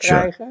getting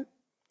richer.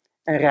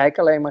 En rijk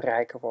alleen maar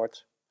rijker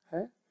wordt.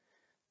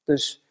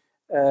 Dus,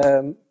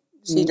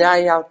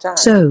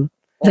 So,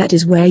 that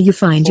is where you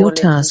find your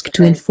task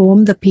to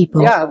inform the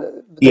people.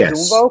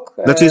 Yes,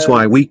 that is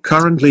why we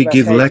currently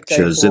give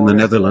lectures in the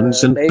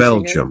Netherlands and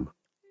Belgium.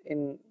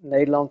 In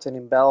Nederland en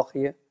in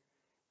België.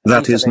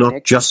 That is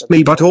not just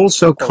me but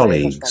also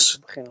colleagues.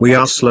 We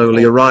are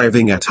slowly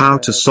arriving at how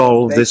to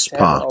solve this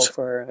part.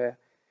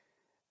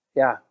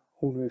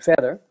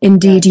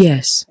 Indeed,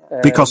 yes.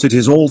 Because it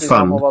is all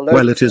fun.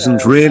 Well, it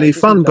isn't really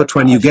fun, but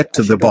when you get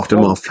to the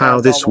bottom of how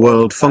this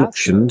world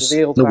functions,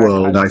 the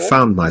world I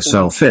found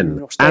myself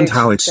in, and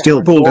how it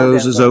still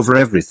bulldozes over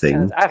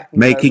everything,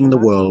 making the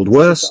world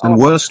worse and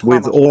worse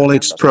with all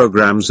its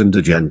programs and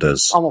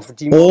agendas.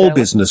 All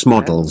business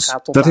models,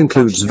 that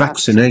includes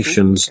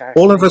vaccinations,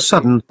 all of a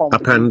sudden, a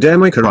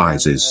pandemic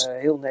arises.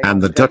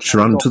 And the Dutch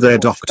run to their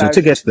doctor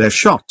to get their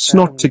shots,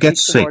 not to get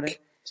sick.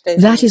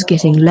 That is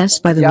getting less,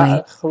 by the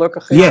way.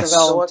 Yes,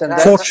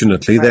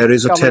 fortunately there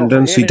is a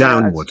tendency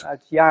downward.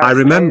 I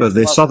remember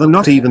this other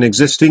not even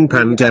existing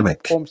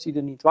pandemic.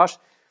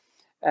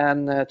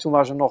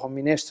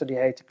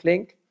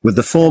 With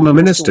the former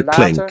minister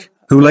Klink,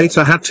 who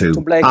later had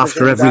to,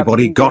 after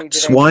everybody got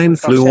swine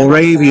flu or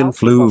avian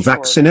flu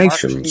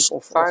vaccinations.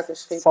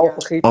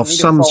 Of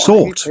some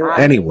sort,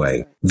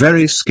 anyway,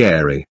 very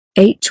scary.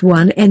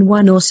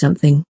 H1N1 or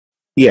something.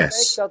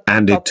 Yes,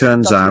 and it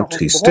turns out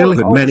he still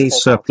had many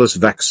surplus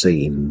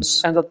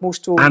vaccines.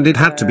 And it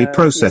had to be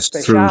processed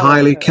through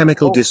highly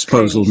chemical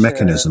disposal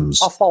mechanisms.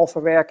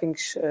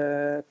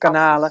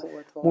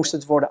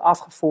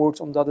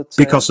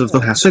 Because of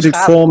the hazard it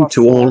formed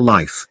to all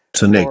life,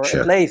 to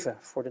nature.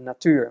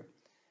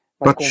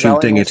 But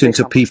shooting it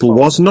into people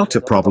was not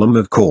a problem,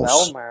 of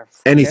course.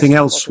 Anything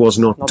else was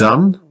not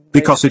done,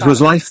 because it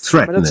was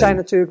life-threatening.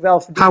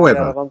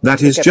 However,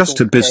 that is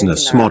just a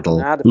business model,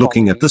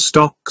 looking at the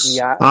stocks,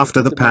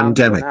 after the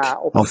pandemic,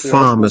 of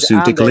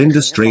pharmaceutical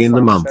industry in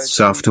the months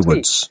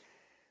afterwards.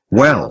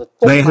 Well,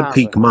 they had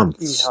peak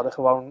months.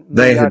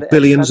 They had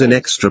billions in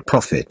extra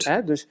profit.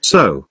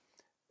 So,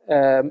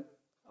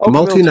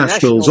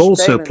 multinationals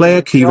also play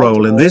a key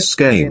role in this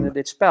game.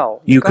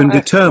 You can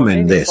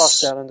determine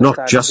this,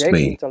 not just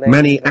me.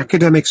 Many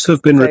academics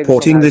have been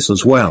reporting this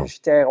as well.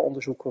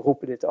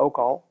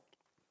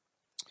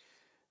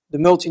 The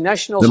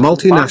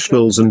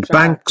multinationals and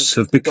banks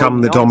have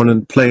become the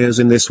dominant players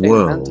in this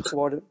world.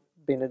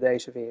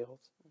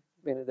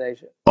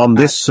 On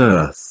this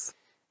earth.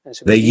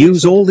 They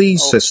use all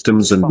these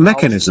systems and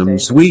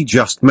mechanisms we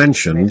just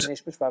mentioned,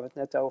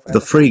 the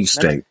free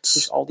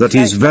states. That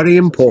is very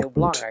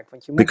important,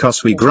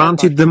 because we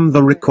granted them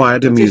the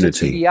required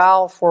immunity.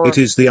 It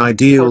is the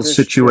ideal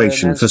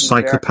situation for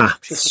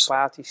psychopaths.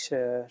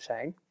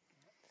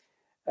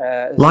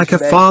 Like a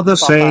father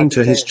saying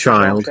to his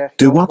child,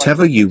 do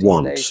whatever you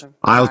want,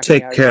 I'll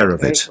take care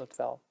of it.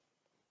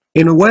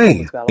 In a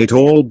way, it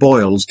all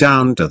boils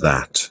down to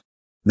that.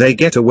 They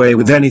get away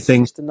with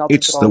anything.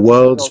 It's the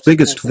world's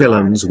biggest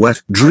villain's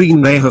wet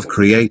dream they have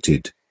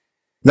created.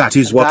 That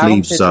is what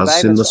leaves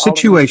us in the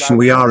situation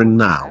we are in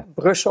now.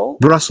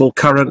 Brussels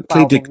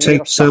currently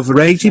dictates over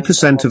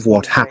 80% of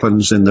what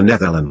happens in the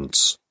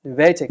Netherlands.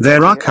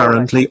 There are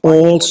currently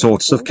all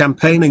sorts of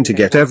campaigning to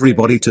get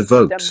everybody to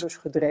vote,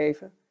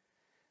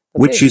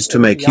 which is to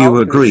make you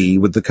agree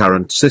with the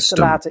current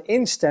system. And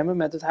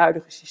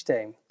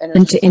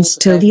to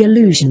instill the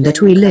illusion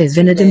that we live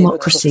in a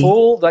democracy.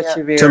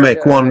 To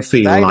make one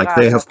feel like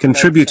they have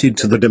contributed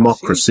to the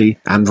democracy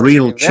and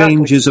real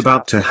change is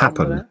about to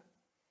happen.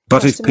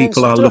 But if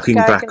people are looking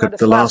back at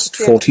the last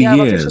 40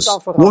 years,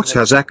 what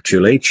has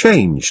actually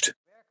changed?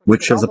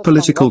 Which of the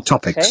political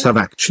topics have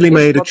actually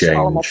made a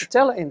change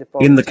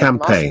in the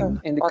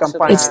campaign?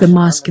 It's the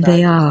mask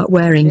they are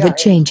wearing that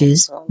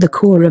changes, the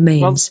core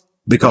remains.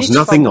 Because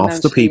nothing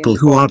of the people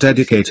who are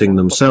dedicating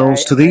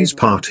themselves to these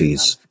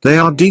parties, they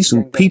are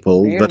decent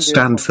people that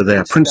stand for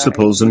their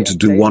principles and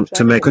do want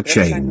to make a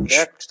change.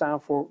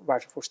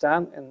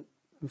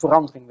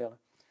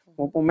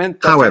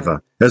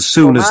 However, as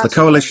soon as the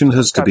coalition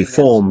has to be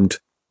formed,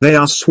 they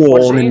are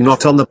sworn in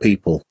not on the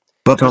people,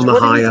 but on the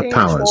higher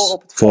powers,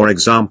 for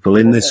example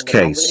in this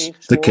case,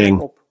 the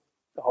king.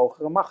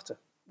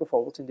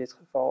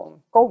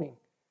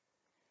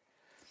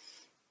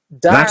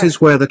 That is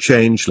where the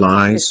change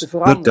lies,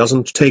 that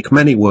doesn't take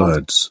many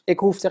words. Ik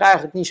hoef er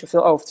eigenlijk niet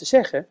zoveel over te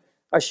zeggen.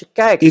 Als je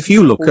kijkt If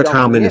you look hoe at dan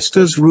how de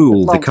ministers ministers rule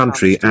het the land gaan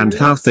country and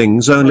besturen, how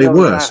things only dan we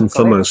worsen for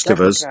alleen maar most of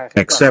slechter us, krijgen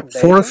in plaats except van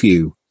for a beter.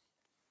 few.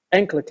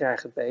 Enkele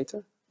krijgen het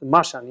beter, de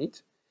massa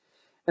niet.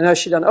 En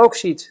als je dan ook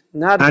ziet,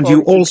 na de And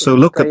you also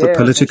look at the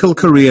political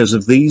careers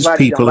of these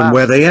people and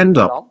where they end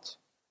up.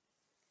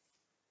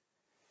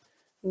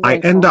 I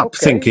end up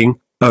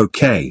thinking,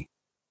 okay,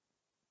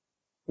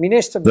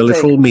 the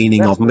literal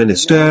meaning of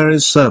minister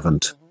is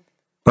servant.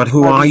 But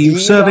who are you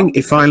serving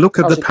if I look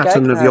at the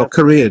pattern of your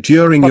career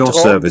during your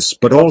service,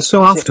 but also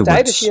tijdens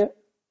afterwards? je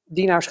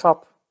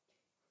dienaarschap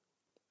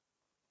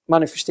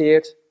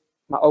manifesteert,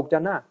 maar ook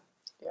daarna.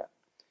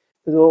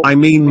 I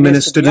mean,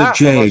 Minister De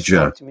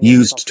Jager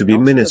used to be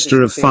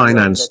Minister of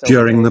Finance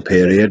during the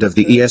period of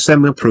the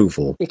ESM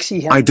approval.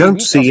 I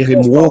don't see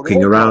him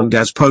walking around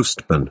as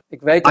postman.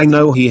 I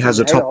know he has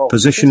a top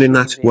position in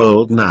that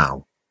world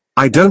now.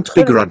 I don't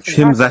begrudge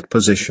him that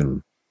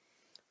position.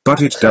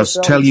 But it does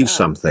tell you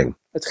something.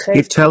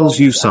 It tells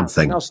you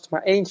something.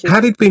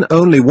 Had it been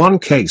only one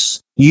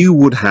case, you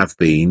would have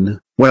been,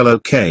 well,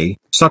 okay,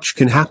 such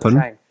can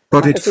happen,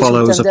 but it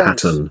follows a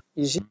pattern.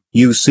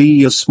 You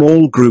see a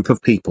small group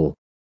of people.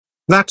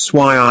 That's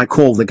why I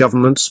call the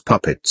governments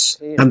puppets,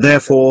 and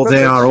therefore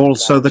they are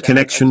also the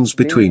connections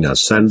between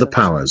us and the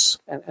powers.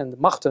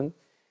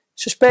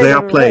 They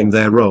are playing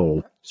their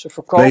role.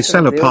 They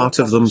sell a part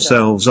of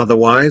themselves,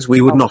 otherwise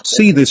we would not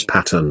see this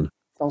pattern.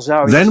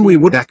 Then we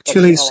would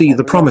actually see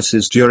the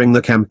promises during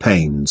the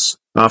campaigns,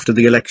 after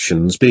the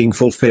elections being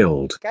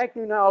fulfilled.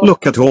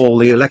 Look at all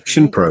the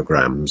election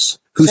programs.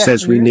 Who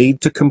says we need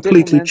to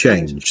completely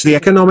change the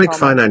economic,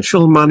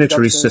 financial,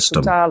 monetary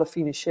system? That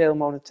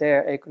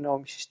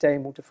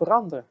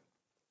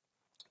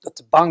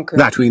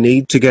we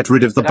need to get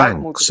rid of the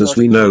banks as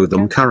we know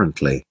them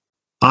currently.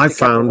 I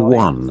found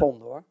one.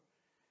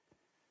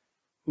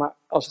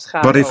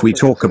 But if we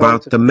talk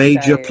about the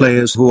major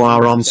players who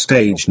are on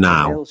stage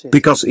now,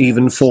 because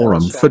even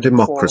Forum for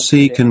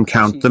Democracy can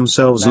count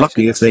themselves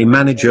lucky if they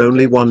manage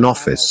only one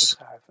office.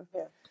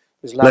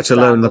 Let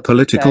alone the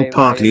political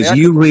parties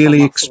you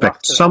really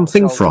expect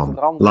something from,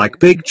 like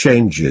big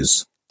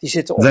changes.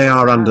 They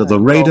are under the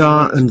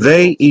radar and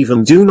they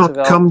even do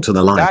not come to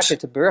the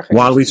light.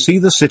 While we see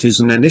the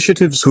citizen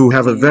initiatives who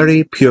have a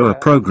very pure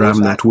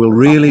program that will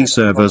really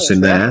serve us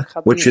in there,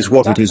 which is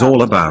what it is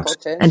all about.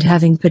 And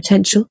having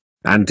potential?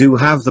 And do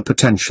have the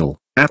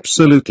potential,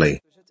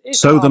 absolutely.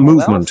 So the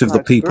movement of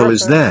the people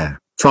is there,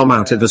 from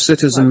out of the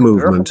citizen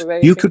movement,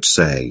 you could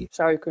say.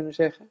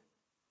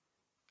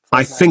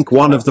 I think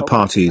one of the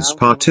parties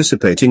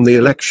participating the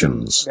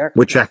elections,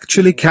 which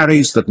actually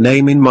carries that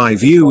name in my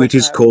view, it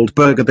is called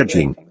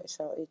Burgerbeding.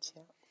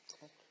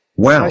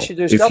 Well,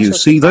 if you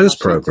see those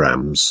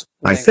programs,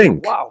 I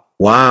think,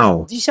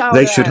 wow,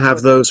 they should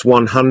have those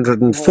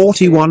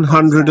 140,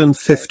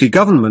 150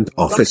 government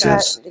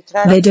offices.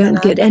 They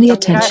don't get any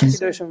attention.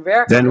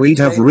 Then we'd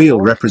have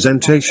real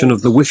representation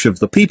of the wish of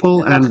the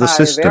people and the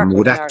system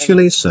would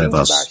actually serve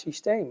us.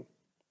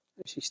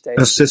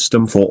 A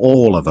system for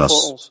all of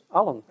us.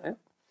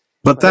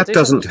 But that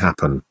doesn't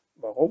happen.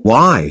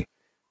 Why?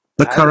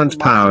 The current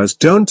powers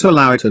don't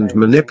allow it and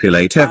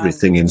manipulate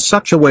everything in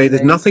such a way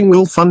that nothing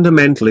will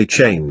fundamentally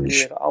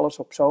change.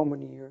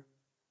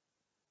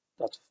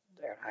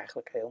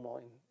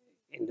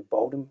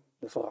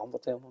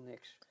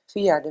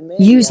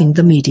 Using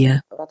the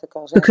media,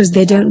 because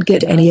they don't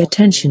get any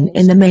attention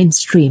in the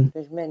mainstream.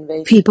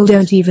 People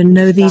don't even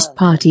know these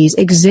parties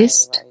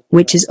exist,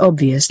 which is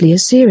obviously a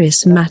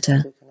serious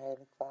matter.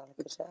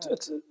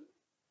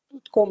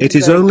 It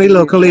is only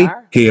locally,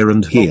 here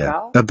and here,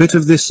 a bit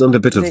of this and a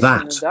bit of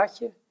that.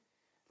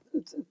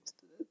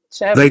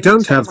 They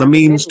don't have the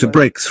means to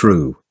break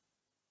through.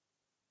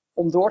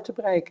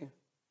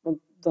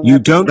 You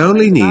don't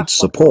only need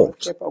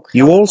support,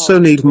 you also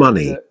need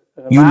money.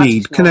 You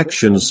need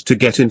connections to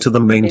get into the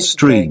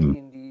mainstream.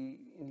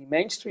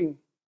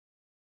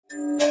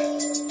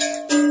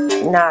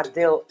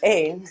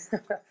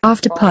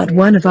 After part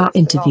 1 of our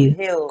interview,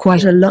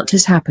 quite a lot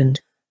has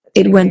happened.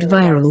 It went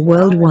viral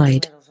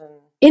worldwide.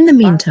 In the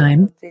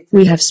meantime,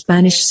 we have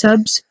Spanish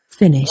subs,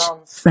 Finnish,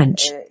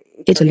 French.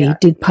 Italy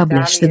did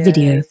publish the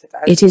video.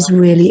 It is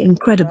really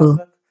incredible.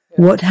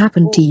 What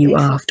happened to you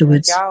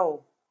afterwards?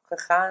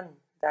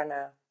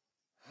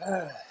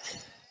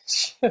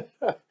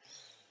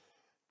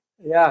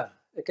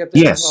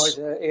 Yes,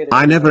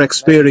 I never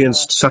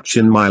experienced such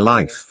in my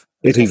life.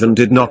 It even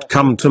did not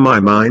come to my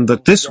mind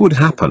that this would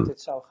happen.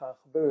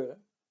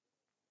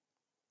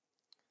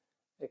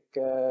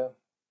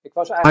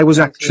 I was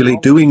actually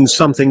doing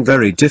something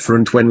very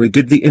different when we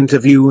did the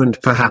interview,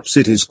 and perhaps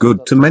it is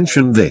good to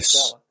mention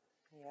this.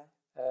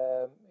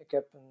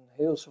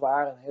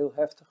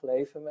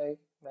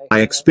 I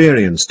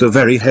experienced a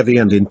very heavy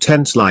and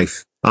intense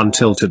life,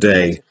 until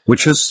today,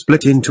 which has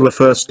split into a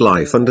first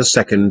life and a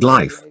second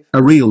life,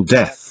 a real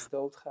death.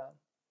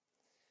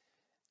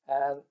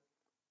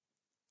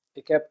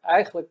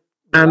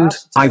 And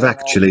I've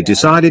actually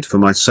decided for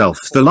myself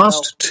the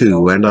last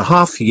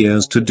 2.5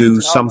 years to do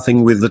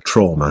something with the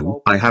trauma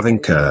I have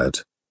incurred.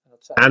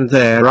 And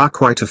there are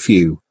quite a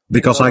few,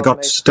 because I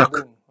got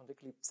stuck.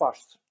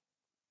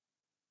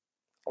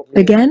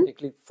 Again?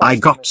 I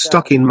got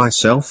stuck in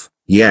myself,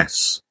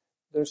 yes.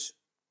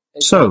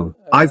 So,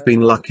 I've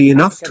been lucky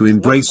enough to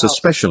embrace a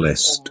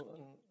specialist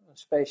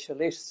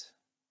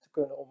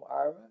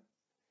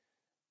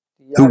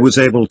who was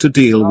able to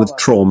deal with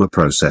trauma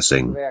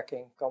processing.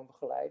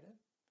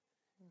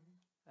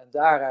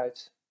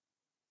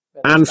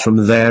 And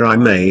from there I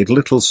made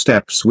little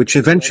steps which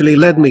eventually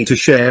led me to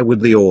share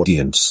with the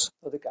audience.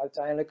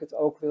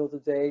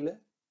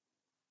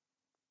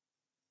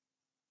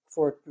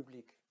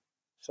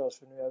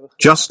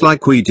 Just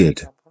like we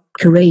did.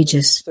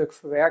 Courageous.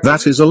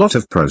 That is a lot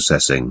of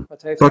processing.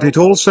 But it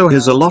also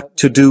has a lot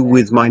to do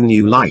with my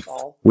new life,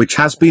 which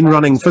has been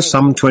running for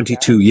some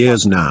 22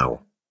 years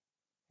now.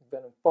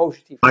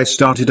 I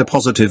started a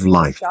positive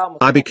life.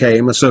 I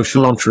became a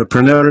social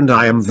entrepreneur and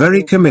I am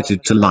very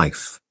committed to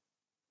life.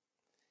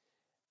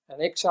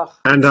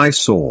 And I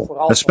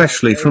saw,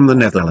 especially from the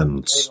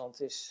Netherlands.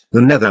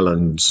 The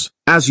Netherlands,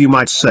 as you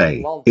might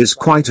say, is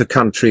quite a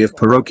country of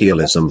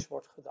parochialism.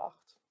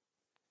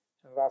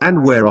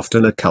 And where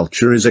often a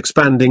culture is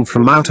expanding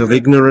from out of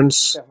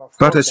ignorance,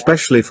 but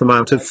especially from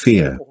out of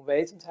fear.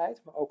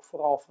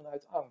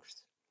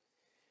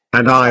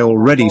 And I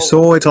already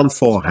saw it on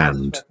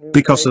forehand,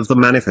 because of the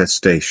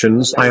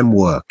manifestations I am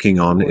working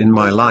on in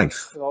my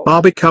life,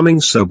 are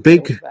becoming so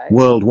big,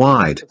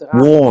 worldwide,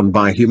 worn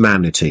by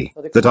humanity,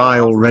 that I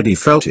already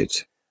felt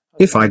it.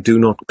 If I do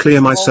not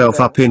clear myself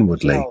up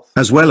inwardly,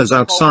 as well as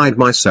outside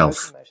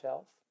myself,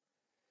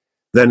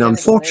 then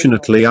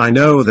unfortunately I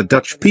know the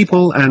Dutch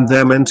people and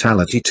their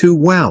mentality too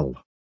well.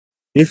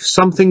 If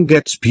something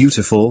gets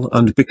beautiful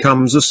and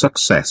becomes a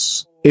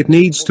success, it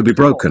needs to be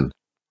broken.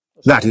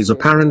 That is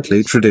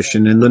apparently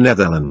tradition in the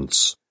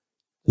Netherlands.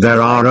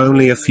 There are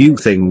only a few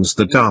things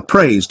that are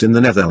praised in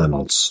the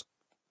Netherlands.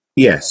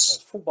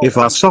 Yes, if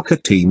our soccer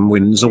team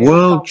wins a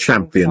world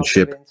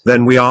championship,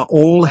 then we are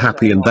all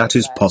happy and that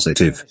is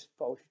positive.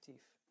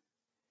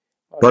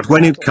 But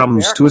when it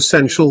comes to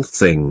essential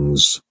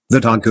things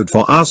that are good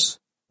for us,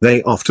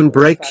 they often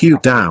break you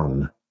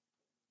down.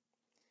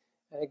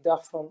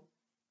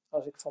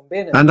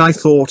 And I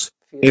thought,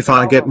 if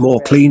I get more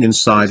clean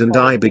inside and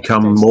I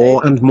become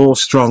more and more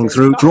strong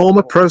through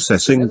trauma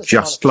processing,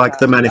 just like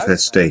the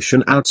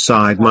manifestation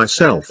outside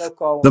myself,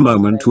 the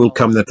moment will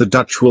come that the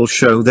Dutch will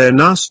show their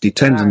nasty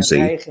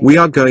tendency, we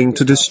are going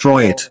to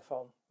destroy it.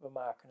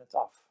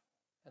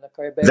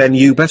 Then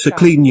you better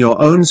clean your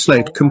own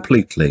slate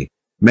completely.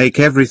 Make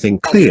everything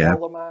clear,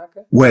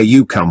 where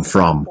you come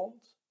from.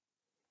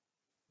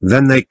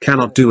 Then they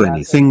cannot do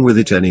anything with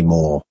it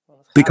anymore.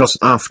 Because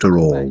after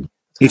all,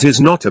 it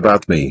is not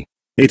about me.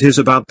 It is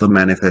about the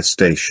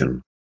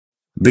manifestation.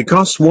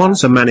 Because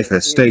once a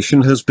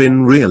manifestation has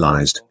been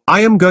realized,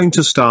 I am going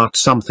to start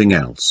something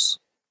else.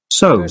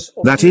 So,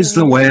 that is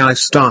the way I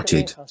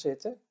started.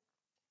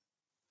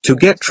 To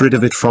get rid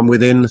of it from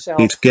within,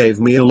 it gave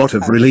me a lot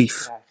of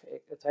relief.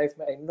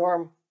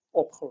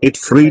 It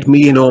freed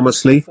me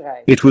enormously.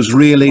 It was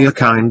really a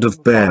kind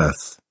of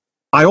birth.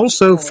 I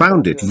also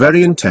found it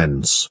very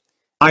intense.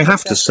 I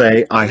have to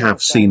say I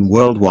have seen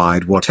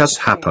worldwide what has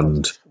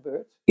happened.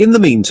 In the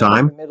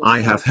meantime,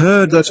 I have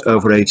heard that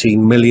over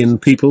 18 million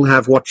people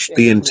have watched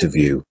the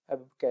interview.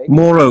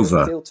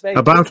 Moreover,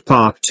 about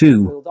part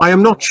 2, I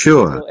am not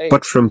sure,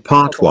 but from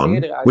part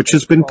 1, which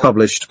has been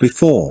published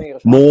before,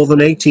 more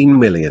than 18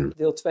 million.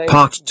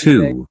 Part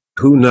 2,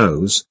 who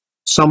knows,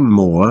 some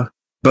more,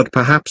 but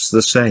perhaps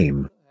the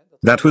same.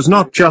 That was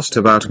not just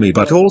about me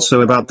but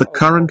also about the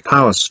current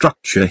power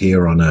structure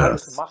here on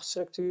Earth.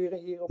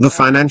 The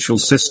financial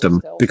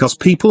system, because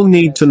people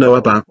need to know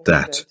about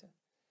that.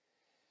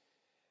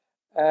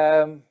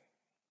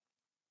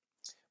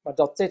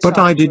 But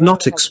I did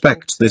not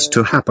expect this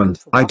to happen.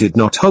 I did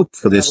not hope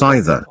for this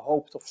either.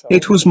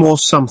 It was more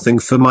something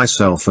for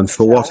myself and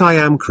for what I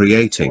am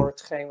creating.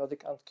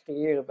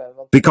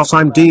 Because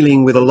I'm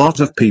dealing with a lot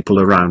of people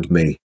around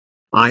me.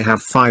 I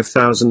have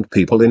 5,000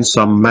 people in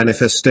some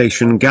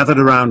manifestation gathered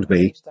around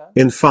me,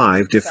 in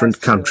 5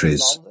 different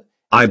countries.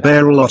 I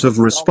bear a lot of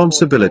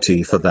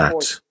responsibility for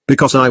that,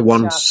 because I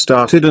once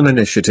started an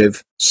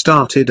initiative,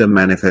 started a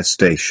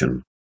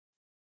manifestation.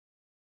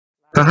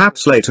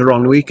 Perhaps later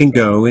on we can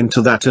go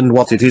into that and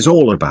what it is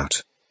all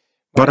about.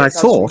 But I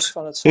thought,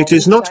 it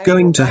is not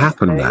going to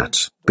happen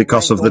that,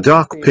 because of the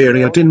dark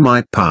period in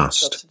my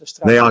past,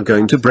 they are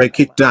going to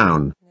break it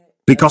down.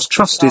 Because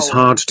trust is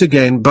hard to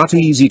gain but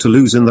easy to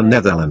lose in the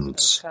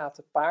Netherlands.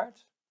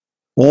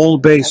 All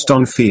based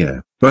on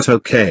fear, but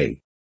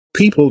okay.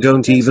 People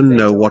don't even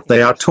know what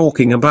they are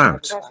talking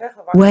about.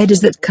 Where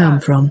does that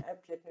come from?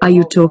 Are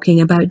you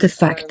talking about the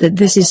fact that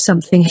this is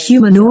something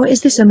human, or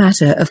is this a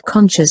matter of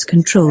conscious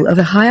control of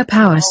a higher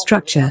power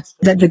structure,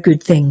 that the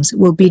good things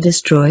will be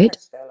destroyed?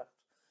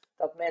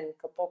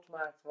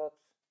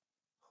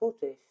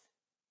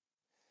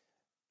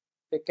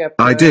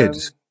 I did.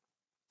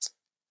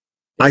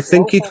 I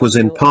think it was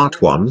in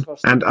part 1,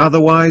 and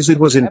otherwise it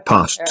was in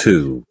part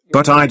 2,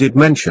 but I did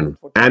mention,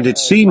 and it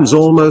seems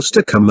almost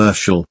a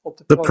commercial,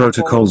 the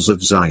Protocols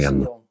of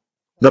Zion.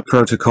 The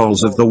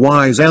Protocols of the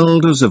Wise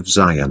Elders of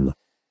Zion.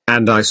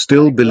 And I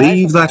still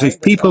believe that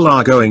if people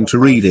are going to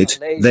read it,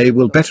 they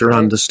will better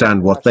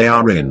understand what they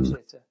are in.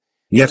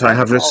 Yet I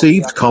have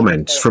received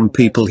comments from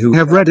people who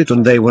have read it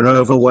and they were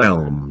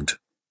overwhelmed.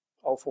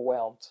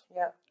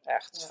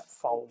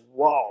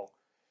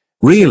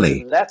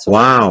 Really?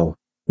 Wow.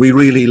 We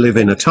really live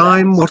in a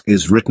time what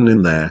is written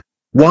in there,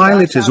 while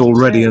it is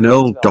already an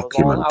old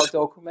document.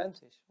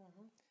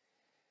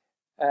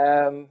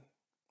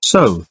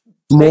 So,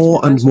 more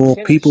and more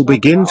people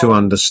begin to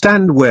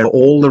understand where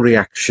all the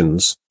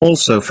reactions,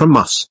 also from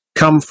us,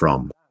 come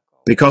from.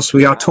 Because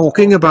we are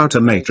talking about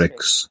a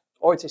matrix.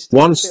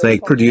 Once they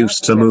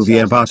produced a movie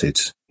about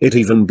it, it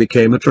even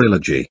became a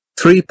trilogy,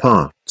 3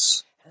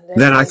 parts.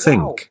 Then I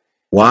think,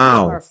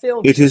 wow,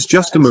 it is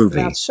just a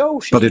movie,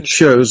 but it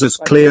shows as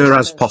clear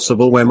as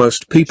possible where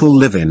most people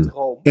live in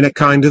a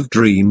kind of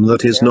dream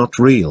that is not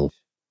real.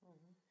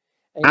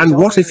 And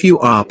what if you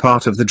are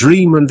part of the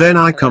dream and then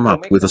I come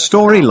up with a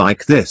story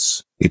like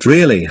this? It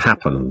really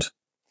happened.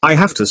 I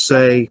have to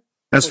say,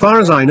 as far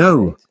as I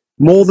know,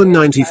 more than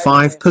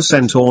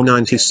 95% or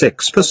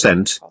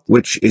 96%,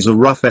 which is a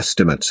rough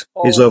estimate,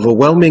 is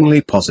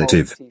overwhelmingly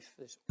positive.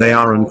 They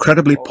are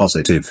incredibly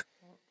positive.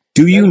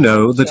 Do you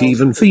know that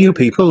even for you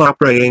people are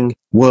praying,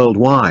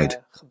 worldwide?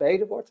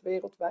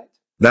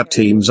 That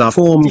teams are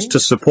formed to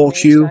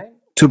support you,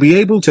 to be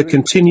able to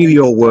continue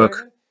your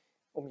work.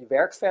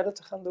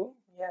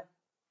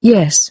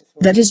 Yes,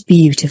 that is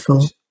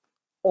beautiful.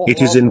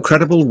 It is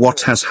incredible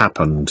what has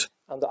happened.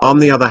 On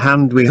the other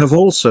hand, we have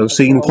also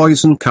seen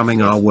poison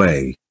coming our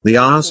way. The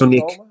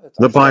arsenic,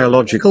 the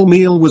biological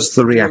meal was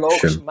the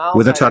reaction,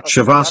 with a touch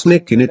of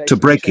arsenic in it to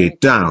break it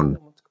down.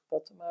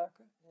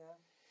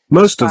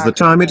 Most of the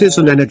time it is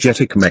an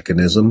energetic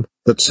mechanism,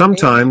 that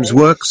sometimes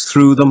works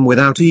through them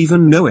without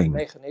even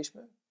knowing.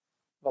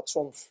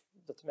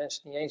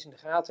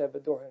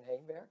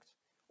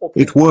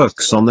 It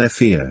works on their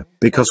fear,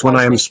 because when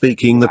I am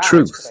speaking the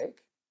truth,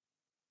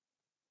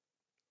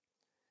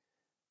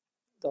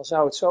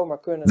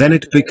 then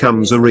it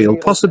becomes a real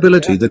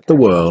possibility that the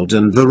world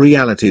and the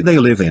reality they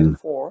live in,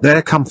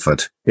 their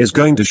comfort, is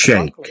going to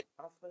shake.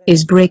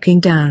 Is breaking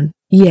down,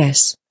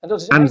 yes.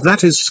 And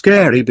that is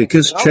scary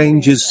because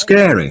change is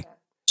scary.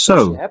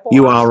 So,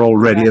 you are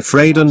already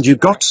afraid and you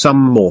got some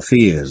more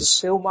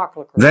fears.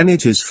 Then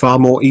it is far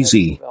more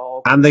easy.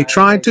 And they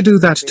tried to do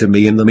that to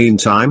me in the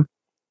meantime.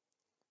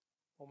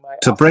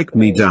 To break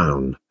me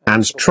down,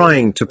 and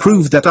trying to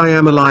prove that I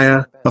am a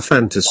liar, a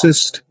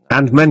fantasist,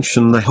 and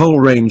mention the whole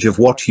range of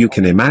what you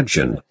can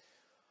imagine.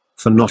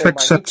 For not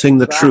accepting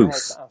the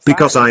truth,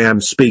 because I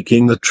am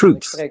speaking the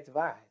truth.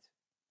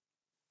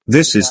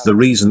 This is the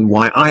reason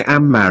why I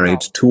am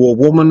married to a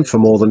woman for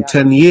more than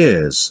 10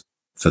 years.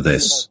 For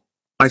this.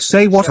 I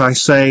say what I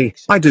say,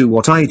 I do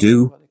what I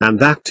do, and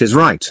that is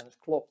right.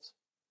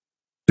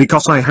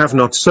 Because I have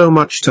not so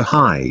much to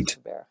hide.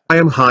 I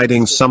am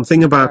hiding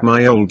something about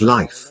my old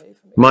life.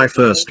 My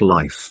first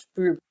life.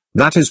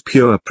 That is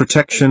pure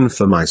protection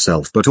for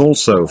myself but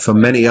also for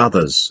many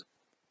others.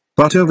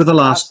 But over the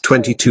last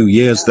 22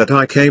 years that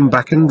I came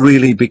back and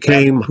really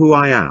became who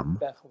I am.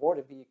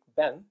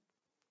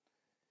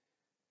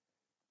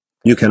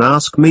 You can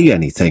ask me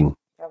anything.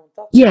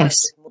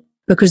 Yes.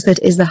 Because that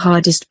is the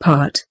hardest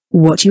part,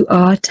 what you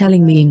are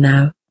telling me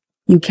now.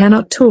 You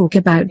cannot talk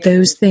about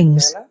those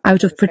things,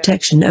 out of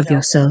protection of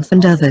yourself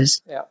and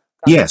others.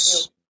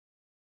 Yes.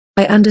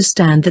 I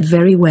understand that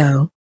very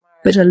well.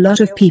 But a lot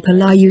of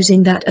people are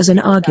using that as an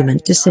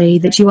argument to say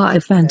that you are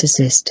a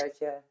fantasist.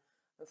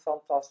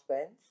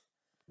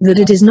 That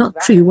it is not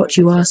true what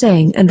you are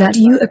saying and that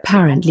you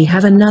apparently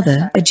have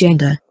another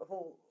agenda.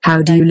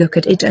 How do you look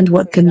at it and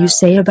what can you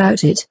say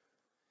about it?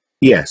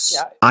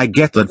 Yes, I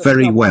get that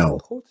very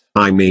well.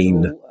 I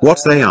mean, what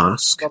they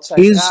ask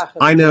is,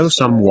 I know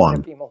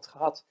someone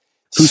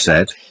who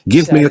said,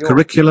 give me a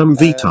curriculum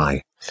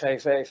vitae.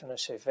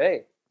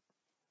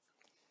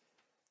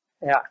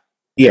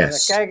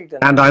 Yes,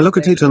 and I look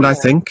at it and I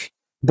think,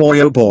 boy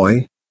oh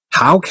boy,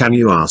 how can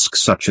you ask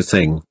such a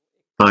thing?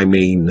 I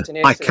mean,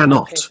 I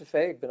cannot.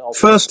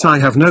 First, I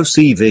have no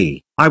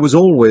CV, I was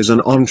always an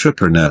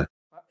entrepreneur.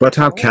 But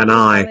how can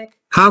I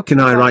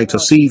write a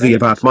CV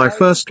about my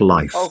first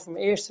life?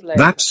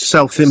 That's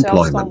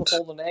self-employment.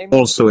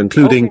 Also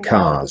including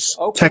cars,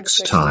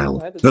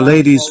 textile, the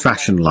ladies'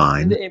 fashion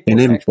line, in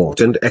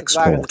import and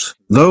export.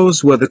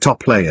 Those were the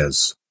top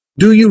players.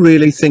 Do you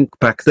really think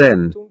back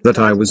then, that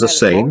I was a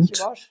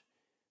saint?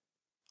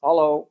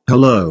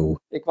 Hello.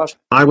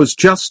 I was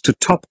just a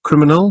top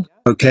criminal,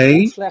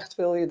 okay?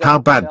 How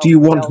bad do you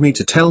want me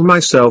to tell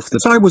myself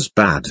that I was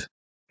bad?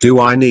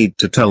 Do I need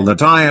to tell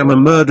that I am a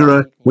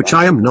murderer, which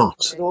I am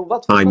not?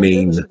 I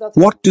mean,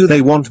 what do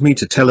they want me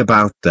to tell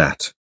about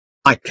that?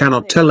 I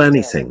cannot tell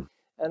anything.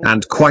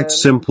 And quite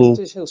simple.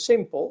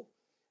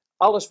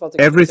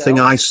 Everything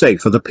I say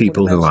for the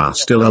people who are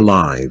still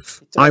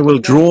alive, I will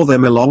draw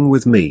them along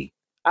with me.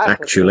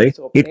 Actually,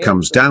 it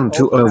comes down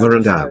to over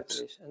and out.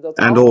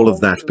 And all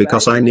of that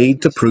because I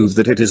need to prove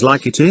that it is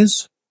like it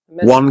is?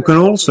 One can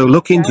also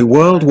look into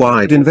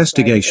worldwide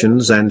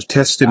investigations and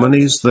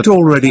testimonies that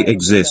already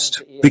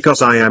exist,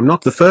 because I am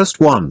not the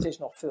first one.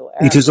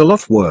 It is a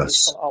lot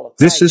worse.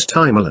 This is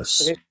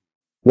timeless.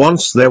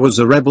 Once there was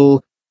a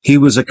rebel, he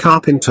was a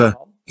carpenter,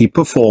 he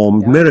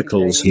performed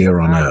miracles here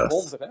on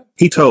earth.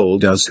 He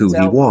told us who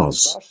he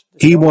was.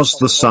 He was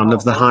the Son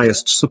of the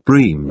Highest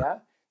Supreme.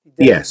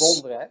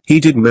 Yes,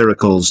 he did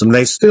miracles and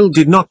they still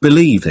did not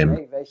believe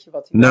him.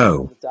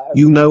 No,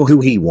 you know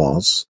who he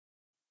was?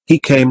 He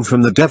came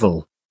from the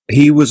devil.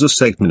 He was a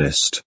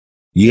Satanist.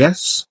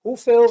 Yes?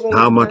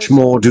 How much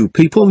more do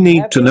people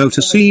need to know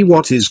to see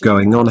what is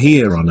going on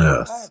here on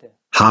earth?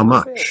 How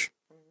much?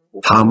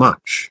 How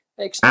much?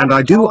 And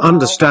I do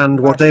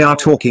understand what they are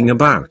talking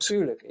about.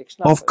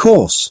 Of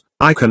course,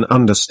 I can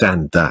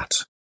understand that.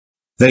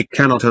 They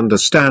cannot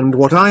understand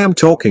what I am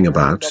talking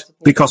about,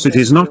 because it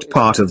is not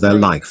part of their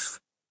life.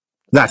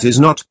 That is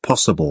not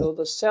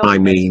possible. I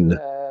mean,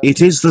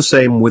 it is the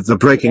same with the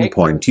breaking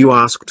point you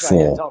asked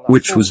for,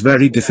 which was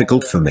very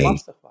difficult for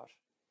me.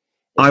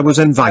 I was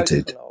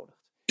invited.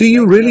 Do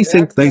you really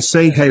think they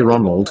say, "Hey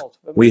Ronald,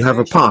 we have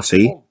a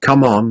party,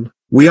 come on,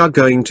 we are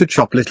going to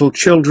chop little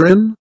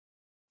children"?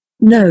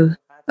 No,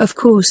 of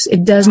course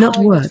it does not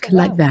work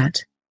like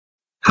that.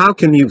 How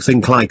can you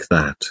think like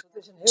that?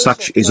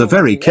 Such is a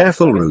very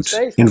careful route,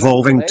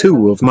 involving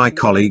two of my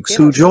colleagues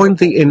who joined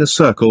the inner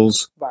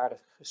circles,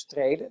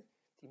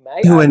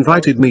 who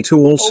invited me to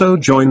also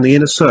join the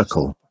inner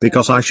circle,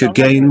 because I should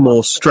gain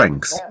more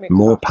strength,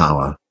 more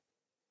power.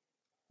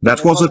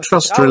 That was a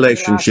trust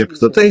relationship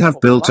that they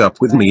have built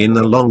up with me in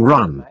the long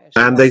run,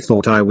 and they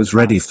thought I was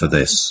ready for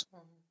this.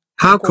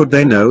 How could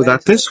they know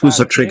that this was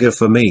a trigger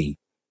for me?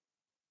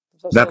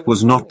 That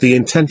was not the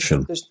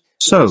intention.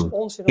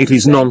 So, it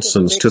is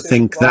nonsense to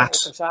think that,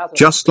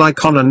 just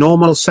like on a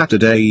normal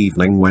Saturday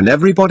evening when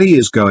everybody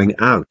is going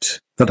out,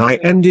 that I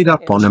ended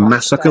up on a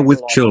massacre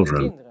with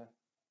children.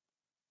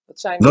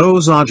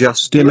 Those are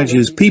just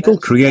images people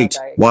create,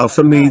 while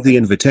for me the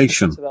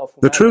invitation,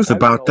 the truth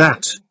about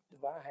that,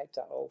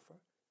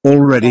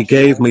 already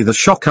gave me the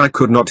shock I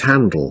could not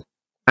handle.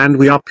 And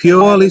we are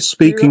purely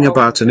speaking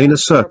about an inner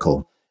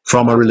circle,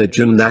 from a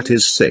religion that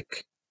is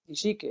sick.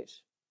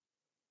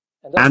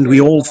 And we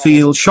all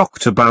feel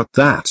shocked about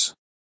that.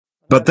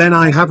 But then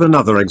I have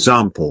another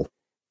example.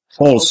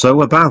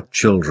 Also about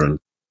children.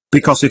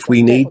 Because if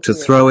we need to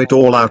throw it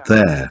all out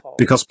there,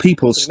 because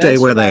people stay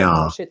where they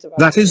are,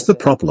 that is the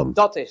problem.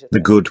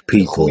 The good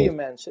people.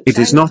 It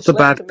is not the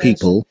bad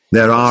people,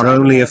 there are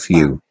only a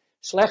few.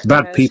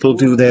 Bad people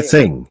do their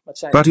thing.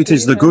 But it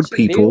is the good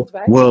people,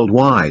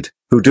 worldwide,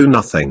 who do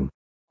nothing.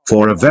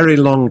 For a very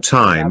long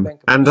time,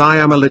 and I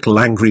am a little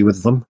angry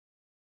with them.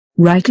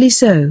 Rightly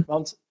so.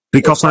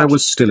 Because I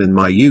was still in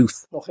my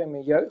youth,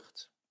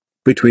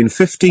 between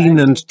 15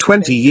 and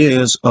 20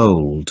 years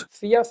old.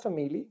 Via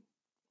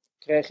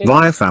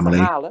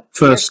family,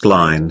 first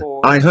line,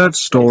 I heard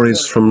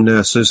stories from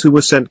nurses who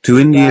were sent to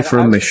India for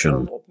a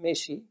mission,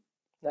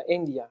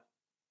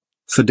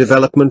 for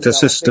development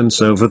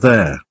assistance over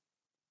there.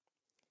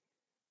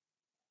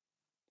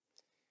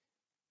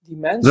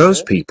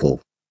 Those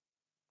people.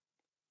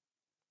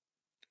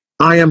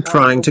 I am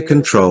trying to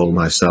control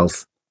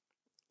myself.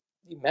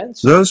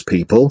 Those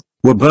people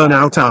were burnt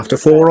out after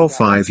 4 or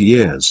 5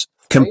 years,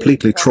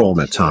 completely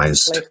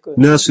traumatized.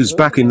 Nurses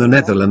back in the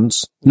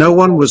Netherlands, no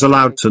one was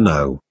allowed to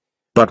know.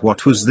 But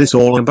what was this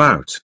all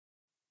about?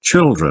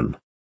 Children.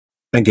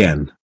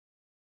 Again.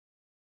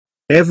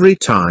 Every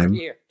time,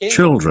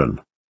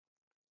 children.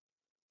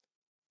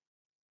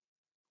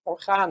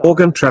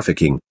 Organ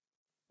trafficking.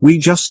 We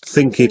just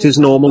think it is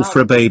normal for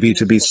a baby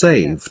to be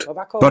saved.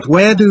 But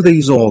where do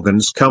these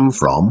organs come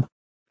from?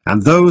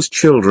 And those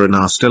children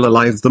are still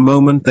alive the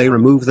moment they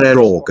remove their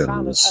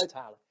organs.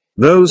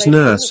 Those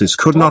nurses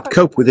could not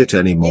cope with it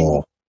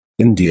anymore.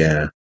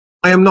 India.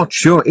 I am not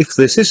sure if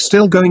this is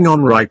still going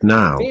on right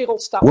now.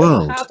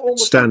 World,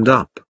 stand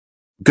up.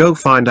 Go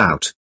find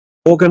out.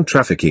 Organ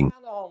trafficking.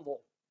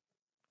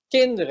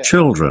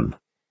 Children.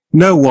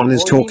 No one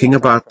is talking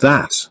about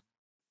that.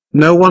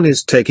 No one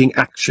is taking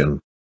action.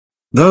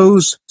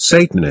 Those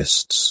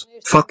Satanists,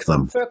 fuck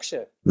them.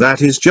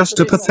 That is just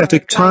a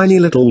pathetic tiny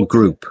little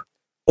group.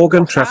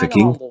 Organ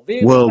trafficking,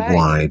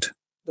 worldwide.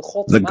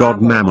 The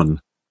god Mammon.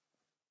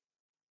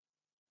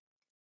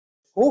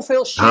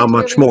 How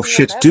much more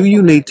shit do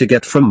you need to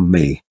get from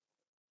me?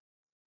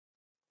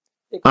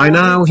 I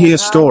now hear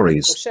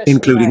stories,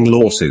 including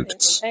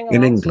lawsuits,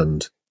 in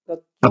England,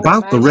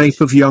 about the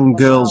rape of young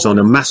girls on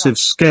a massive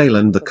scale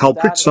and the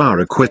culprits are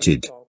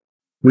acquitted.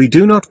 We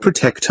do not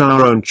protect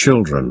our own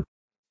children.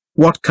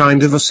 What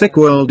kind of a sick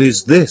world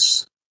is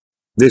this?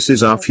 This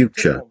is our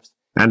future.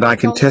 And I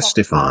can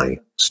testify,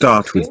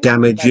 start with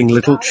damaging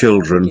little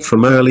children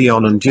from early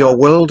on and your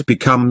world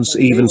becomes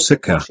even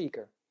sicker.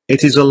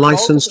 It is a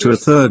license to a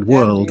third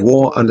world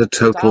war and a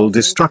total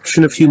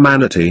destruction of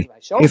humanity,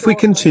 if we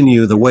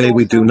continue the way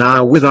we do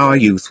now with our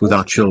youth, with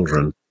our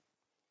children.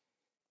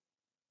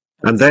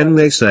 And then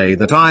they say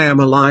that I am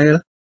a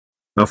liar,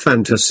 A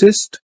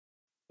fantasist?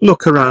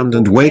 Look around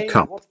and wake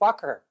up.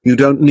 You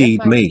don't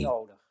need me.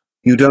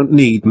 You don't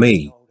need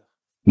me.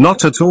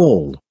 Not at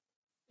all.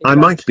 I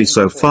might be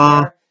so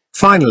far,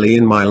 finally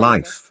in my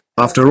life,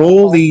 after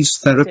all these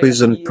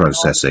therapies and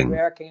processing,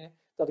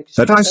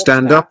 that I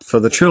stand up for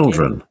the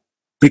children.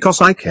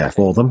 Because I care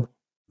for them.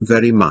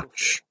 Very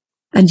much.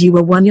 And you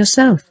were one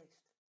yourself?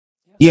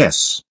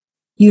 Yes.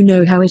 You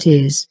know how it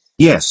is.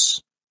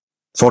 Yes.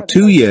 For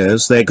 2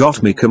 years they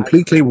got me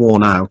completely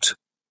worn out.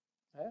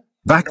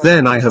 Back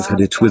then I have had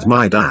it with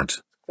my dad.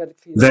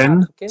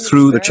 Then,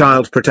 through the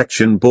Child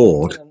Protection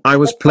Board, I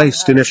was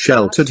placed in a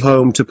sheltered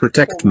home to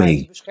protect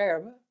me.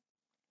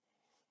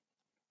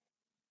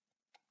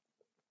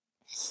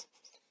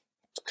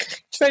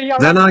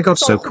 Then I got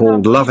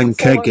so-called loving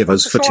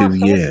caregivers for 2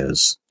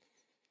 years.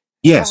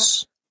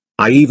 Yes.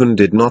 I even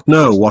did not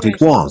know what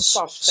it was,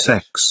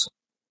 sex.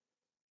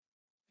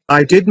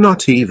 I did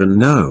not even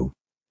know.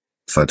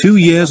 For 2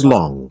 years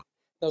long.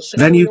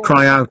 Then you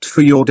cry out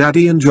for your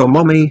daddy and your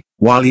mommy,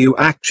 while you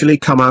actually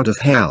come out of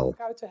hell.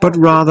 But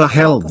rather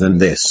hell than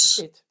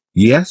this.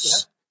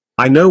 Yes?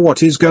 I know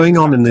what is going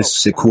on in this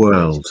sick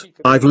world.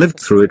 I've lived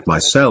through it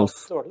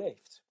myself.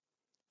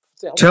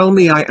 Tell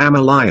me I am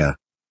a liar.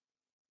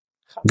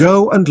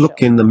 Go and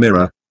look in the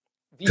mirror.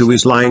 Who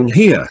is lying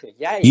here?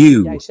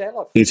 You.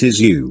 It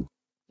is you.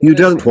 You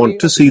don't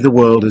want to see the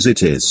world as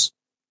it is.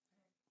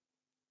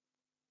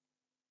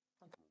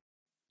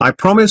 I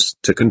promised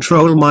to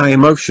control my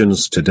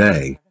emotions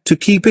today, to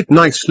keep it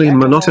nicely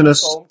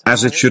monotonous,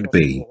 as it should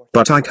be,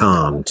 but I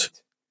can't.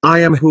 I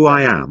am who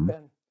I am.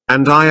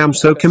 And I am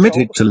so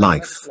committed to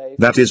life,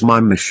 that is my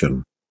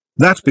mission.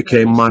 That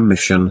became my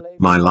mission,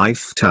 my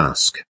life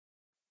task.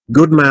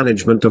 Good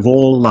management of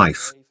all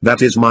life,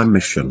 that is my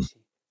mission.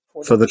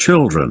 For the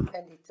children.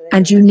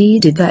 And you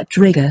needed that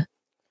trigger?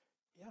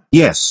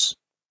 Yes.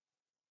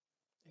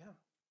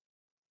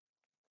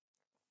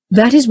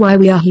 That is why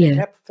we are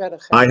here.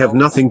 I have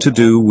nothing to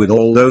do with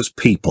all those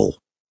people.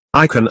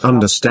 I can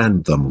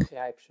understand them.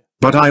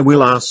 But I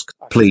will ask,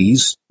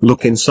 please,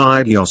 look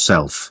inside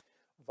yourself.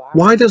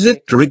 Why does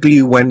it trigger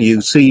you when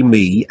you see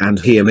me and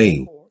hear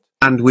me?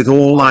 And with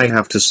all I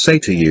have to say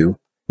to you,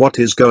 what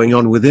is going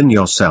on within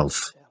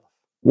yourself?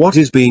 What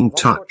is being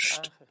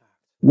touched?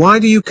 Why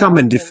do you come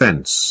in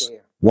defense?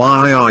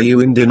 Why are you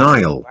in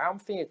denial?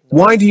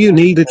 Why do you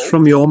need it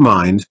from your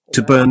mind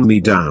to burn me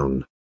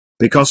down?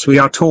 Because we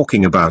are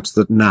talking about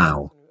that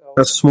now.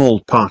 A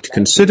small part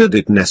considered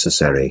it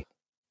necessary.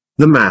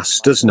 The mass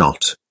does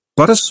not,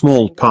 but a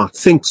small part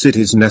thinks it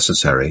is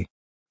necessary.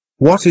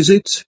 What is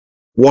it?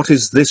 What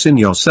is this in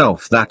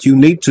yourself that you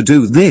need to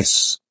do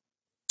this?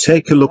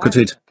 Take a look at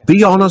it,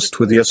 be honest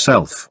with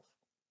yourself.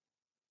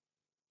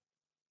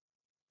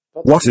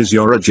 What is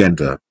your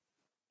agenda?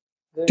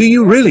 Do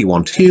you really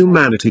want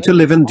humanity to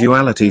live in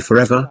duality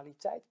forever?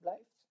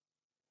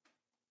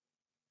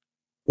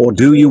 Or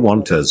do you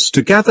want us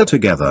to gather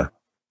together?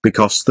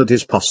 Because that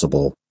is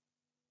possible.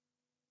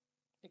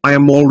 I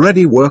am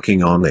already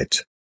working on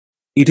it.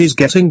 It is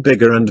getting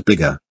bigger and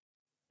bigger.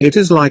 It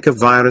is like a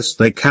virus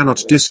they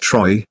cannot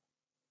destroy.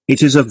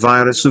 It is a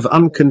virus of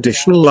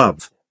unconditional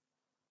love.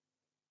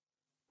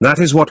 That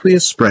is what we are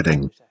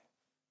spreading.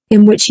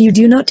 In which you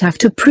do not have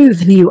to prove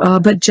who you are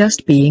but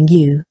just being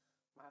you.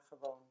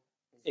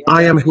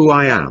 I am who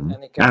I am,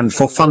 and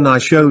for fun I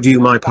showed you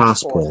my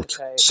passport,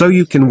 so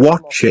you can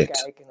watch it.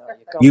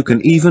 You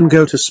can even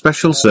go to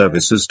special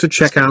services to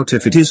check out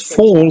if it is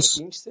false.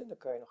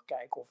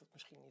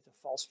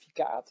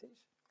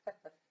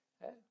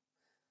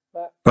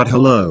 But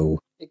hello.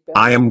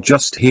 I am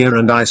just here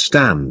and I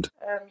stand.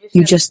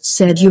 You just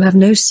said you have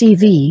no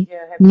CV,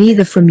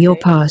 neither from your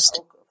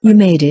past. You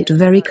made it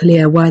very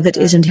clear why that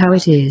isn't how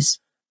it is.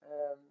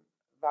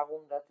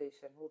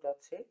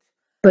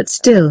 But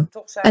still,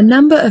 a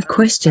number of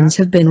questions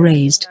have been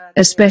raised,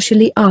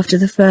 especially after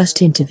the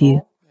first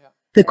interview.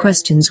 The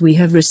questions we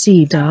have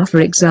received are, for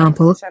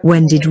example,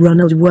 when did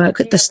Ronald work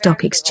at the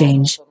stock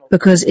exchange,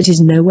 because it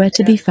is nowhere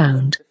to be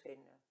found.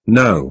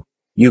 No,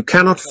 you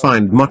cannot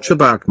find much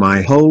about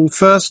my whole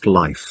first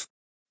life.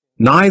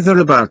 Neither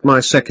about my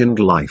second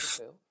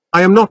life.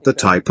 I am not the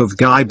type of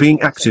guy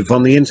being active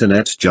on the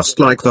internet just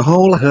like the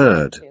whole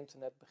herd.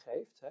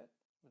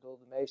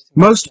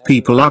 Most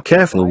people are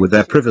careful with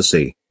their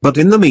privacy, but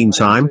in the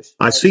meantime,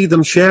 I see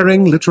them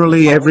sharing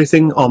literally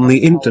everything on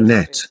the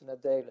internet.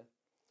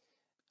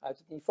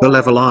 The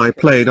level I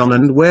played on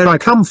and where I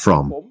come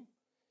from.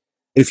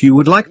 If you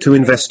would like to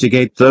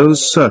investigate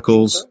those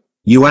circles,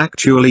 you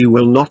actually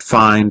will not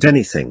find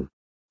anything.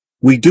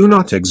 We do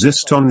not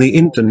exist on the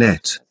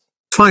internet.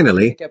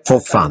 Finally, for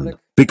fun,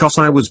 because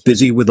I was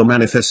busy with a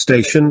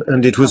manifestation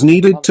and it was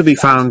needed to be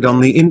found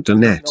on the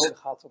internet.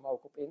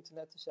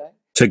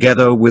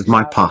 Together with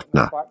my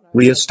partner,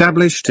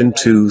 re-established in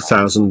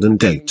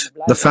 2008,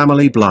 the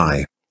family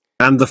Bly.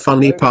 And the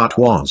funny part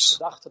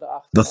was,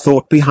 the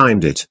thought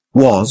behind it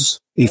was,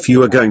 if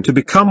you are going to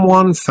become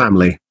one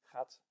family,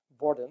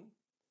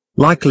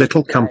 like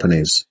little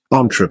companies,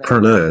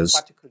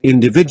 entrepreneurs,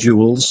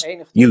 individuals,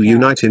 you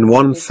unite in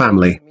one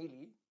family.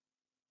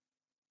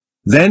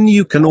 Then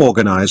you can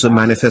organize a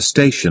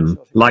manifestation,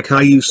 like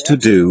I used to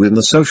do in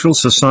the social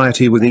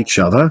society with each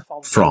other,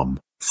 from,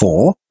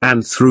 for,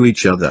 and through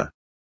each other.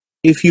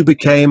 If you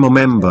became a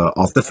member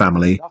of the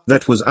family,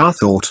 that was our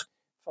thought.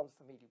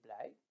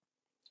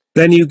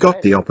 Then you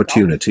got the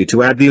opportunity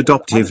to add the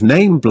adoptive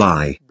name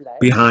Bly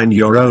behind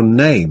your own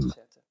name.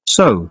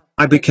 So,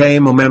 I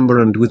became a member,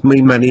 and with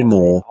me many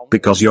more,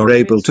 because you're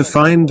able to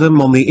find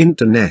them on the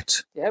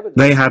internet.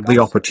 They had the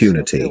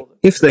opportunity,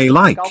 if they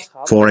like,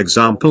 for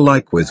example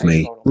like with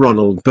me,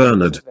 Ronald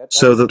Bernard,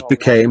 so that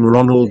became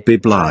Ronald B.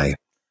 Bly.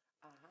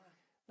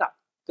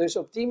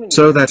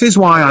 So that is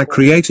why I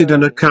created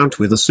an account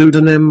with a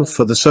pseudonym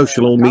for the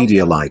social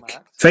media like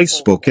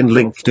Facebook and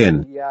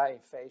LinkedIn.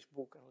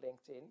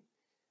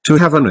 To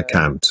have an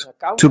account,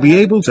 to be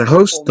able to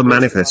host the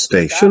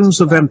manifestations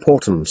of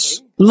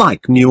importance,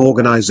 like new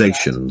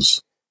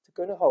organizations.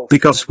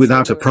 Because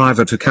without a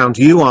private account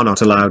you are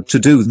not allowed to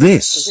do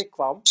this.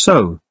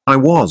 So, I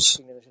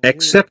was,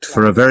 except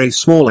for a very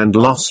small and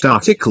lost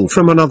article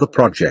from another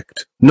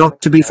project,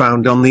 not to be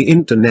found on the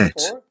internet.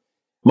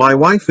 My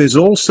wife is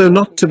also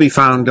not to be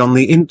found on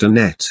the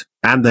internet,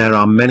 and there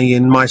are many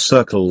in my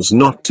circles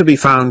not to be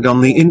found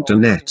on the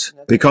internet,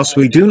 because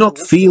we do not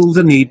feel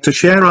the need to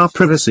share our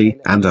privacy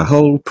and a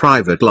whole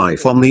private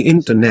life on the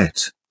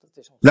internet.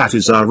 That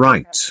is our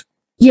right.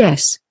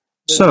 Yes.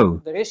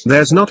 So,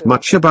 there's not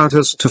much about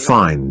us to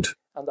find.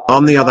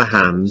 On the other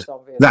hand,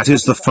 that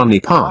is the funny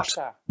part,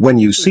 when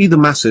you see the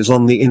masses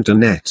on the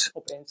internet.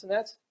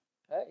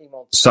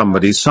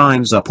 Somebody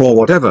signs up or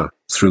whatever,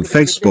 through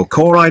Facebook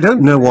or I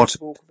don't know what,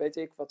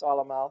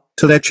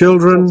 to their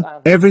children,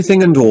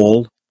 everything and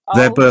all,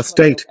 their birth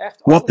date,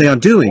 what they are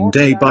doing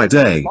day by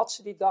day,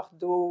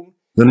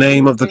 the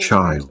name of the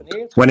child,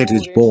 when it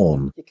is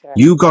born.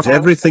 You got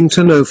everything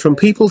to know from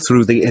people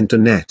through the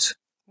internet.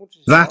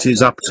 That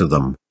is up to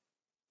them.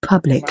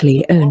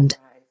 Publicly owned.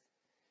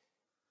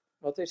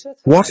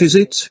 What is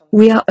it?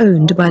 We are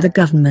owned by the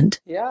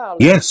government.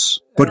 Yes,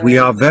 but we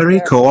are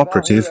very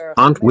cooperative,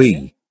 aren't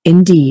we?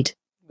 Indeed.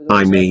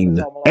 I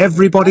mean,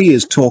 everybody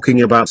is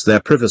talking about their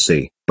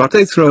privacy, but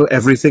they throw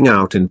everything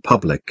out in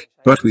public,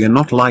 but we are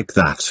not like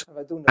that.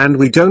 And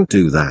we don't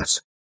do that.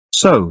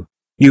 So,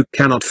 you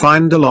cannot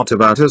find a lot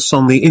about us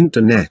on the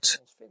internet.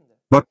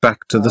 But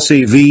back to the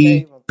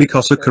CV,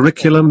 because a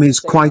curriculum is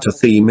quite a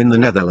theme in the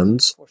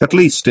Netherlands, at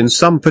least in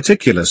some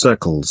particular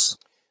circles.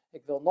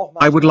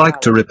 I would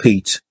like to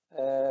repeat.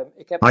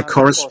 I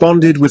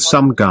corresponded with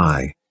some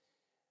guy.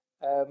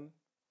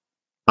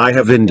 I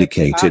have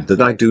indicated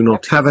that I do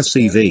not have a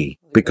CV,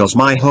 because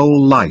my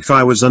whole life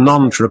I was an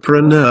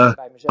entrepreneur,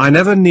 I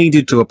never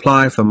needed to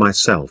apply for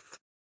myself.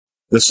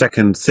 The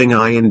second thing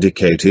I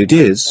indicated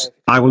is,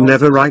 I will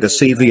never write a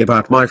CV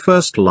about my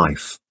first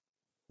life.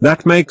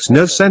 That makes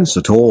no sense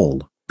at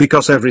all,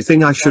 because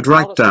everything I should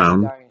write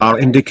down, are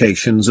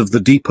indications of the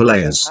deeper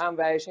layers.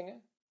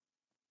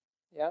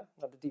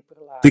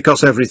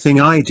 Because everything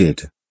I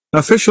did,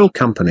 official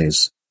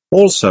companies,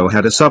 also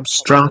had a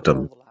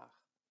substratum.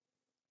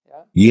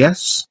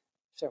 Yes?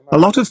 A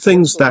lot of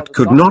things that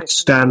could not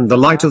stand the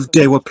light of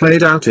day were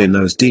played out in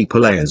those deeper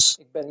layers.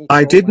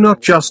 I did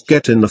not just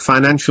get in the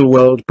financial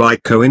world by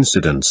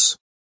coincidence.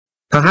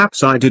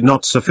 Perhaps I did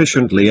not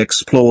sufficiently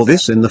explore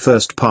this in the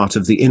first part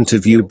of the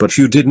interview, but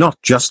you did not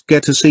just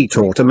get a seat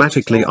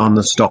automatically on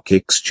the stock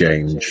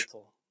exchange.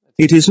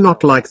 It is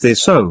not like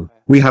this, oh,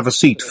 we have a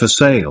seat for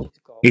sale.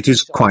 It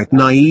is quite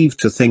naive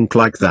to think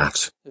like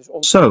that.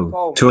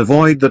 So, to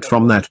avoid that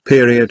from that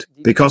period,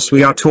 because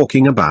we are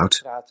talking about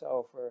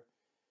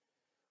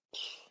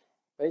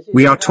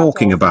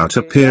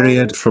a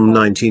period from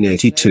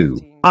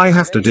 1982, I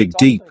have to dig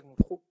deep.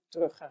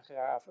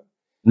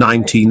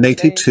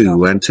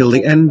 1982 until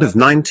the end of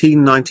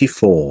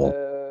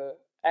 1994.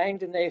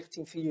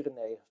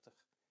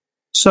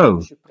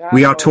 So,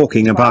 we are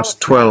talking about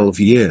 12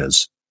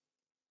 years.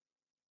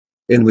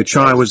 In which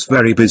I was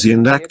very busy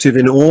and active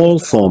in all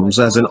forms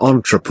as an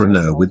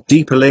entrepreneur with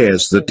deeper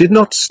layers that did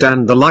not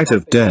stand the light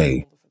of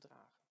day.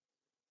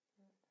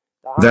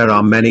 There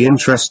are many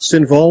interests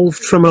involved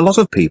from a lot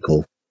of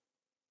people.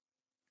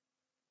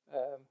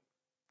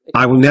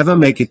 I will never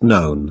make it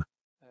known.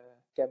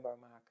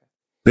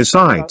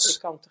 Besides,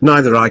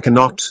 neither I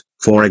cannot,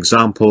 for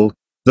example,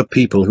 the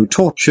people who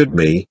tortured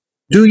me.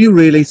 Do you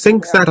really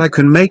think that I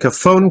can make a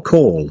phone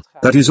call?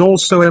 That is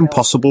also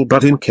impossible,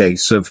 but in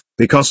case of,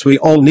 because we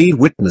all need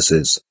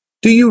witnesses.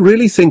 Do you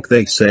really think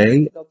they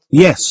say,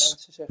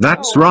 yes,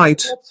 that's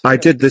right, I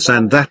did this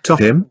and that to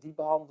him?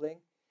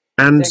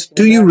 And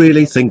do you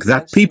really think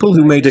that people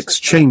who made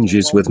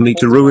exchanges with me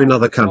to ruin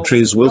other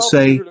countries will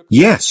say,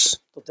 yes,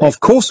 of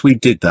course we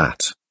did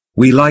that.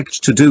 We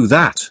liked to do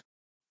that.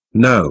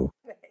 No.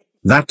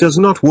 That does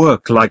not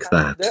work like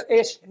that.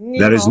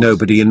 There is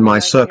nobody in my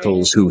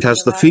circles who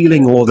has the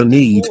feeling or the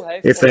need,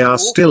 if they are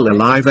still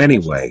alive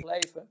anyway,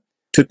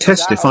 to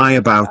testify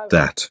about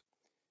that.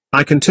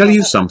 I can tell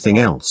you something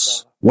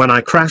else. When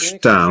I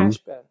crashed down,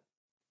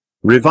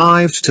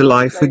 revived to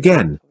life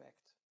again,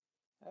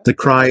 the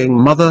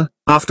crying mother,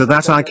 after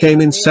that I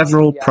came in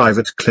several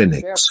private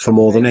clinics for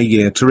more than a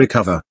year to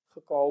recover.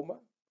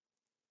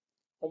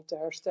 om te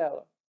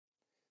herstellen.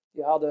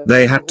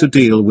 They had to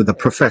deal with a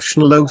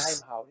professional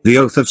oath, the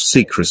oath of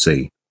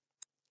secrecy.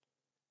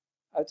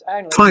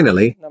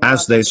 Finally,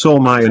 as they saw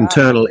my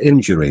internal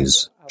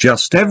injuries,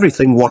 just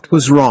everything what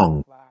was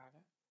wrong,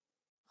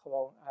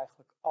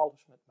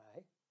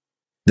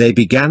 they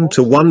began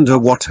to wonder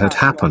what had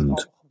happened.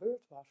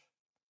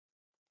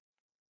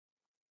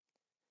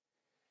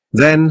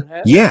 Then,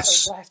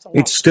 yes,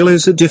 it still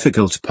is a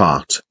difficult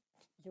part.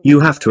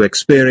 You have to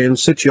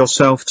experience it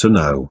yourself to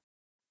know.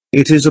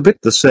 It is a bit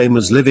the same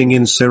as living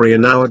in Syria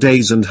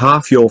nowadays and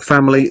half your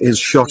family is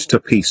shot to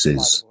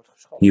pieces.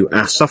 You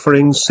are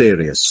suffering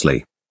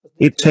seriously.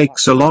 It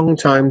takes a long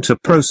time to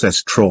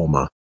process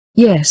trauma.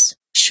 Yes,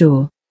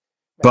 sure.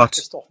 But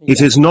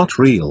it is not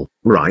real,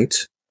 right?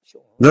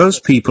 Those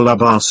people are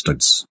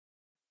bastards.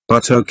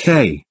 But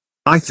okay,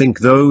 I think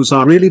those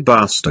are really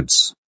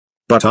bastards.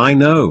 But I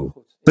know,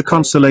 the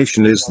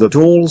consolation is that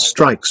all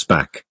strikes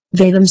back.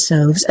 They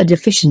themselves are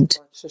deficient.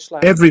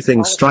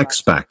 Everything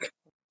strikes back.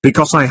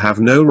 Because I have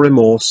no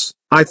remorse,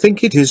 I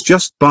think it is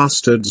just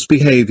bastards'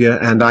 behavior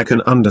and I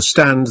can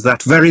understand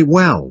that very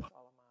well.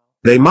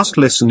 They must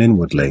listen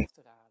inwardly.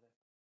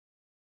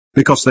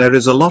 Because there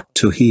is a lot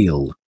to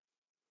heal.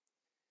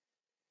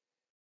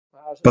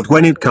 But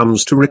when it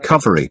comes to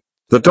recovery,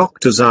 the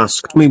doctors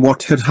asked me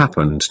what had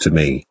happened to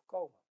me.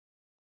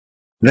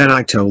 Then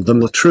I told them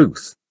the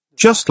truth,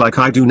 just like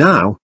I do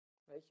now.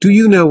 Do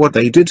you know what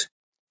they did?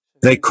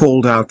 They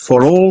called out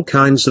for all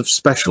kinds of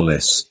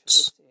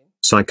specialists.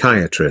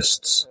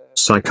 Psychiatrists,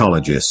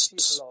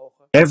 psychologists.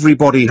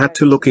 Everybody had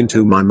to look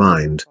into my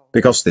mind,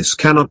 because this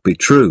cannot be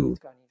true.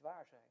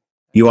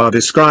 You are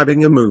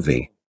describing a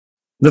movie.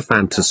 The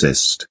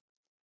Fantasist.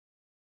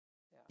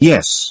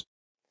 Yes.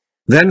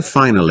 Then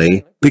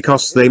finally,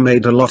 because they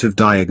made a lot of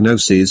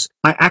diagnoses,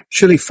 I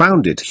actually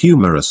found it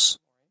humorous.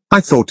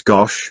 I thought,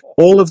 gosh,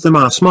 all of them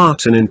are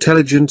smart and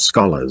intelligent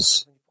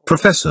scholars,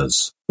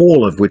 professors,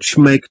 all of which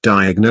make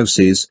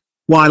diagnoses,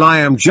 while I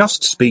am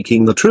just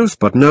speaking the truth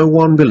but no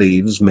one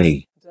believes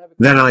me.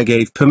 Then I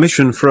gave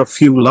permission for a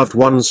few loved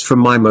ones from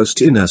my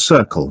most inner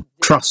circle,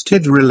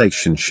 trusted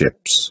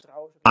relationships.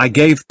 I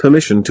gave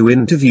permission to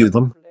interview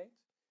them.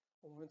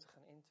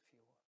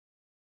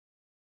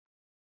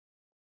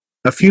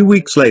 A few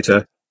weeks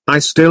later, I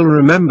still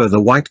remember the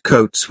white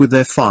coats with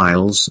their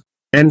files,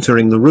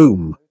 entering the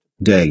room,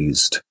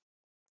 dazed.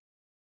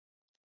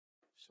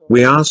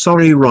 We are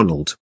sorry,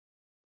 Ronald.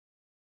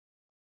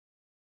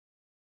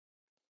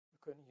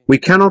 We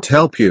cannot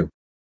help you.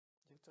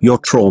 Your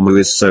trauma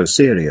is so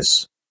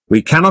serious.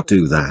 We cannot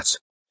do that.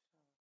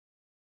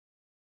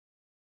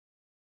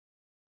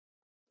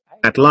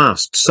 At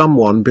last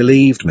someone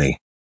believed me.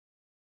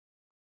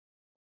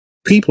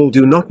 People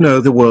do not know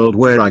the world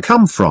where I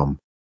come from.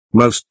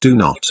 Most do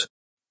not.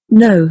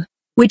 No,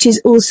 which is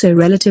also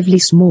relatively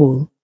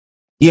small.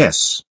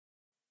 Yes.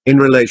 In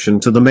relation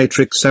to the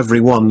matrix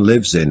everyone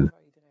lives in.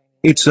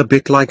 It's a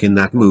bit like in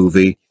that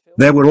movie.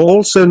 There were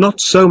also not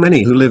so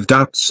many who lived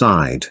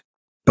outside.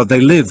 But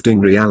they lived in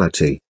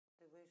reality.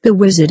 The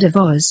Wizard of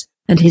Oz,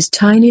 and his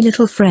tiny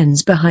little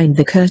friends behind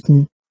the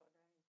curtain.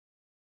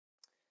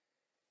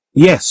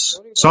 Yes,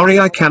 sorry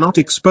I cannot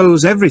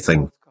expose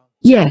everything.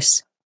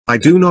 Yes. I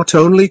do not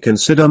only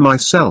consider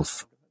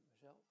myself.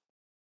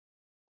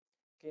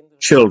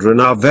 Children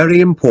are very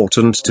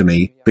important to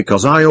me,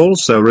 because I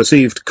also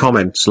received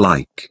comments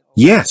like,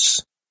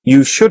 yes,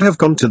 you should have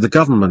gone to the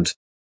government.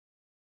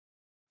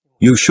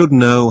 You should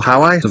know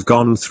how I have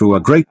gone through a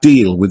great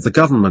deal with the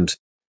government.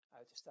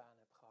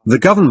 The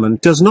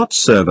government does not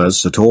serve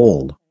us at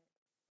all.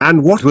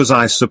 And what was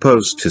I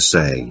supposed to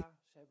say?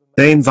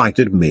 They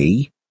invited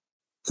me?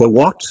 For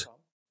what?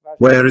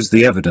 Where is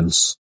the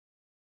evidence?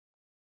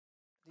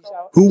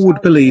 Who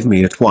would believe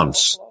me at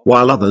once,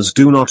 while others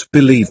do not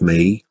believe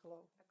me?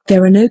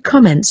 There are no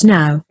comments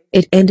now,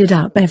 it ended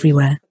up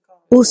everywhere.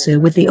 Also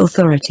with the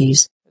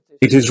authorities.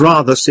 It is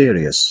rather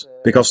serious,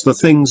 because the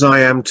things I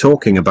am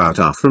talking about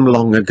are from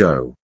long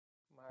ago.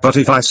 But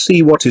if I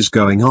see what is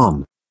going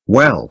on,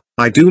 well,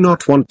 I do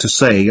not want to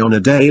say on a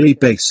daily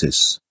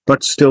basis,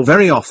 but still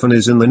very often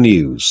is in the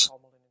news.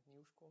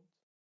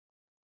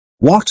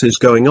 What is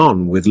going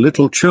on with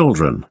little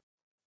children?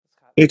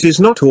 It is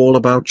not all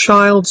about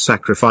child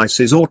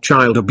sacrifices or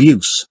child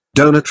abuse,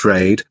 donor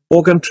trade,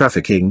 organ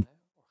trafficking.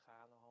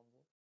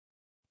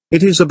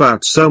 It is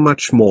about so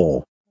much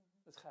more.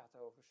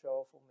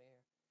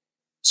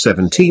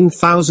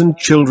 17,000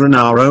 children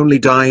are only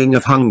dying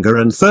of hunger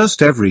and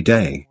thirst every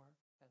day.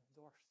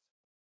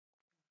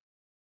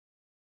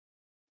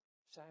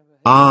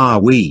 Are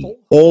we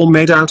all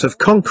made out of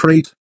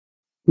concrete?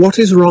 What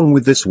is wrong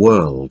with this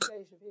world?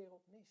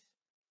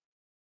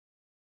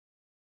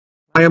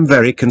 I am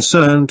very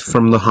concerned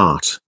from the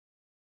heart.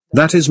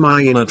 That is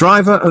my inner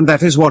driver and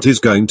that is what is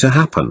going to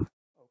happen.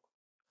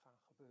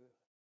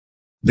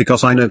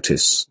 Because I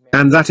notice,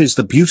 and that is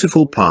the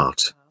beautiful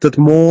part, that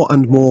more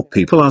and more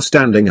people are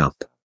standing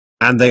up.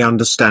 And they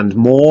understand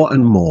more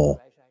and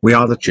more. We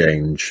are the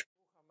change.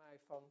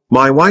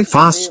 My wife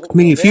asked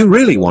me, if you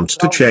really want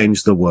to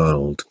change the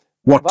world,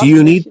 what do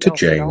you need to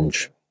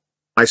change?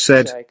 I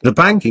said, the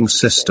banking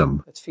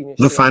system,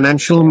 the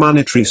financial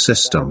monetary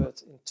system.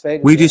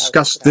 We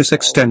discussed this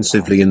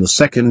extensively in the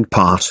second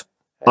part.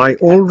 I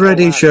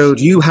already showed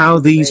you how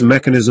these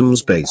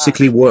mechanisms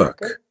basically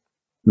work.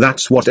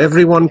 That's what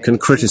everyone can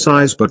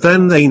criticize, but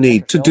then they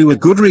need to do a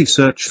good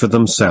research for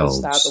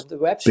themselves.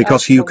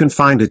 Because you can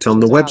find it on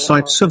the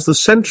websites of the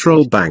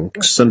central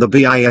banks and the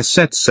BIS,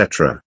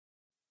 etc.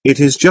 It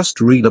is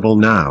just readable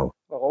now.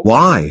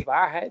 Why?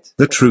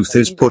 The truth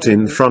is put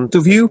in front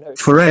of you,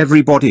 for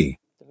everybody.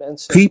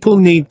 People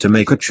need to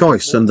make a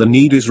choice, and the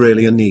need is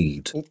really a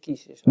need.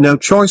 No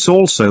choice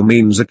also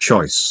means a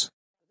choice.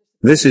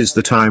 This is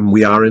the time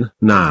we are in,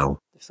 now.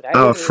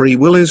 Our free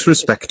will is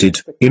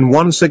respected, in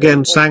once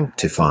again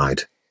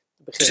sanctified.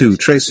 Two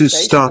traces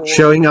start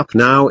showing up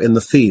now in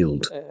the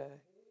field.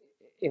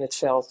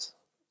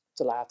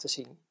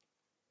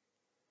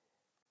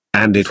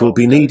 And it will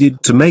be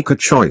needed to make a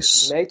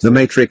choice. The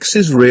matrix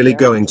is really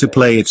going to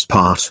play its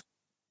part.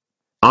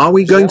 Are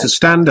we going to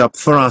stand up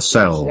for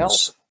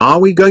ourselves? Are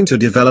we going to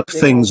develop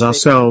things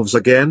ourselves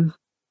again?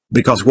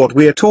 Because what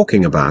we are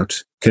talking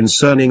about,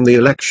 concerning the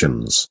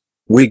elections,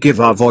 we give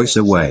our voice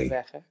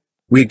away.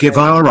 We give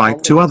our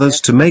right to others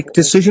to make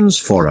decisions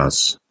for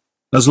us.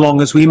 As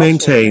long as we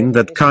maintain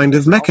that kind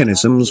of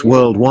mechanisms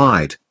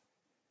worldwide,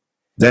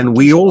 then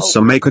we also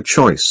make a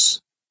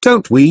choice,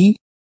 don't we?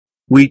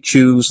 We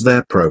choose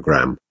their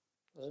program.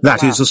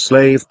 That is a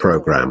slave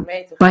program.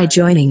 By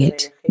joining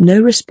it, no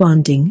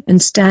responding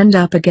and stand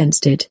up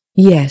against it,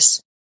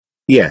 yes.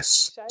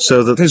 Yes,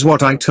 so that is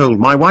what I told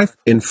my wife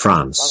in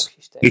France.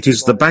 It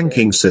is the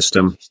banking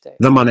system,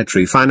 the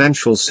monetary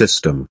financial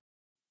system.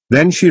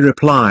 Then she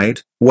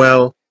replied,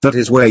 well, that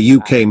is where you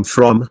came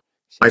from.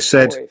 I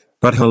said,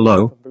 but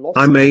hello,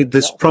 I made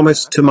this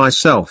promise to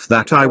myself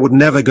that I would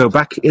never go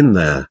back in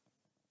there.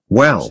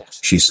 Well,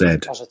 she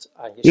said,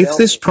 if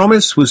this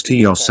promise was to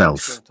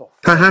yourself,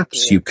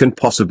 perhaps you can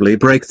possibly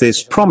break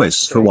this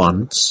promise for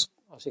once.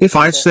 If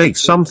I say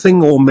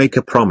something or make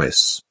a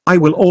promise, I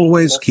will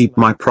always keep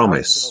my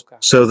promise,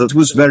 so that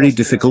was very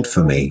difficult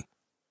for me.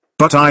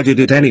 But I did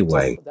it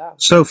anyway,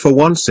 so for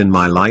once in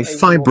my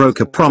life I broke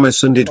a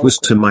promise, and it was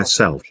to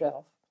myself.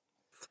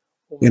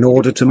 In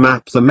order to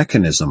map the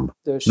mechanism,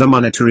 the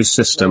monetary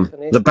system,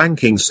 the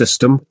banking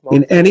system,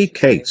 in any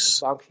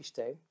case,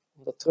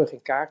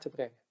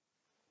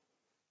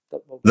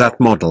 that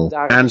model,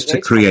 and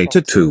to create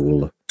a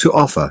tool, to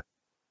offer.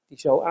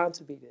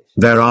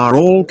 There are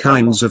all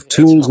kinds of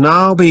tools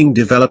now being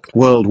developed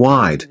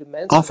worldwide,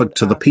 offered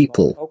to the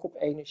people.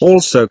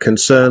 Also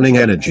concerning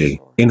energy,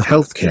 in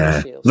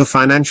healthcare, the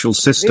financial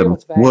system,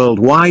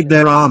 worldwide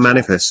there are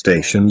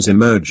manifestations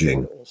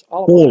emerging,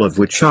 all of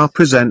which are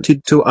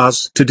presented to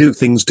us to do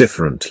things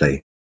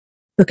differently.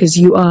 Because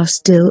you are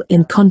still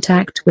in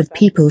contact with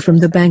people from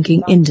the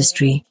banking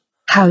industry,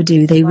 how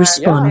do they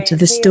respond to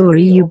the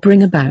story you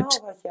bring about?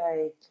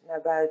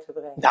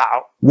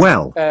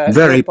 Well,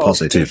 very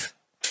positive.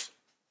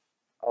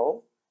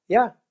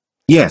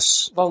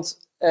 Yes.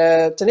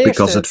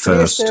 Because at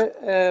first,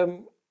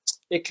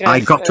 I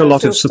got a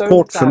lot of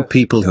support from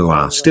people who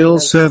are still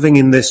serving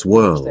in this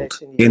world,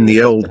 in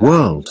the old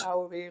world.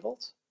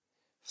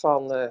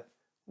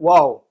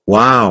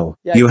 Wow,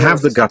 you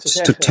have the guts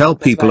to tell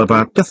people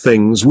about the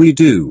things we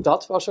do.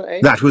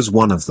 That was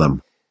one of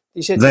them.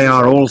 They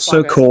are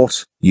also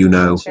caught, you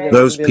know,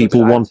 those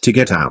people want to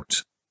get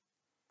out.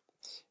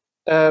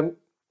 There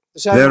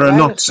are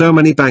not so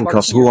many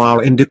bankers who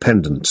are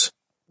independent.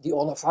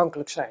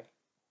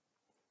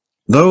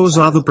 Those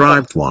are the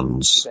bribed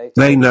ones,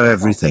 they know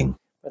everything.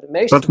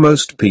 But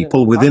most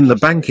people within the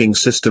banking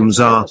systems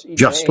are,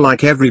 just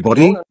like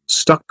everybody,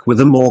 stuck with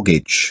a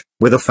mortgage,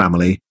 with a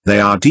family, they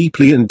are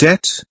deeply in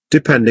debt,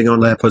 depending on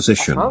their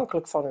position.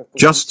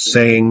 Just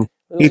saying,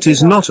 it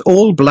is not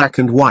all black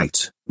and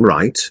white,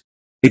 right?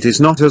 It is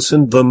not us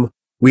and them,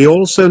 we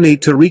also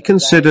need to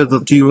reconsider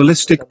the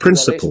dualistic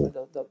principle.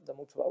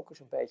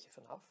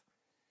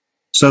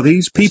 So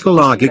these people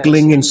are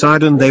giggling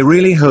inside, and they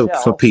really hope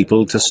for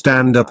people to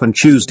stand up and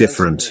choose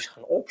different.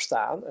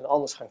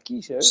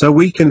 So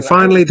we can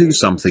finally do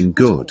something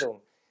good.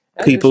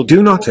 People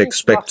do not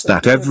expect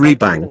that every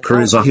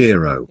banker is a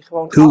hero,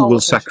 who will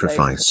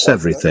sacrifice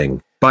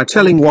everything, by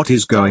telling what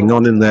is going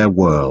on in their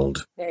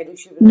world.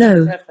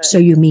 No, so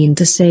you mean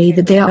to say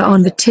that they are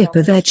on the tip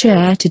of their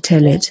chair to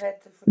tell it?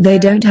 They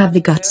don't have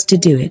the guts to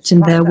do it,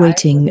 and they're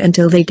waiting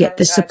until they get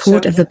the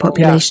support of the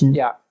population.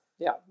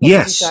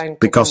 Yes,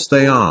 because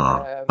they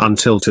are,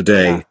 until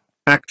today,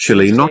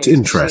 actually not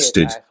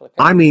interested.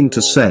 I mean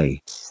to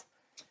say,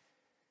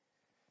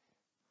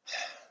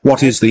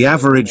 what is the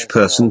average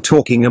person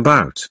talking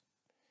about?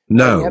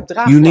 No,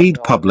 you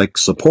need public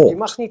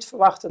support.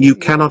 You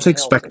cannot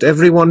expect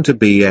everyone to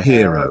be a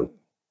hero.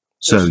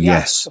 So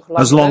yes,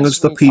 as long as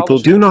the people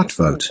do not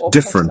vote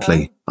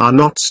differently, are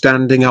not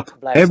standing up,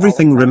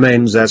 everything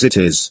remains as it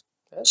is.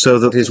 So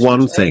that is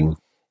one thing.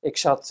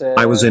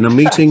 I was in a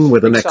meeting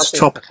with an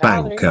ex-top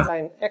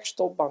banker.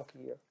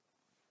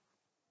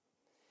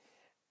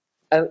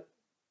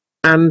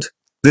 And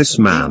This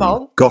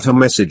man got a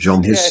message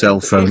on his cell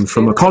phone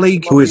from a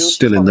colleague who is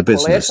still in the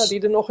business.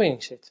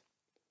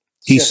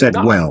 He said,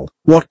 well,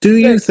 what do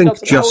you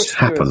think just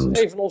happened?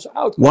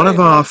 One of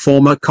our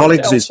former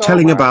colleagues is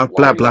telling about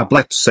blah blah blah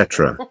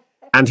etc.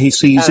 And he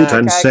sees it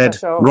and said,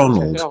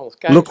 Ronald,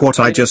 look what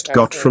I just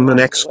got from an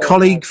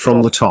ex-colleague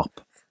from the top.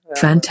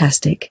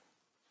 Fantastic.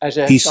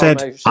 He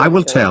said, I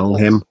will tell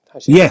him,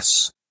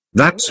 yes,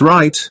 that's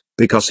right,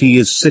 because he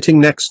is sitting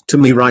next to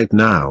me right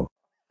now.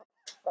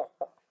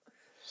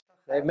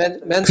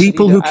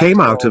 People who came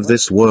out of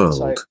this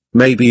world,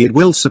 maybe it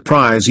will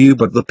surprise you,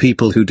 but the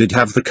people who did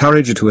have the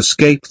courage to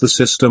escape the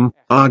system,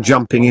 are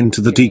jumping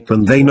into the deep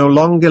and they no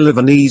longer live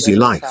an easy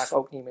life.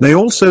 They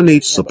also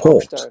need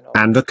support,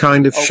 and a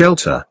kind of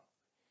shelter.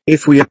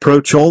 If we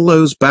approach all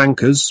those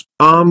bankers,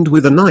 armed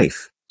with a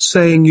knife,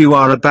 saying you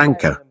are a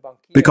banker,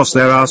 because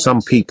there are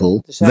some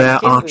people,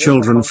 there are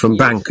children from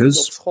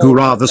bankers, who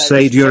rather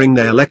say during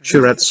their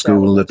lecture at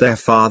school that their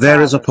father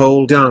is a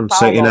pole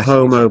dancer in a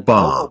homo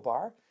bar,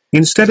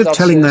 instead of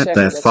telling that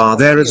their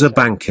father is a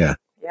banker.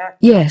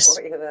 Yes,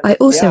 I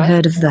also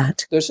heard of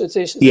that.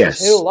 Yes,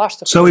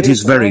 so it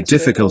is very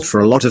difficult for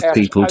a lot of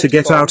people to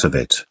get out of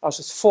it.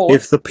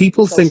 If the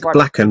people think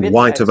black and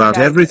white about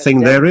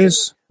everything there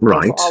is,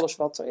 right,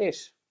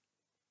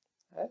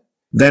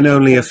 then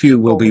only a few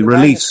will be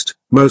released.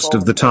 Most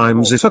of the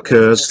times it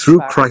occurs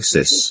through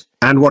crisis,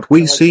 and what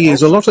we see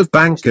is a lot of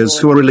bankers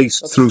who are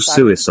released through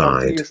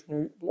suicide.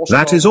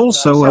 That is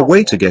also a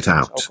way to get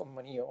out.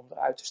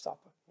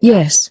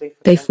 Yes,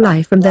 they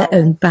fly from their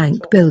own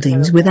bank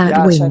buildings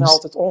without wings.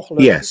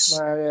 Yes,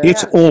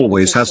 it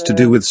always has to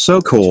do with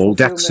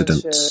so-called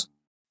accidents.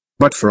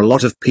 But for a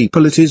lot of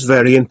people it is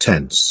very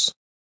intense.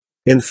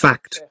 In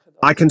fact,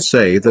 I can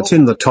say that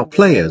in the top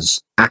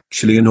layers,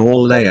 actually in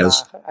all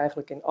layers,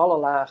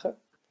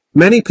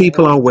 many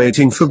people are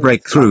waiting for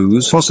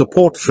breakthroughs or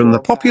support from the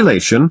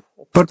population,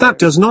 but that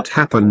does not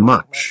happen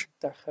much.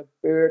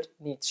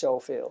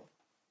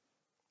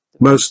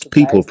 Most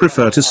people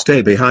prefer to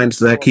stay behind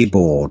their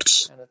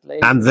keyboards,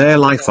 and their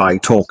life I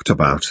talked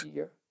about.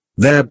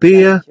 Their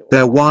beer,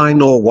 their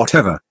wine or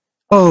whatever.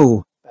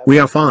 Oh, we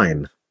are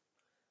fine.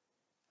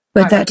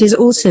 But that is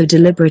also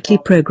deliberately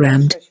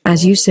programmed,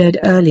 as you said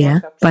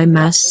earlier, by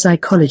mass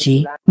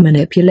psychology,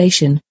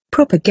 manipulation,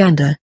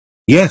 propaganda.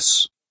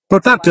 Yes,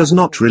 but that does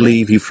not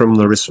relieve you from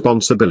the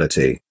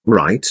responsibility,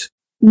 right?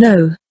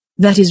 No,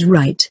 that is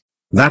right.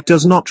 That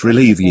does not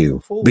relieve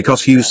you,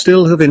 because you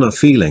still have inner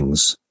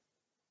feelings.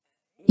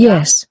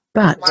 Yes,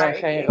 but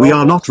we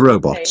are not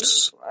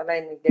robots.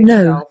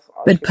 No,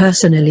 but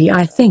personally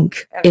I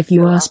think, if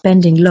you are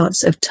spending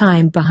lots of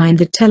time behind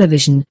the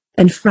television,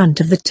 in front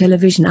of the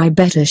television I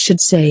better should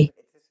say,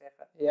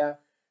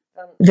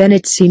 then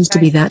it seems to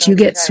be that you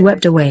get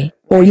swept away,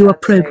 or you are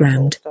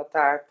programmed,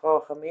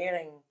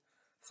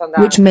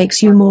 which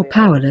makes you more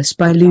powerless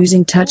by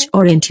losing touch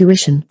or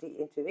intuition.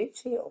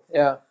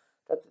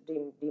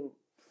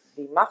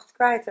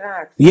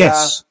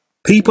 Yes.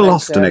 People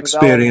often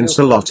experience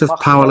a lot of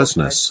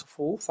powerlessness.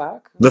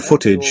 The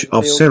footage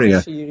of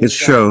Syria is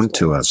shown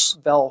to us.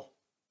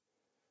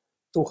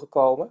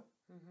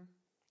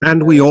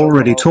 And we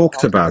already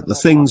talked about the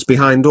things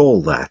behind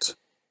all that.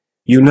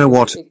 You know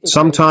what,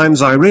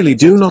 sometimes I really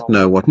do not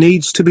know what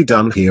needs to be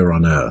done here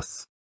on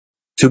Earth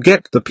to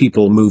get the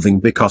people moving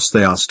because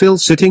they are still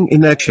sitting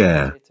in their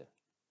chair.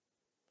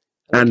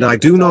 And I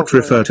do not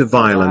refer to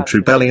violent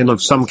rebellion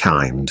of some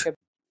kind.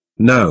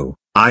 No.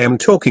 I am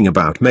talking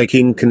about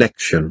making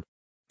connection.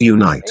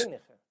 Unite.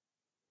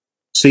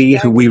 See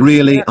who we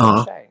really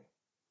are.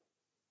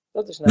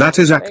 That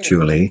is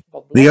actually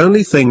the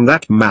only thing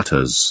that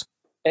matters.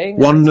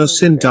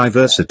 Oneness in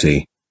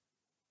diversity.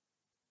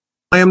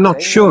 I am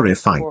not sure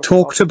if I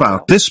talked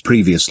about this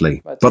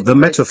previously, but the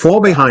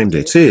metaphor behind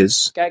it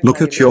is,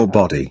 look at your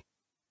body.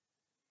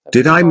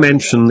 Did I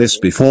mention this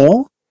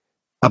before?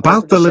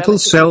 About the little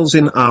cells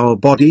in our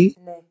body?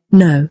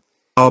 No.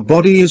 Our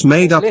body is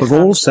made up of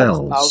all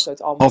cells.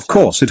 Of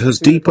course it has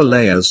deeper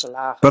layers,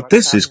 but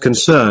this is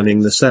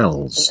concerning the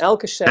cells.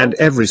 And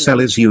every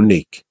cell is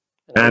unique,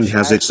 and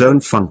has its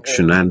own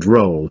function and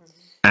role,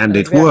 and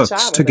it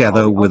works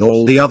together with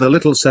all the other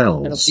little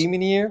cells,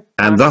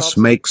 and thus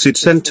makes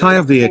its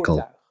entire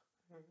vehicle,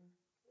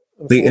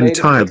 the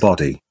entire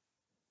body.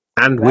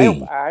 And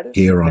we,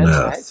 here on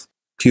Earth,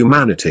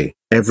 humanity,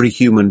 every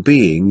human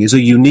being is a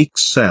unique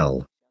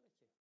cell.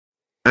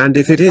 And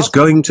if it is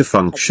going to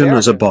function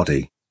as a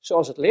body,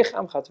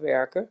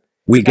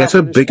 we get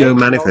a bigger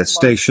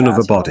manifestation of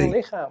a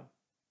body.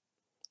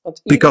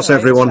 Because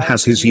everyone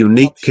has his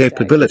unique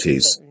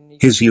capabilities,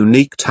 his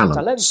unique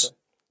talents.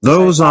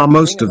 Those are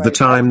most of the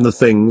time the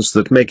things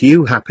that make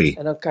you happy.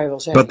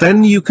 But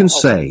then you can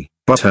say,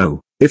 but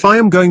oh, if I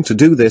am going to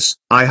do this,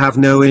 I have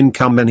no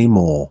income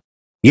anymore.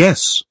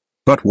 Yes,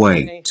 but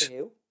wait.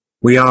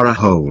 We are a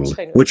whole,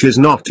 which is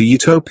not a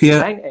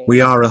utopia,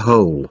 we are a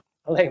whole.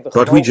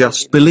 But we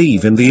just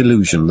believe in the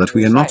illusion that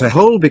we are not a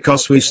whole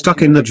because we're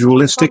stuck in the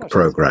dualistic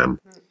program.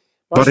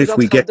 But if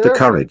we get the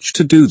courage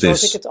to do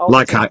this,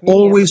 like I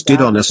always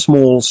did on a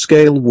small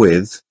scale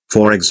with,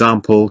 For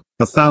example,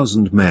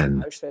 1,000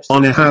 men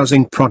on a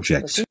housing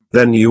project,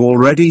 then you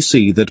already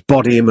see that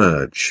body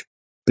emerge.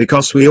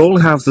 Because we all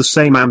have the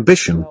same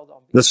ambition,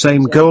 the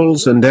same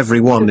goals, and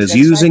everyone is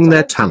using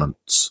their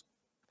talents.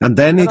 And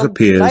then it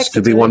appears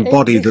to be one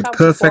body that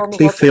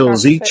perfectly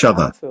fills each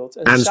other.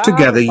 And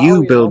together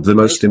you build the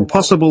most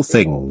impossible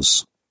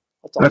things.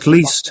 At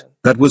least,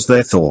 that was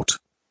their thought.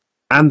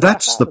 And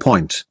that's the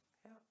point.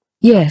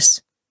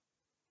 Yes.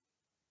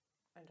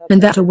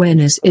 And that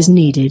awareness is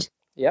needed.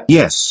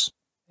 Yes.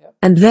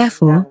 And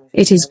therefore,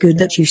 it is good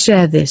that you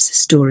share this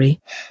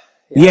story.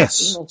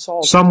 Yes.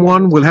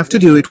 Someone will have to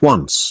do it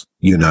once,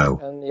 you know.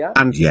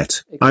 And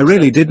yet, I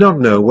really did not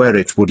know where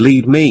it would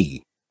lead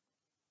me.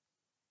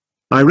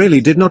 I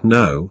really did not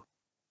know.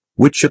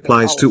 Which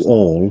applies to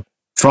all,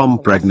 from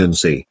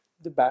pregnancy,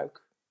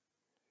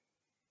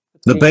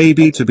 the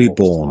baby to be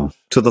born,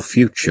 to the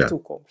future.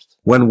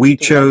 When we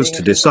chose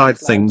to decide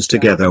things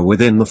together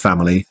within the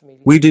family,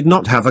 we did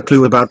not have a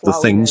clue about the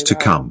things to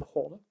come.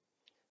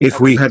 If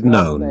we had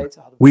known,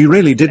 we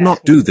really did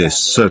not do this,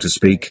 so to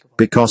speak,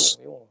 because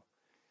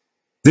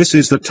this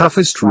is the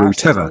toughest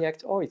route ever.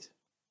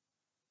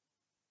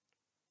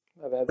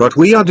 But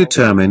we are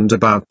determined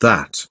about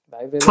that.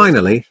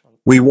 Finally,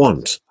 we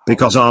want,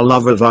 because our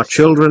love of our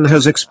children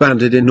has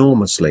expanded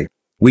enormously,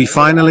 we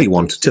finally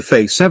want to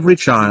face every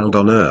child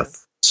on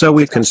earth, so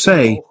we can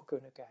say,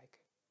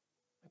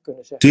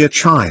 "Dear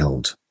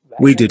child,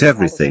 we did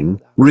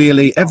everything,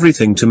 really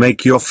everything to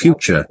make your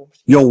future,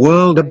 your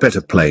world a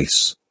better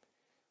place.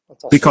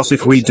 Because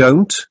if we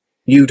don't,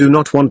 you do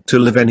not want to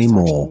live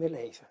anymore."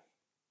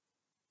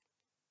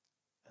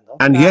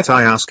 And yet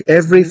I ask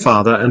every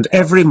father and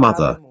every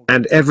mother,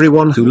 and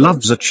everyone who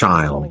loves a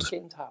child,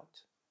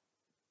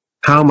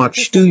 how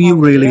much do you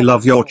really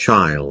love your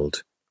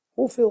child?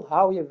 Hoeveel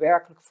hou je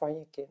werkelijk van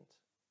je kind?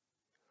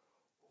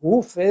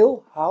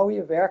 Hoeveel hou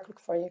je werkelijk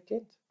van je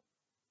kind?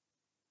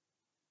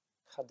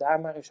 Ga daar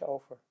maar eens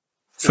over.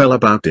 Fell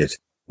about it.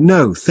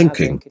 No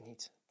thinking.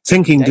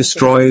 Thinking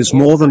destroys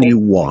more than you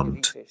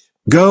want.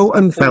 Go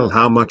and feel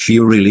how much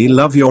you really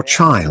love your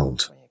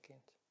child.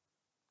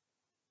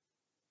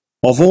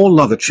 Of all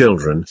other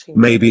children,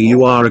 maybe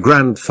you are a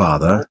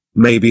grandfather,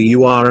 maybe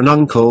you are an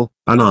uncle,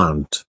 an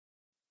aunt.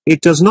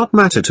 It does not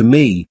matter to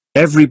me,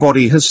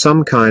 everybody has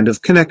some kind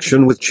of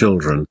connection with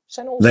children.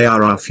 They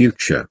are our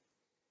future.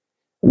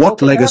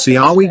 What legacy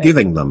are we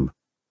giving them?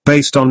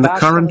 Based on the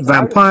current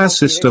vampire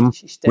system,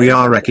 we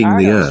are wrecking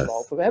the earth.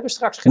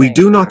 We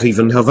do not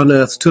even have an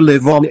earth to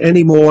live on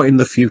anymore in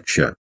the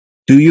future.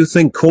 Do you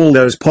think all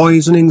those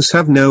poisonings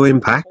have no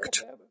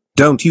impact?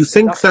 Don't you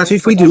think that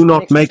if we do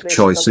not make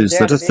choices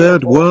that a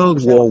third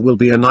world war will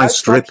be a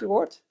nice trip?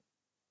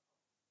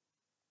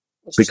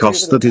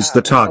 Because that is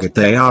the target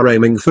they are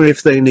aiming for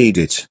if they need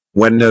it,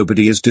 when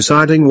nobody is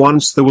deciding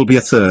once there will be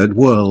a third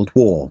world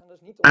war.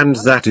 And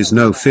that is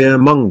no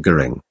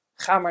fear-mongering.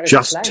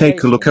 Just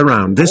take a look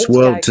around this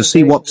world to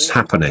see what's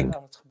happening.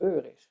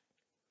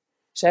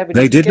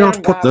 They did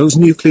not put those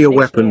nuclear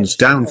weapons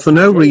down for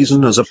no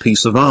reason as a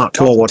piece of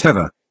art or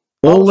whatever.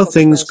 All the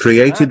things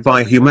created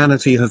by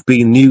humanity have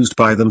been used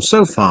by them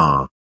so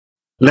far.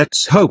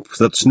 Let's hope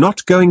that's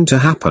not going to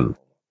happen.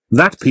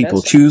 That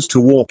people choose to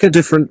walk a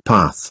different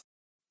path.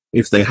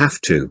 If they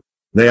have to,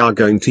 they are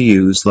going to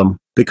use them,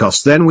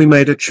 because then we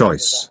made a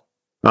choice.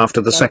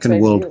 After the Second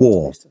World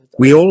War,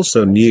 we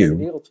also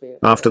knew.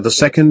 After the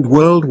Second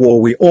World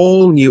War we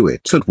all knew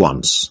it at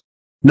once.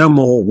 No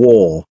more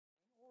war.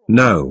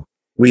 No.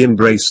 We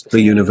embraced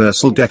the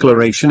Universal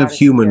Declaration of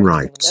Human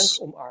Rights.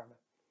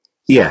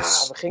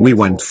 Yes, we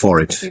went for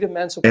it.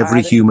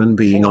 Every human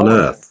being on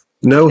earth.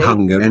 No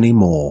hunger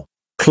anymore.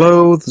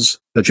 Clothes,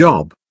 a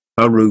job,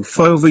 a roof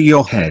over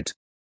your head.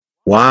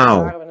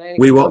 Wow,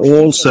 we were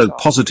all so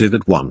positive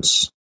at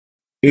once.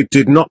 It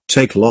did not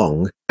take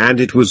long, and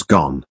it was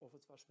gone.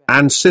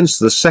 And since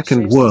the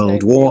Second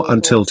World War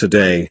until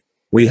today,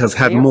 we have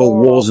had more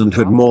wars and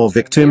had more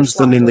victims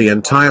than in the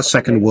entire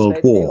Second World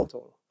War.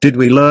 Did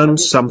we learn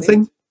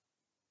something?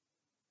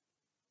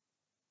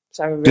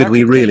 Did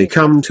we really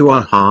come to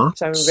our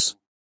hearts?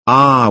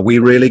 Are we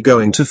really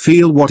going to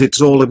feel what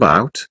it's all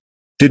about?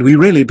 Did we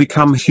really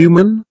become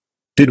human?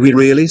 Did we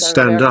really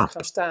stand up?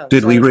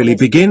 Did we really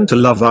begin to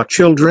love our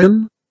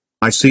children?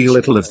 I see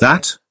little of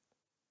that.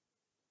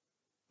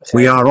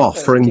 We are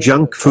offering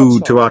junk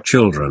food to our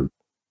children.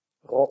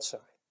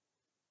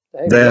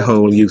 Their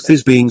whole youth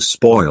is being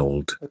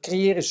spoiled.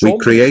 We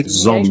create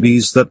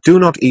zombies that do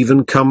not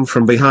even come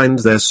from behind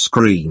their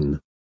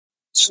screen.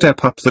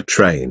 Step up the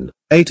train.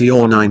 80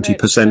 or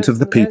 90% of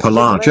the people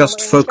are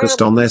just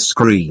focused on their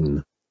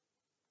screen.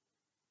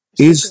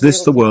 Is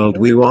this the world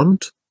we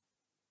want?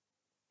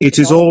 It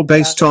is all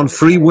based on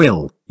free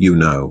will, you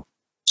know.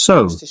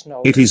 So,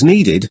 it is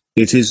needed,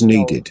 it is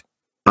needed.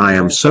 I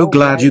am so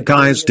glad you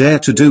guys dare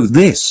to do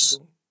this.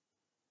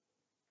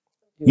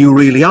 You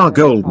really are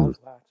golden.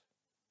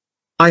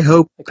 I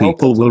hope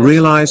people will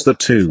realize that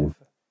too.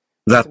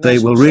 That they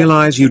will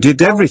realize you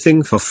did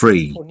everything for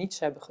free.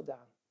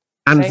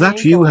 And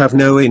that you have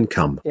no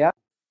income.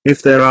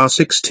 If there are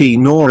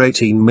 16 or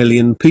 18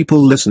 million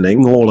people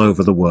listening all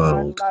over the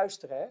world,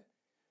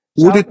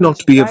 would it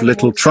not be of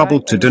little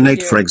trouble to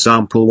donate, for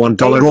example,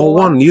 $1 or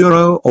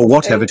 €1 or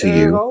whatever to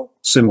you,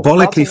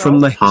 symbolically from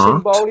the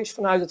heart?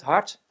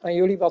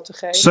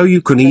 So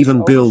you can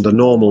even build a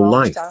normal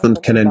life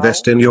and can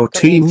invest in your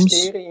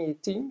teams,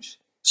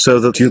 so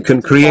that you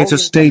can create a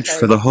stage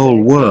for the whole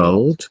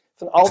world,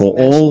 for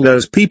all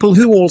those people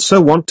who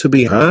also want to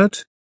be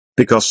heard?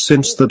 Because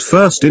since that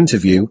first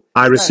interview,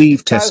 I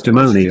received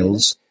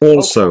testimonials,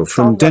 also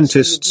from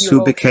dentists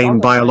who became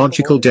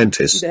biological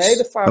dentists,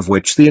 of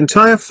which the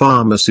entire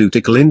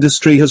pharmaceutical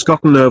industry has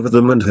gotten over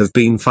them and have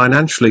been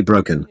financially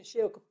broken.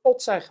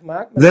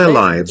 Their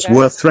lives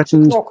were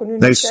threatened,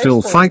 they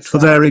still fight for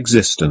their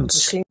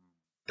existence.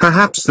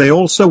 Perhaps they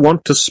also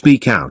want to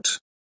speak out.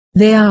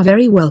 They are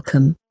very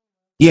welcome.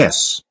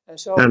 Yes.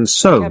 And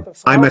so,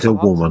 I met a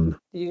woman.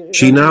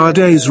 She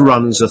nowadays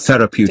runs a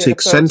therapeutic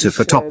center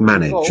for top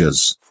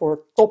managers.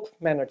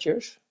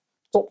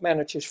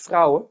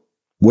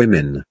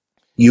 Women.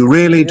 You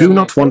really do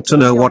not want to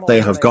know what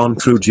they have gone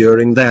through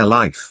during their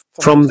life,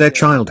 from their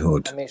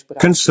childhood,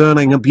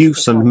 concerning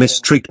abuse and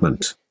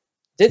mistreatment.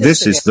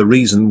 This is the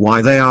reason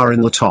why they are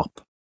in the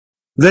top.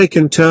 They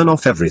can turn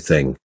off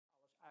everything.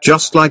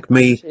 Just like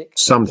me,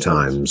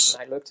 sometimes.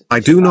 I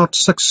do not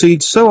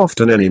succeed so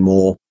often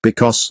anymore,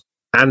 because,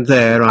 and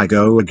there I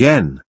go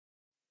again.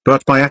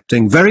 But by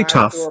acting very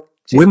tough,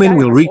 women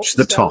will reach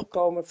the top.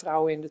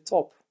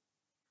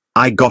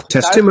 I got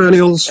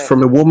testimonials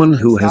from a woman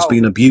who has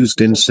been abused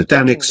in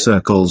satanic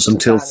circles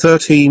until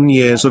 13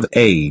 years of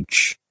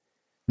age.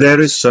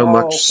 There is so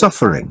much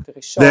suffering.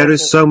 There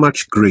is so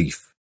much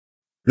grief.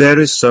 There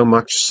is so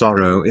much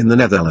sorrow in the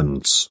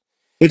Netherlands.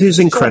 It is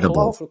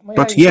incredible.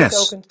 But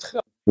yes,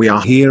 we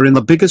are here in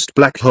the biggest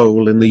black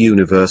hole in the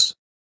universe.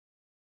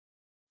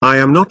 I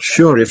am not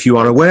sure if you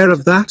are aware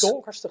of that.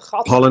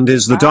 Holland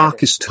is the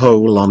darkest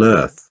hole on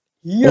Earth.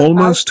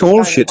 Almost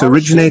all shit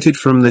originated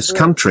from this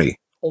country.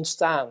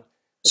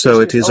 So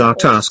it is our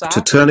task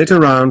to turn it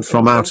around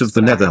from out of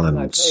the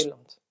Netherlands.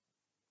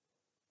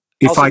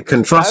 If I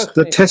can trust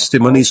the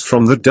testimonies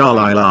from the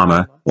Dalai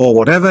Lama, or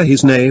whatever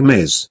his name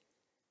is.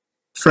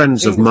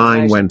 Friends of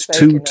mine went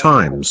 2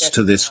 times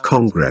to this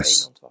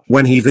Congress,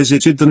 when he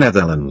visited the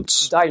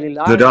Netherlands.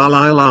 The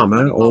Dalai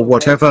Lama or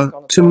whatever,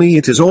 to me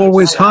it is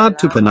always hard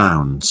to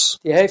pronounce.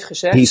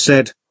 He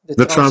said,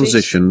 the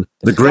transition,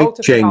 the great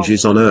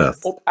changes on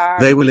Earth,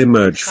 they will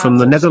emerge from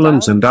the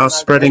Netherlands and are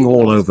spreading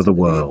all over the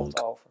world.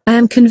 I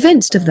am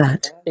convinced of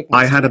that.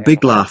 I had a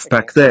big laugh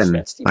back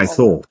then. I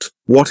thought,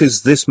 what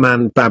is this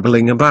man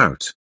babbling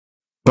about?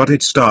 But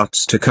it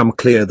starts to come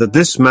clear that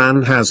this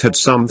man has had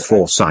some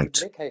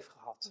foresight.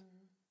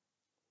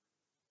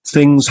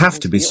 Things have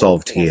to be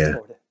solved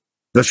here.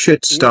 The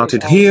shit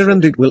started here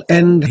and it will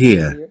end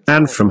here,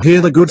 and from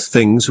here the good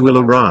things will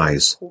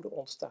arise.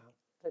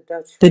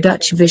 The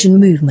Dutch Vision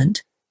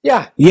Movement.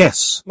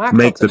 Yes,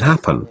 make that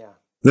happen.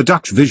 The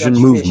Dutch Vision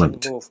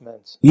Movement.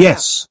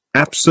 Yes,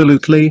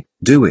 absolutely,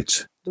 do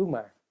it.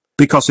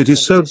 Because it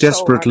is so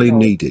desperately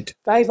needed.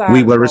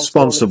 We were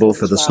responsible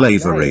for the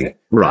slavery,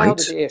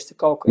 right?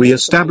 We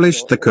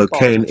established the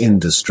cocaine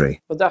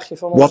industry.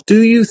 What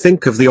do you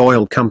think of the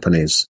oil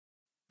companies?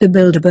 The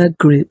Bilderberg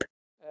Group.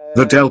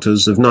 The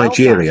deltas of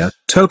Nigeria,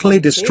 totally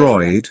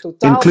destroyed,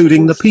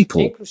 including the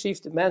people.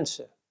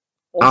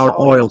 Our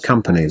oil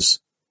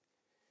companies.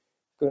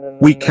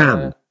 We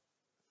can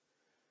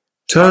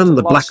turn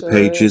the black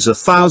pages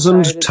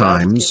 1,000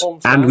 times,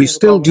 and we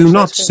still do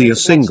not see a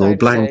single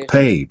blank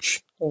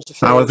page.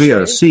 Our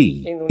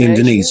VOC,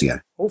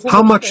 Indonesia.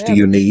 How much do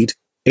you need?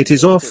 It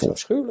is awful.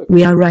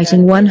 We are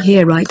writing one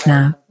here right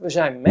now.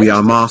 We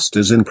are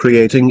masters in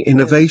creating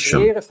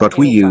innovation, but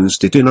we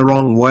used it in a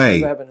wrong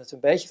way.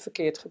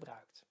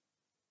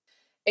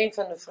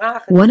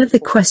 One of the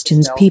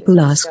questions people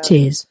asked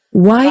is,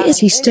 why is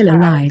he still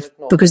alive?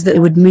 Because that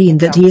would mean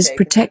that he is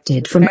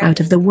protected from out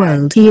of the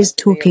world he is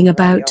talking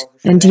about,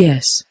 and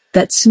yes,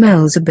 that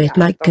smells a bit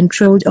like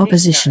controlled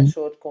opposition.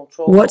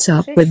 What's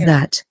up with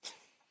that?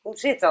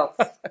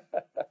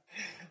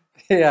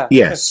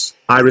 Yes,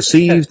 I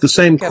received the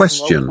same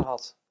question.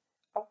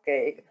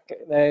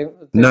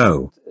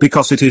 No,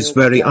 because it is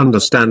very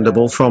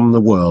understandable from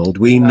the world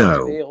we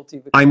know.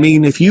 I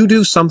mean, if you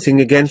do something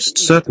against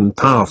certain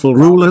powerful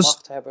rulers,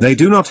 they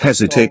do not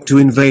hesitate to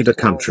invade a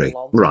country,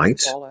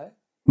 right?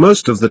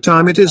 Most of the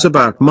time it is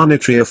about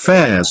monetary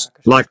affairs,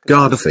 like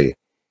Gaddafi,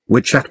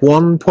 which at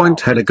one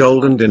point had a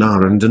golden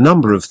dinar and a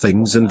number of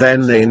things, and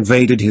then they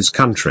invaded his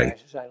country.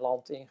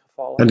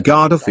 And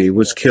Gaddafi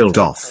was killed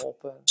off.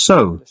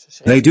 So,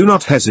 they do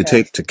not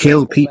hesitate to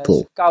kill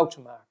people.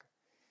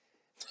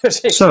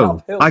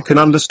 So, I can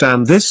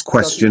understand this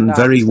question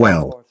very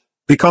well.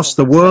 Because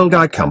the world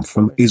I come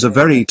from is a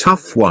very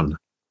tough one.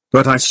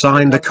 But I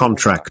signed a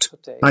contract.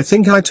 I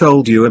think I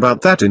told you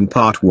about that in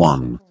part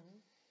 1.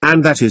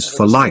 And that is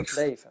for life.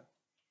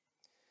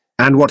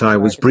 And what I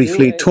was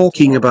briefly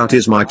talking about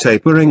is my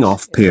tapering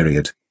off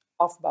period,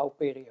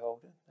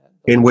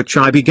 in which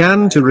I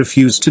began to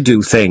refuse to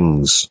do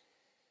things.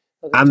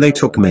 And they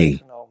took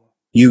me.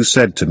 You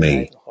said to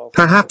me,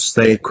 perhaps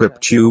they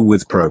equipped you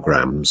with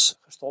programs.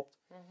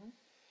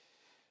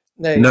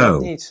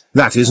 No,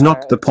 that is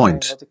not the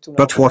point.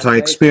 But what I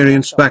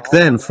experienced back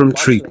then from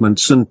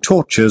treatments and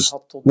tortures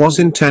was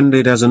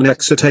intended as an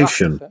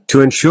excitation, to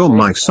ensure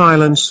my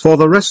silence for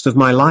the rest of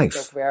my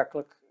life.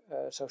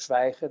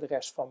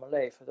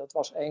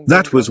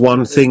 That was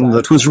one thing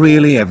that was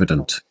really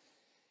evident.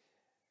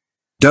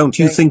 Don't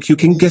you think you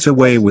can get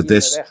away with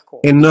this?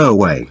 In no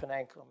way.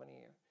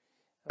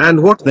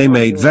 And what they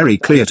made very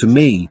clear to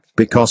me,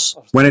 because,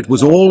 when it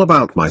was all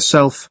about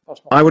myself,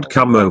 I would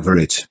come over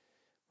it.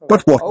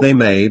 But what they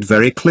made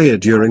very clear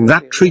during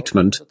that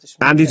treatment,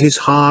 and it is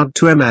hard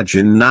to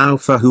imagine now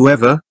for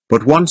whoever,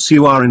 but once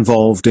you are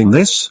involved in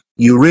this,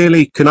 you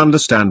really can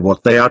understand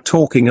what they are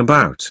talking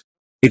about.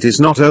 It is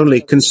not only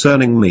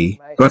concerning me,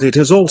 but it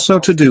has also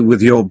to do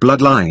with your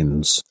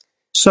bloodlines.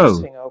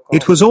 So,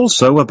 it was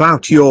also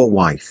about your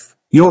wife,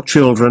 your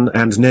children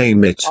and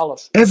name it.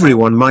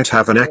 Everyone might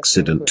have an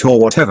accident or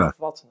whatever.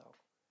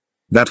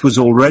 That was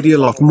already a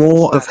lot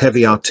more of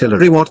heavy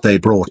artillery what they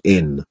brought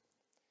in.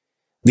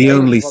 The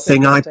only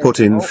thing I put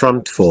in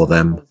front for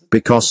them,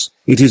 because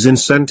it is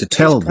insane to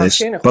tell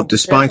this, but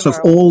despite of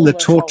all the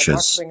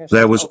tortures,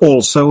 there was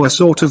also a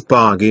sort of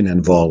bargain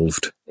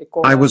involved.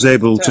 I was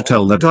able to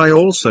tell that I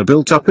also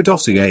built up a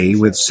dossier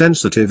with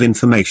sensitive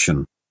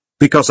information.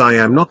 Because I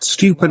am not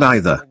stupid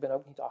either.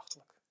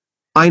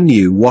 I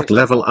knew what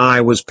level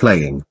I was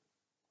playing.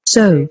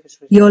 So,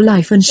 your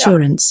life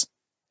insurance.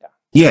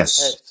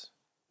 Yes.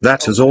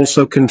 That has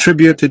also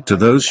contributed to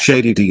those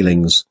shady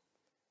dealings.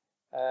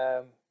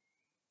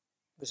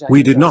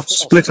 We did not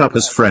split up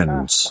as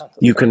friends,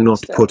 you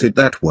cannot put it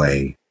that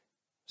way.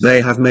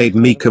 They have made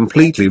me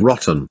completely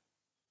rotten.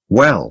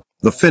 Well,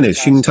 the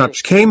finishing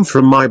touch came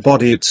from my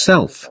body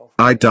itself,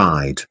 I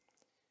died.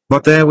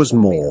 But there was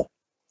more.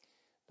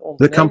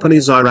 The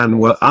companies I ran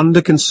were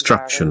under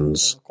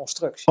constructions.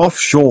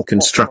 Offshore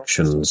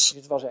constructions.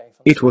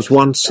 It was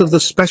one of the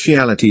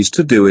specialities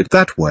to do it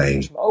that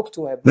way.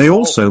 They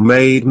also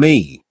made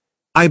me,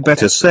 I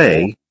better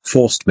say,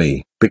 forced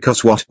me,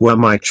 because what were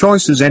my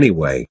choices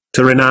anyway,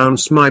 to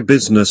renounce my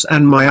business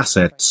and my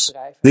assets,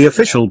 the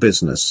official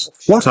business,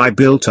 what I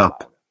built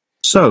up.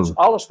 So,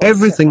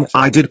 everything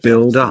I did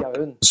build up,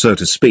 so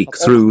to speak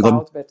through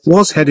them,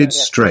 was headed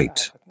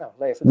straight.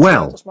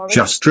 Well,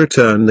 just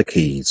return the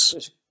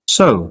keys.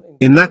 So,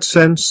 in that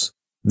sense,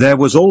 there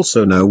was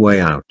also no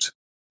way out.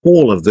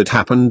 All of that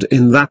happened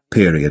in that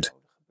period.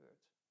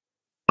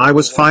 I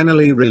was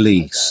finally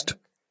released.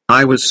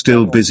 I was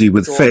still busy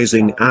with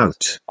phasing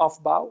out.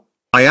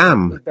 I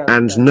am,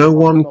 and no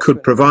one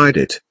could provide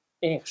it.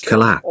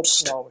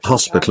 Collapsed,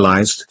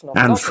 hospitalized,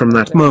 and from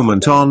that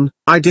moment on,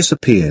 I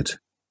disappeared.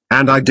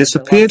 And I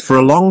disappeared for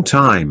a long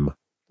time.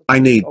 I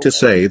need to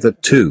say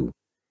that too.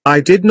 I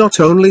did not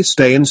only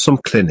stay in some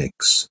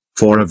clinics,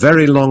 for a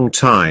very long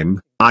time,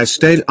 I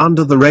stayed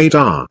under the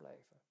radar.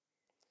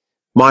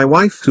 My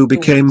wife, who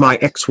became my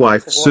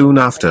ex-wife soon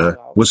after,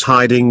 was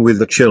hiding with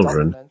the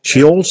children,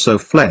 she also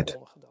fled.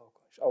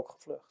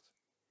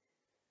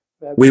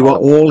 We were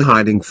all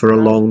hiding for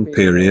a long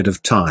period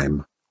of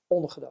time.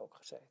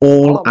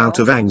 All out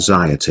of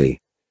anxiety.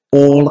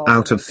 All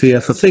out of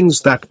fear for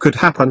things that could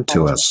happen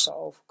to us.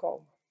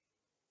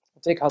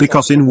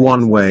 Because in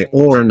one way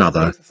or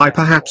another, I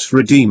perhaps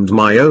redeemed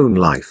my own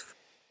life.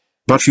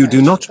 But you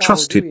do not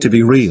trust it to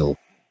be real.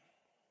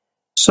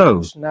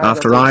 So,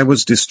 after I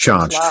was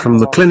discharged from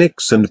the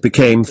clinics and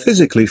became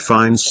physically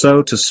fine,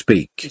 so to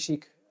speak,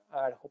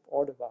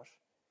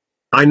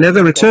 I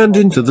never returned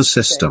into the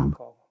system.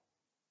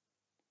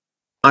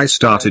 I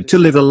started to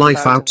live a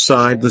life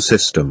outside the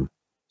system.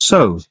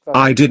 So,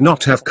 I did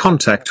not have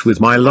contact with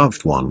my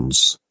loved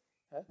ones.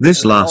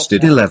 This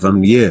lasted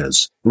 11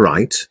 years,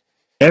 right?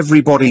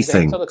 Everybody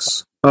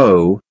thinks,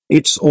 oh,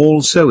 it's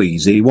all so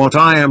easy what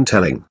I am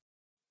telling.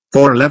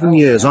 For 11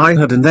 years I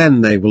had, and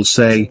then they will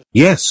say,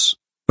 yes,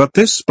 but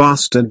this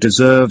bastard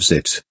deserves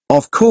it,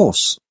 of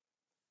course.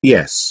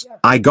 Yes,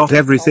 I got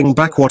everything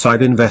back what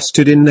I've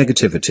invested in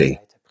negativity.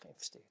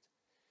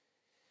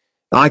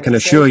 I can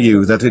assure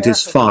you that it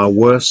is far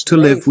worse to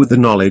live with the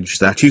knowledge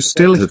that you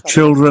still have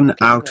children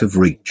out of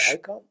reach.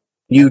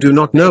 You do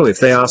not know if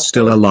they are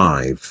still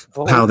alive,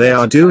 how they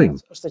are doing.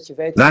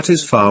 That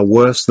is far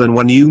worse than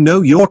when you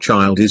know your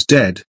child is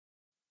dead.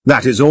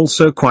 That is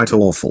also quite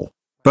awful.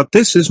 But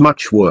this is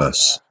much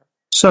worse.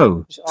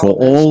 So, for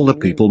all the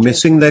people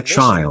missing their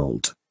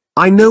child,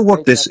 I know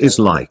what this is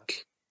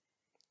like.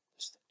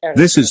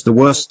 This is the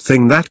worst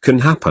thing that can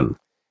happen.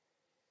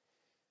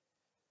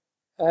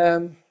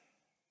 In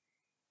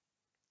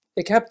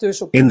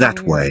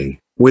that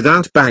way,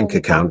 without bank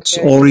accounts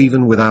or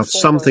even without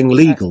something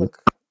legal,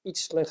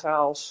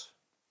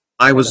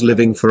 I was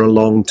living for a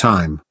long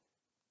time.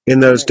 In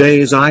those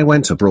days I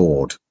went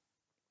abroad.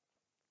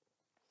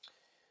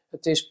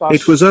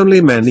 It was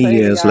only many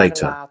years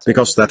later,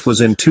 because that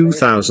was in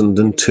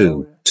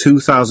 2002,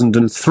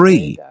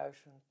 2003,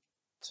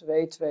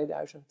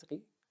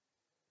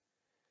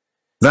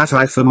 that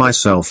I, for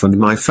myself and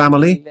my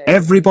family,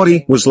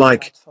 everybody was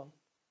like,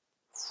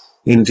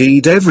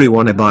 Indeed,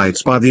 everyone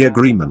abides by the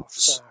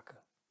agreements.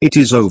 It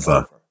is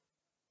over.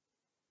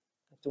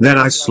 Then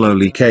I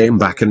slowly came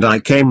back and I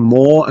came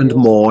more and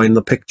more in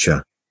the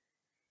picture.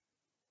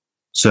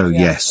 So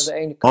yes,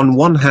 on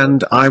one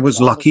hand I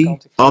was lucky,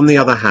 on the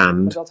other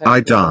hand, I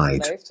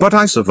died, but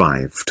I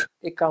survived.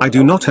 I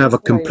do not have a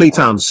complete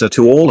answer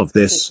to all of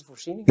this.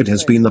 It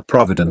has been the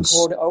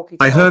providence.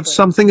 I heard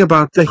something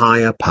about the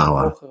higher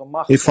power.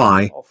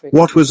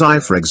 What was I,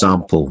 for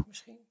example?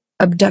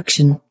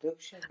 Abduction.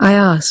 I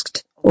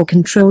asked, or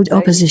controlled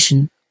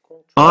opposition.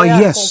 Ah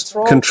yes,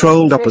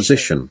 controlled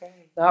opposition.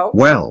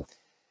 Well,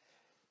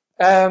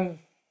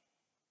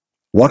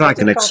 what I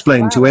can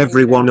explain to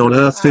everyone on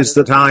earth is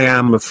that I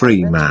am a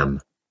free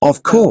man.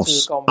 Of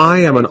course, I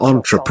am an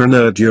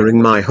entrepreneur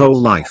during my whole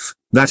life,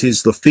 that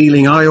is the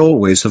feeling I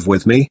always have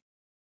with me.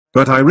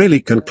 But I really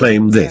can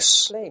claim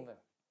this.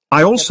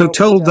 I also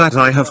told that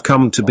I have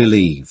come to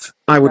believe.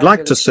 I would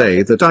like to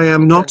say that I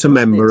am not a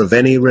member of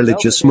any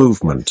religious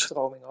movement.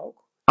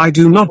 I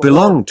do not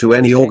belong to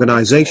any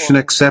organization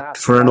except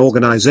for an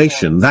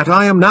organization that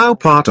I am now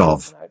part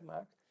of.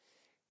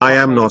 I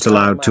am not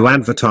allowed to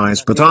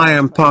advertise, but I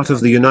am part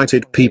of the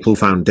United People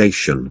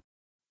Foundation.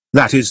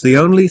 That is the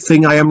only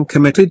thing I am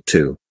committed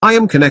to, I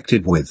am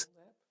connected with.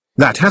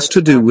 That has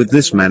to do with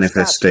this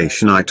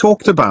manifestation I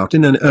talked about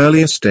in an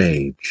earlier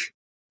stage.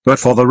 But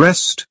for the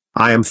rest,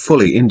 I am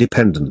fully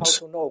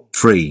independent.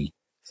 Free.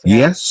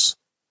 Yes?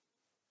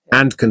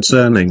 And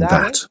concerning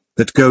that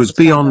goes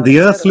beyond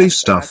the earthly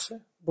stuff,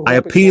 I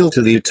appeal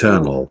to the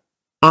eternal.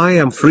 I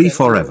am free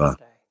forever.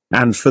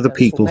 And for the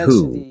people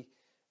who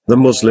the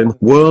Muslim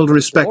world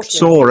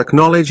respects or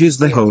acknowledges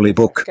the Holy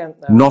Book,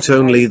 not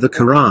only the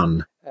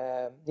Quran,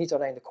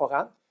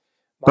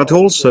 but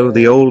also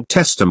the Old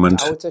Testament,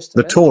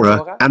 the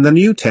Torah, and the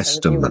New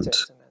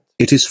Testament.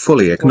 It is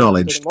fully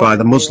acknowledged by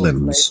the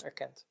Muslims.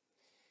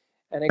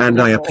 And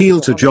I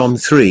appeal to John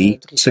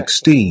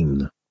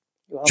 3:16.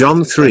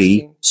 John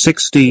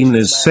 3:16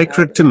 is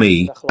sacred to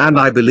me, and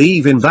I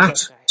believe in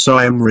that, so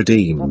I am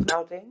redeemed.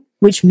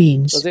 Which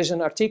means?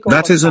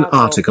 That is an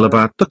article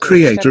about the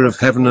Creator of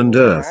heaven and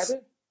earth,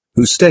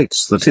 who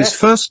states that his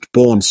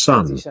firstborn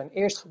son.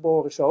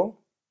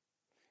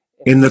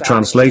 In the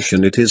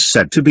translation it is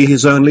said to be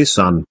his only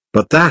son,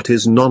 but that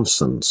is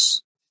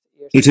nonsense.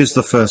 It is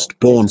the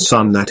firstborn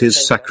son that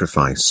is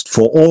sacrificed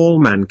for all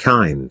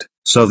mankind,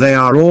 so they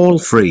are all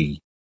free.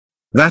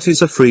 That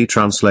is a free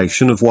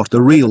translation of what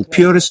the real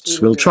purists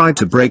will try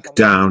to break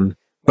down,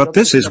 but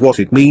this is what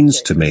it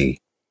means to me.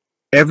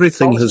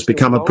 Everything has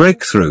become a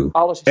breakthrough.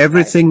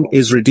 Everything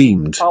is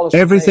redeemed.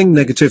 Everything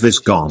negative is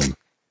gone.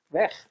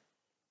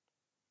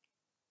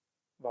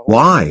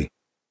 Why?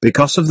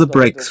 Because of the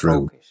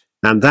breakthrough.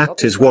 And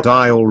that is what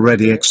I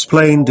already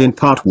explained in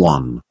part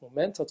 1.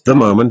 The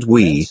moment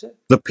we,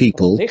 the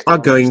people, are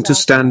going to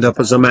stand up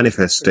as a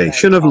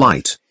manifestation of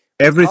light,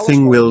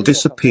 everything will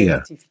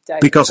disappear.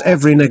 Because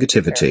every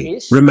negativity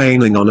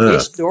remaining on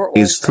earth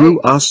is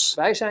through us.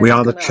 We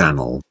are the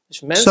channel.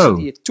 So,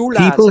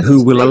 people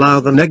who will allow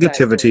the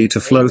negativity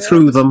to flow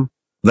through them,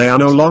 they are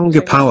no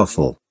longer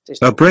powerful.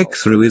 A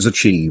breakthrough is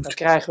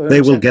achieved. They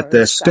will get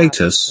their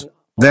status,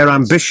 their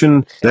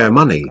ambition, their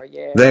money,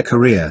 their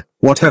career,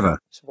 whatever.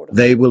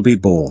 They will be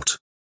bought.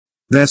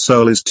 Their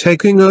soul is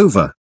taking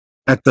over.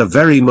 At the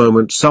very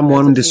moment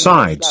someone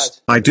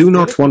decides, I do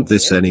not want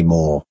this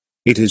anymore,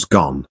 it is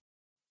gone.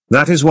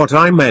 That is what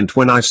I meant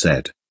when I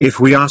said, if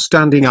we are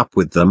standing up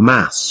with the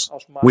mass,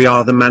 we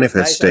are the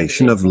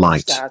manifestation of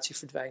light.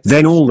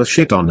 Then all the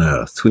shit on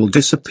earth will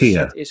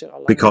disappear.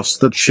 Because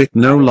that shit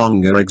no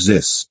longer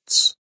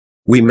exists.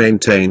 We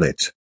maintain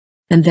it.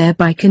 And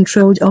thereby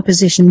controlled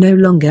opposition no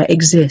longer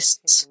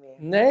exists.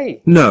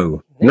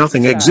 No,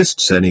 nothing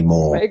exists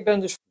anymore.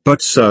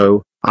 But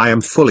so, I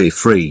am fully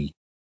free.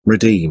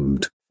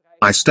 Redeemed.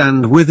 I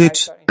stand with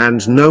it,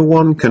 and no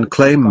one can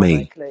claim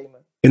me.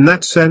 In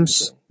that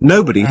sense,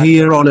 nobody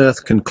here on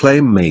earth can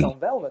claim me.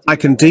 I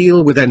can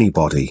deal with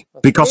anybody,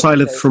 because I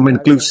live from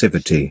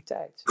inclusivity.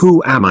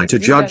 Who am I to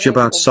judge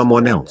about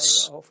someone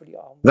else?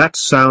 That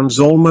sounds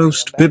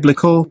almost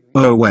biblical,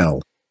 oh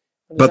well.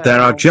 But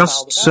there are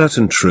just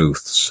certain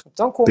truths.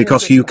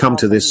 Because you come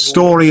to this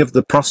story of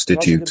the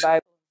prostitute.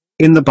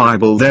 In the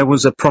Bible there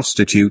was a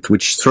prostitute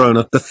which thrown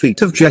at the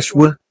feet of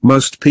Jeshua,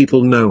 most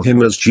people know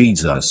him as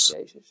Jesus.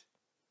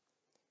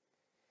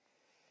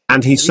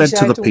 And he said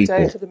to the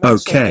people,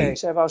 okay,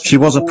 she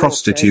was a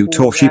prostitute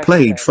or she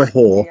played for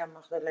whore.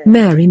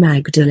 Mary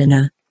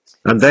Magdalene.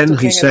 And then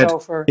he said,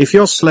 if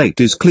your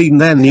slate is clean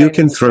then you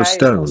can throw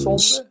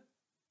stones.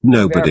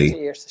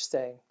 Nobody.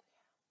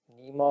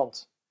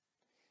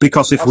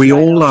 Because if we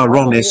all are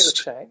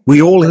honest,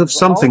 we all have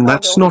something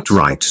that's not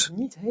right.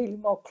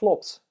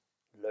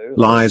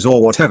 Lies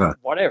or whatever.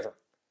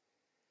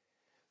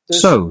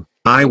 So,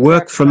 I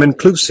work from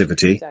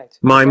inclusivity.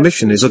 My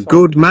mission is a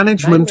good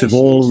management of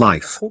all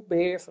life.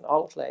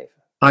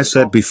 I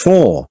said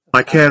before,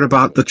 I care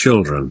about the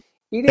children.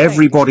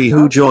 Everybody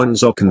who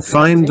joins or can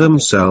find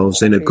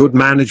themselves in a good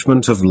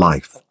management of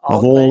life,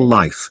 of all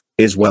life,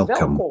 is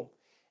welcome.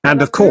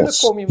 And of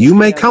course, you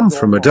may come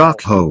from a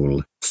dark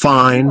hole,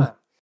 Fine.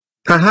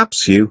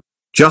 Perhaps you,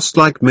 just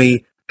like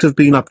me, have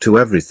been up to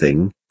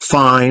everything.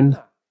 Fine.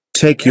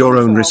 Take your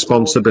own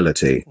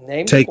responsibility.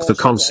 Take the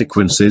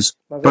consequences,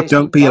 but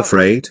don't be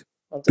afraid.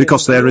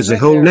 Because there is a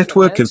whole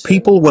network of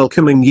people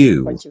welcoming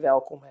you.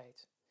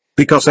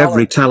 Because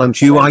every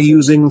talent you are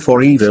using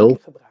for evil,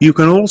 you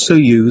can also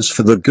use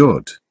for the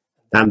good.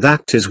 And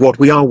that is what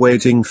we are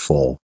waiting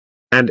for.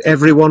 And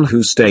everyone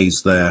who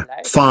stays there,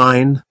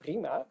 fine.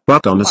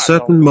 But on a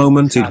certain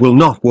moment it will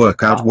not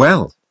work out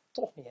well.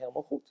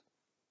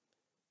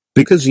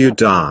 Because you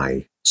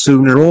die,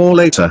 sooner or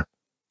later.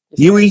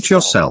 You eat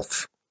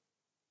yourself.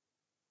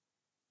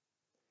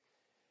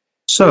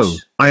 So,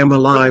 I am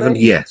alive and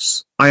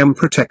yes, I am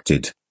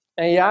protected.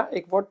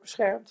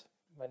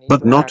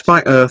 But not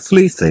by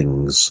earthly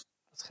things.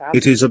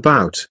 It is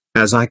about,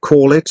 as I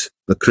call it,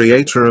 the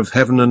creator of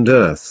heaven and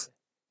earth.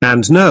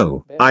 And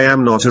no, I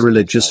am not a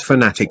religious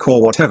fanatic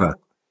or whatever.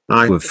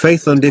 I have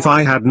faith, and if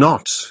I had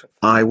not,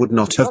 I would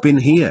not have been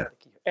here.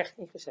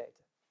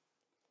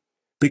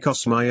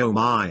 Because my oh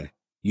my,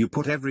 you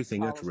put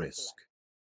everything at risk.